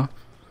 you know,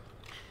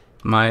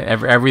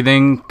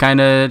 everything kind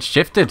of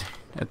shifted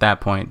at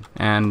that point.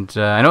 And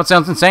I know it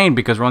sounds insane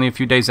because we're only a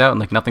few days out and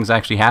like nothing's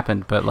actually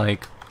happened, but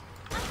like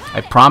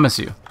I promise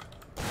you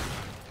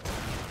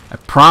I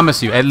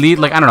promise you. At least,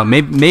 like, I don't know,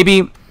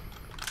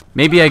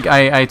 maybe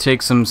I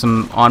take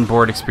some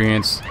onboard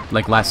experience,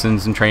 like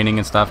lessons and training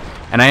and stuff,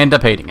 and I end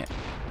up hating it.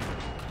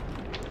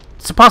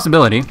 It's a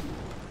possibility.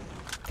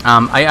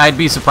 I'd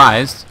be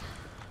surprised,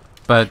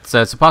 but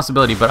it's a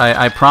possibility. But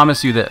I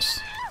promise you this: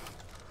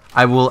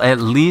 I will at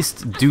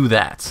least do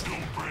that.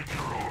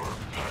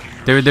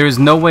 There's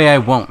no way I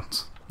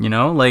won't. You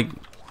know, like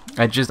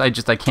I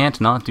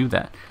can't not do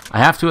that. I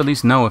have to at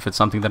least know if it's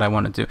something that I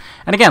want to do.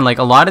 And again, like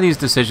a lot of these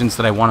decisions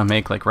that I want to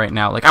make, like right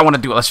now, like I want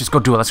to do it. Let's just go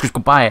do it. Let's just go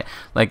buy it.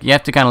 Like you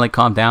have to kind of like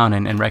calm down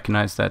and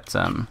recognize that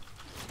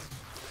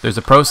there's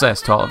a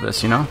process to all of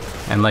this, you know,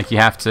 and like you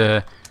have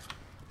to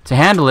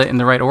handle it in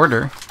the right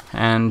order.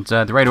 And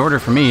the right order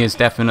for me is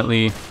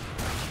definitely,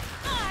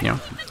 you know,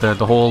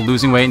 the whole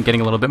losing weight and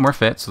getting a little bit more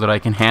fit so that I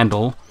can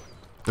handle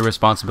the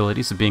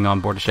responsibilities of being on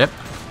board a ship.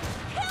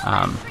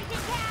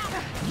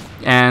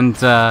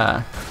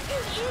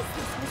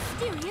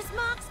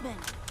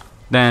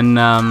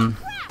 Then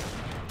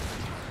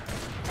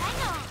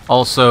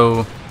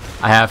also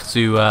I have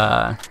to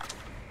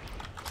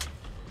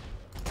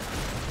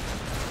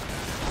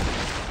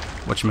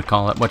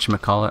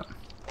whatchamacallit.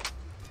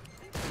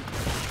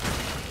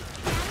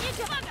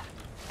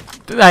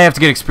 I have to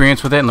get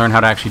experience with it and learn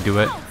how to actually do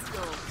it.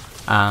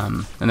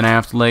 And then I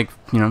have to, like,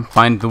 you know,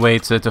 find the way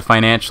to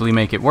financially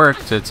make it work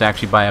to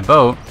actually buy a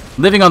boat.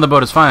 Living on the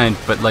boat is fine,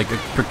 but like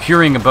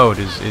procuring a boat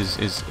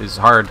is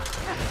hard,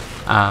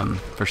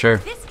 for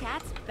sure.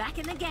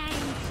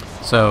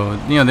 So,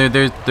 you know,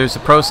 there's a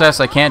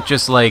process. I can't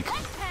just, like,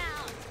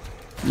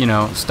 you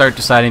know, start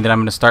deciding that I'm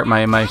going to start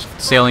my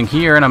sailing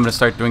here, and I'm going to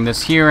start doing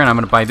this here, and I'm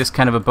going to buy this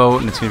kind of a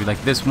boat, and it's going to be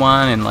like this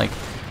one, and like,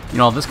 you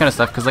know, all this kind of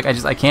stuff, because like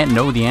I can't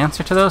know the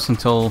answer to those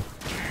until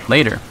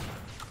later.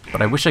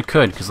 But I wish I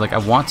could, because like I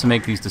want to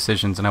make these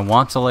decisions and I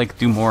want to like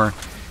do more.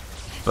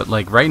 But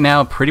like right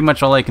now, pretty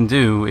much all I can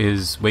do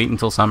is wait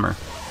until summer.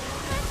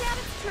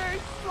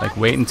 Like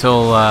wait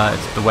until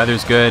the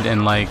weather's good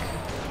and like,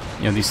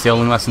 you know, these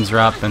sailing lessons are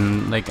up,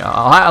 and like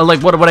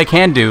like what I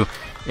can do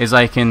is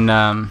I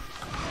can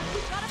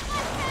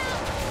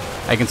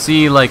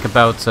see like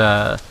about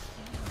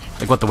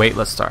like what the wait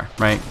lists are,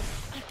 right?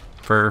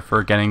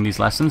 For getting these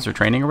lessons or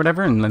training or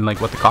whatever, and then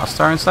like what the costs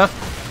are and stuff,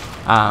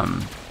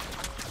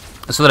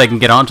 so that I can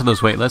get onto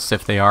those wait lists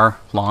if they are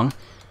long.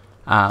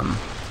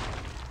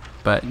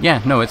 But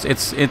yeah, no,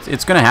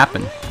 it's gonna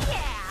happen.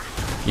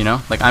 You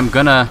know, like I'm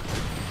gonna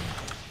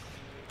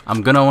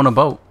own a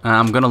boat and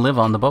I'm gonna live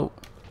on the boat.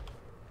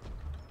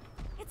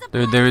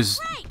 There's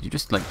you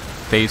just like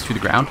phase through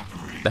the ground.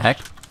 The heck?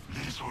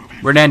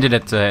 We're gonna end it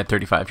at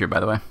 35 here, by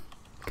the way,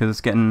 because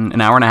it's getting an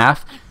hour and a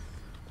half.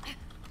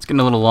 It's getting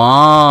a little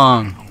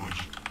long.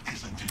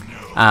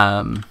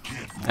 And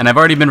I've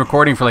already been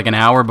recording for like an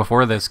hour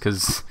before this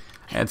because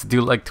I had to do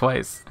it like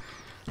twice.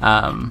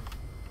 So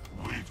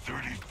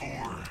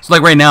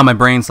like right now my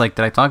brain's like,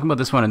 did I talk about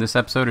this one in this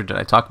episode, or did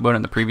I talk about it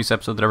in the previous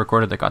episode that I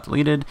recorded that got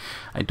deleted?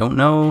 I don't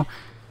know.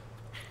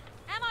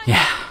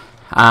 Yeah.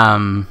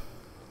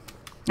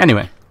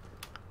 Anyway,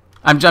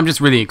 I'm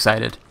just really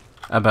excited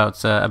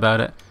about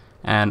it,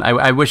 and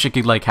I wish it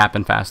could like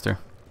happen faster,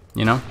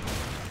 you know?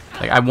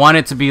 Like I want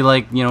it to be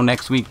like, you know,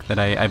 next week that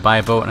I buy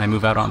a boat and I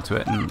move out onto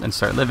it and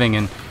start living,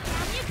 and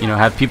you know,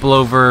 have people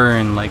over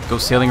and like go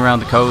sailing around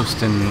the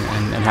coast and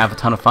have a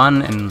ton of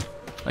fun and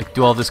like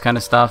do all this kind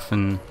of stuff,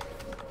 and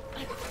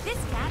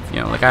you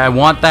know, like I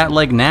want that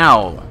like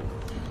now,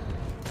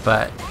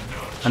 but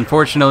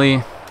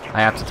unfortunately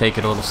I have to take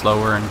it a little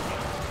slower, and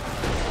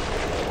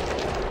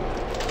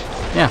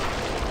yeah,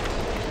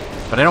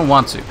 but I don't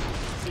want to.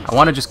 I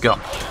want to just go.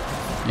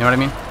 You know what I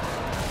mean?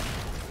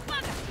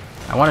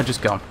 I want to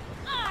just go.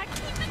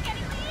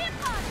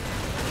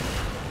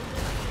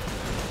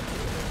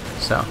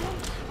 So,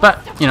 but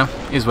you know,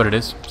 is what it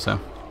is. So,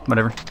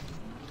 whatever.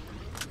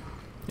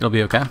 It'll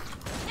be okay.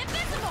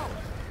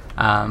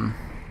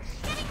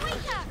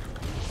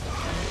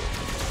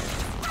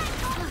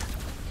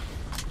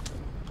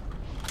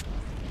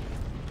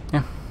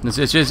 Yeah, it's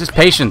just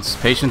patience.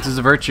 Patience is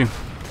a virtue.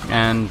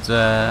 And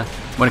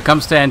when it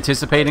comes to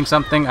anticipating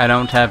something, I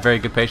don't have very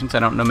good patience. I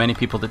don't know many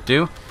people that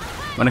do.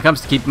 When it comes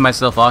to keeping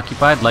myself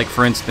occupied, like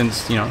for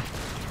instance, you know,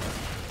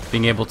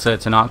 being able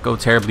to not go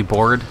terribly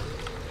bored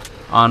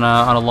on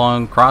a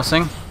long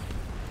crossing,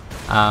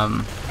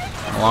 a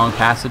long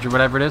passage or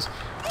whatever it is,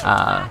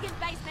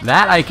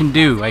 that I can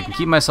do. I can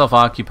keep myself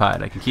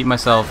occupied. I can keep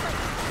myself,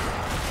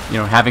 you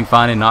know, having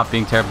fun and not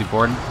being terribly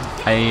bored.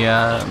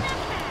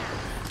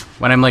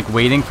 When I'm like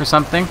waiting for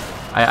something,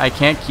 I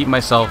can't keep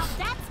myself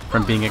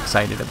from being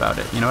excited about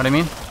it. You know what I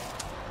mean?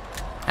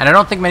 And I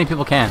don't think many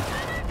people can.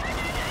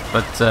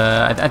 But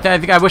I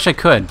think I wish I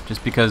could,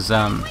 just because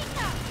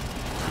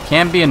it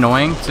can be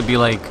annoying to be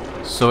like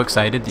so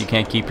excited that you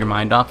can't keep your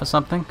mind off of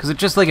something, because it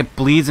just like it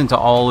bleeds into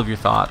all of your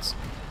thoughts.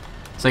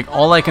 It's like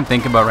all I can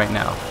think about right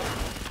now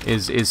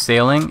is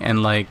sailing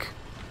and like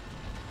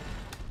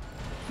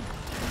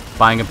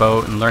buying a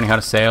boat and learning how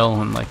to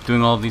sail and like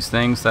doing all of these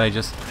things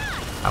that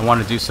I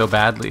want to do so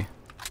badly.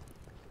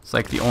 It's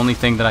like the only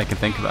thing that I can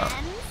think about.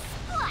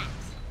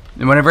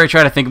 And whenever I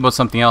try to think about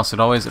something else, it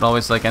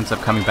always like ends up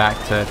coming back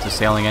to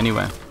sailing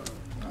anyway.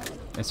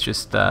 It's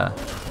just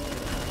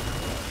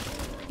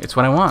it's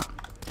what I want.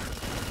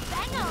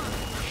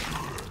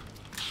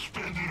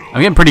 I'm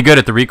getting pretty good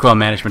at the recoil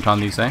management on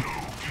these, eh?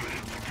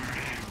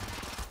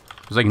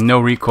 There's like no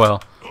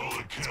recoil.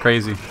 It's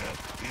crazy.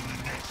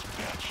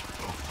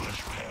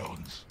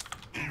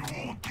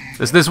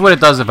 This is what it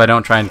does if I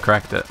don't try and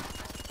correct it.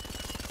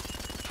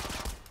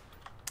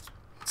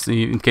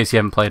 See, in case you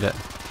haven't played it.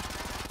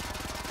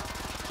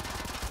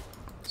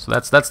 So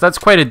that's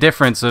quite a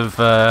difference of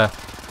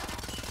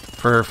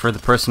for the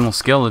personal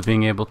skill of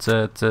being able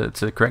to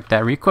correct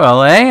that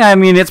recoil, eh? I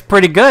mean, it's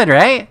pretty good,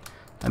 right?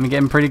 I'm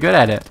getting pretty good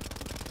at it.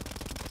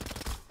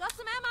 Got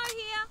some ammo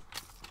here.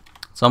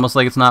 It's almost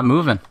like it's not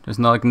moving. There's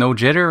no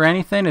jitter or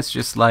anything. It's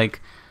just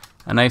like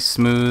a nice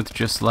smooth,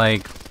 just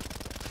like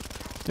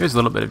there's a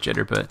little bit of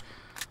jitter, but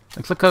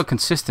like look how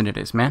consistent it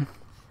is, man.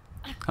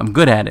 I'm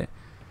good at it.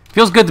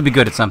 Feels good to be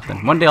good at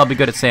something. One day I'll be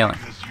good at sailing.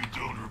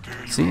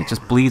 See, it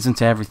just bleeds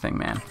into everything,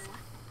 man.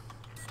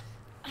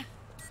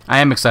 I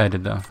am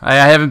excited though. I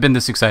haven't been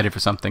this excited for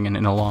something in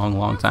a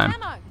long time.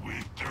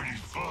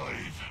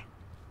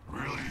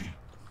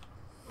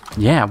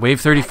 Yeah, wave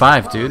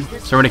 35, dude.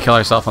 So we're gonna kill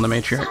ourselves on the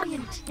matriarch.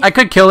 I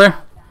could kill her.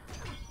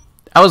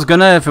 I was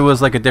gonna if it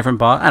was like a different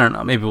bot. I don't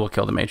know. Maybe we'll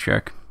kill the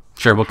matriarch.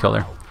 Sure, we'll kill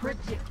her.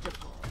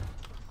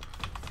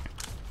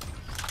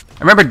 I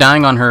remember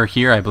dying on her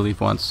here, I believe,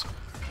 once.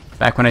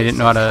 Back when I didn't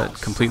know how to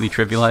completely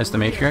trivialize the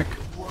matriarch.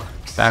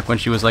 Back when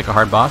she was like a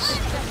hard boss.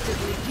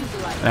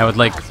 And I would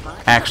like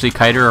actually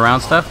kite her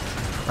around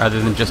stuff rather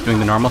than just doing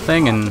the normal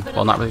thing, and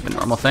well, not really the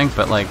normal thing,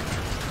 but like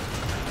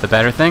the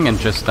better thing, and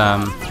just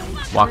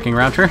walking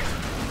around her.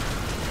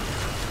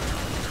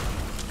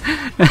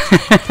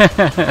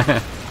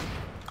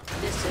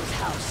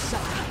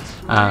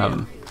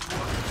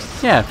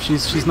 Yeah,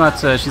 she's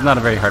not a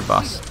very hard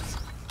boss.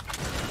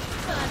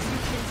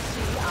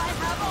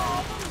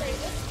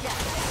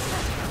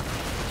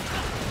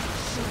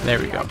 There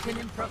we go.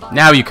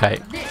 Now you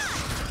kite.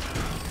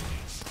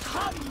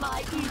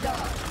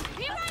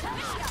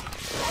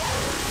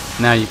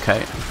 Now you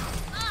kite.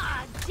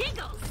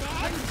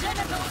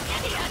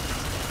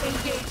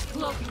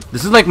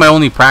 This is like my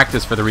only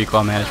practice for the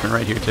recoil management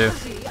right here too.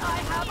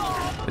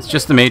 It's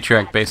just the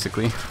matriarch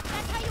basically.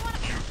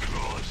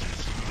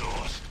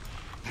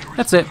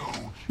 That's it.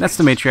 That's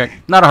the matriarch.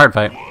 Not a hard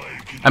fight.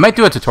 I might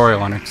do a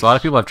tutorial on her because a lot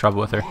of people have trouble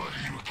with her,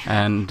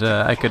 and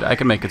I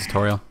could make a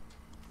tutorial.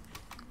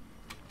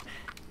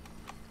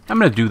 I'm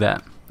gonna do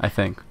that. I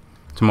think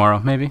tomorrow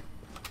maybe.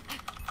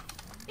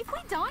 If we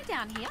die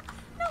down here,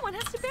 no one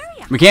has to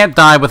bury us. We can't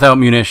die without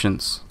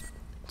munitions.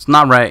 It's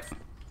not right.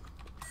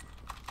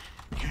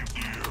 Keep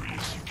the area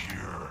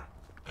secure.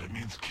 That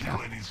means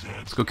kill any Zeds.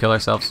 Let's go kill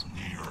ourselves.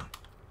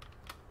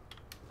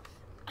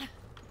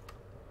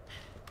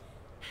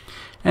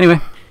 Anyway,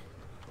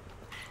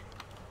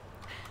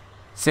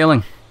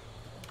 sailing.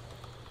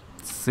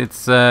 It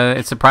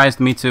surprised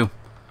me too.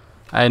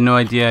 I had no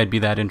idea I'd be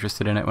that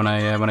interested in it when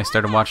I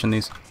started watching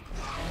these.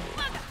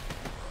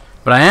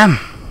 But I am.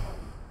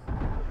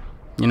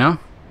 You know?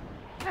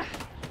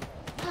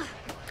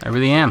 I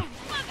really am.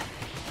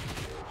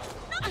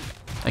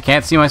 I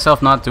can't see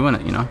myself not doing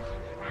it, you know?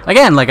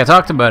 Again, like I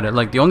talked about it,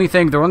 like the only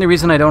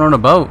reason I don't own a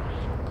boat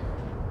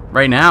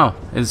right now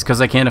is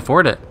because I can't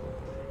afford it.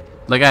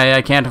 Like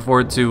I can't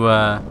afford to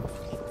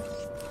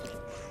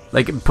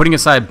like putting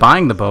aside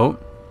buying the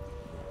boat,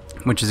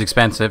 which is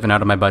expensive and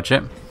out of my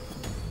budget.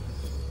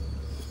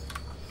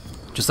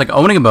 Just like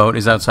owning a boat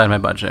is outside my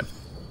budget.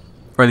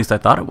 Or at least I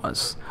thought it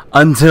was.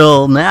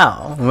 Until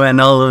now, when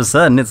all of a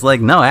sudden it's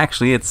like, no,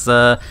 actually it's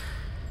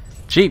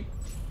cheap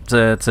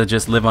to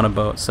just live on a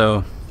boat.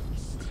 So,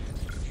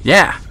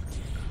 yeah.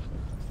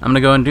 I'm going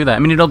to go and do that. I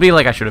mean, it'll be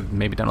like I should have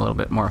maybe done a little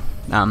bit more.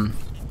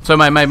 So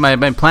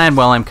my plan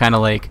while I'm kind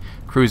of like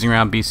cruising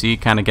around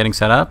BC, kind of getting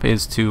set up,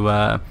 is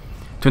to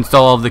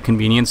install all of the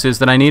conveniences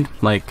that I need.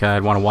 Like,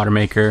 I'd want a water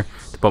maker.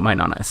 The boat might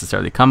not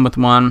necessarily come with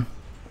one.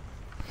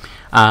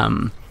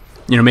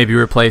 You know, maybe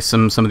replace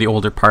some of the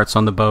older parts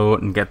on the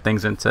boat and get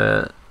things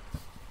into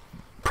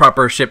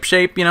proper ship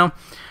shape, you know.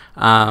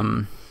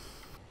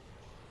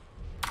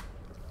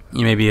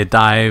 Maybe a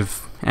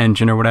dive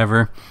engine or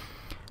whatever.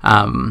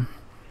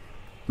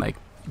 Like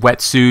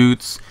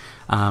wetsuits,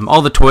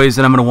 all the toys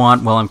that I'm going to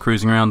want while I'm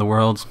cruising around the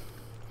world.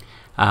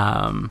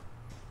 And,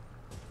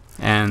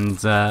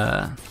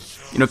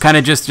 you know, kind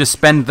of just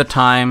spend the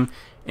time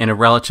in a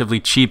relatively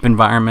cheap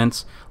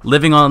environment,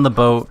 living on the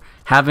boat,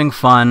 having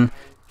fun,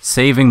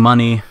 saving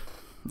money,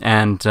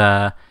 and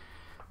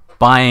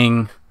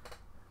buying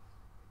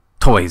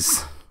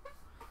toys.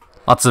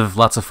 Lots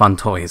of fun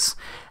toys,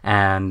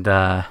 and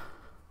kind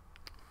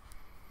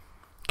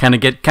of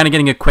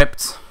getting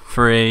equipped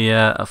for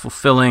a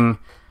fulfilling,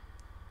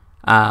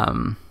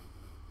 a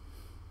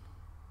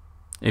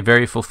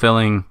very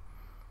fulfilling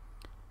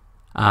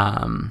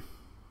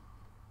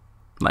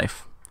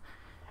life.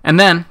 And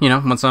then, you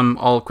know, once I'm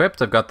all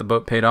equipped, I've got the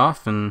boat paid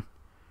off, and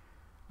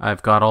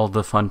I've got all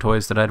the fun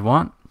toys that I'd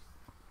want,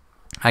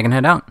 I can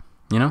head out,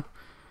 you know?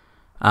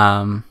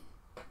 go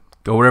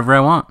wherever I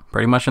want,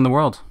 pretty much in the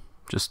world.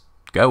 Just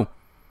go.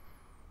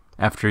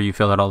 After you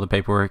fill out all the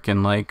paperwork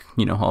and like,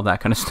 you know, all that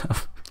kind of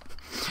stuff.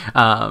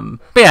 But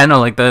yeah, no,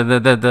 like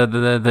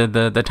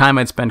the time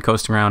I'd spend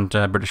coasting around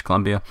British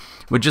Columbia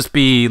would just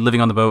be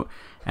living on the boat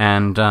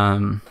and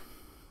kind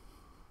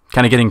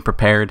of getting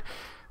prepared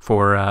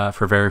for a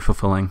very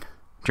fulfilling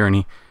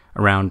journey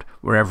around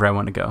wherever I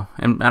want to go.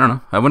 And I don't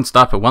know, I wouldn't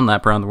stop at one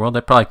lap around the world.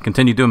 I'd probably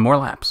continue doing more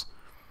laps.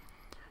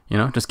 You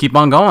know, just keep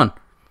on going.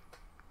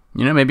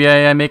 You know, maybe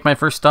I make my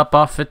first stop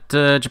off at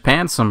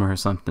Japan somewhere or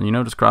something. You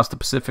know, just cross the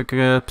Pacific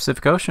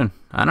Ocean.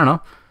 I don't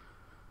know.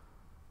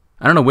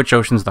 I don't know which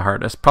ocean's the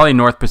hardest. Probably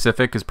North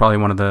Pacific is probably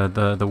one of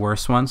the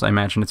worst ones. I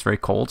imagine it's very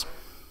cold.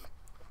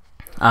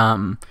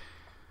 But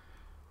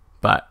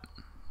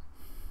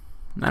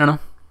I don't know.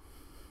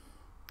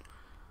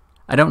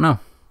 I don't know.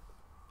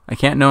 I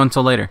can't know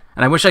until later.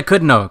 And I wish I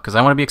could know, because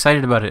I want to be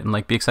excited about it and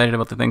like be excited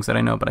about the things that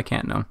I know, but I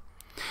can't know.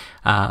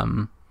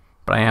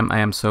 But I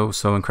am so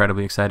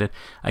incredibly excited.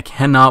 I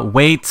cannot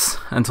wait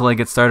until I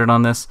get started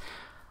on this.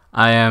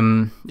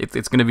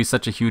 It's going to be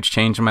such a huge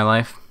change in my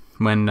life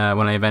when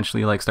I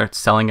eventually like start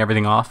selling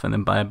everything off and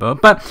then buy a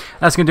boat. But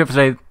that's going to do it for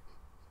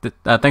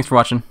today. Thanks for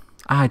watching.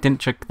 I didn't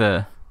check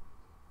the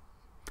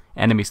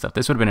enemy stuff.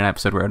 This would have been an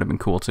episode where it would have been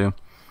cool too.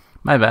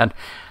 My bad.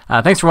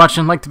 Thanks for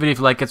watching. Like the video if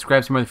you like it.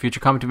 Subscribe for more in the future.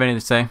 Comment if you have anything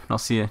to say. And I'll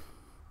see you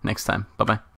next time. Bye-bye.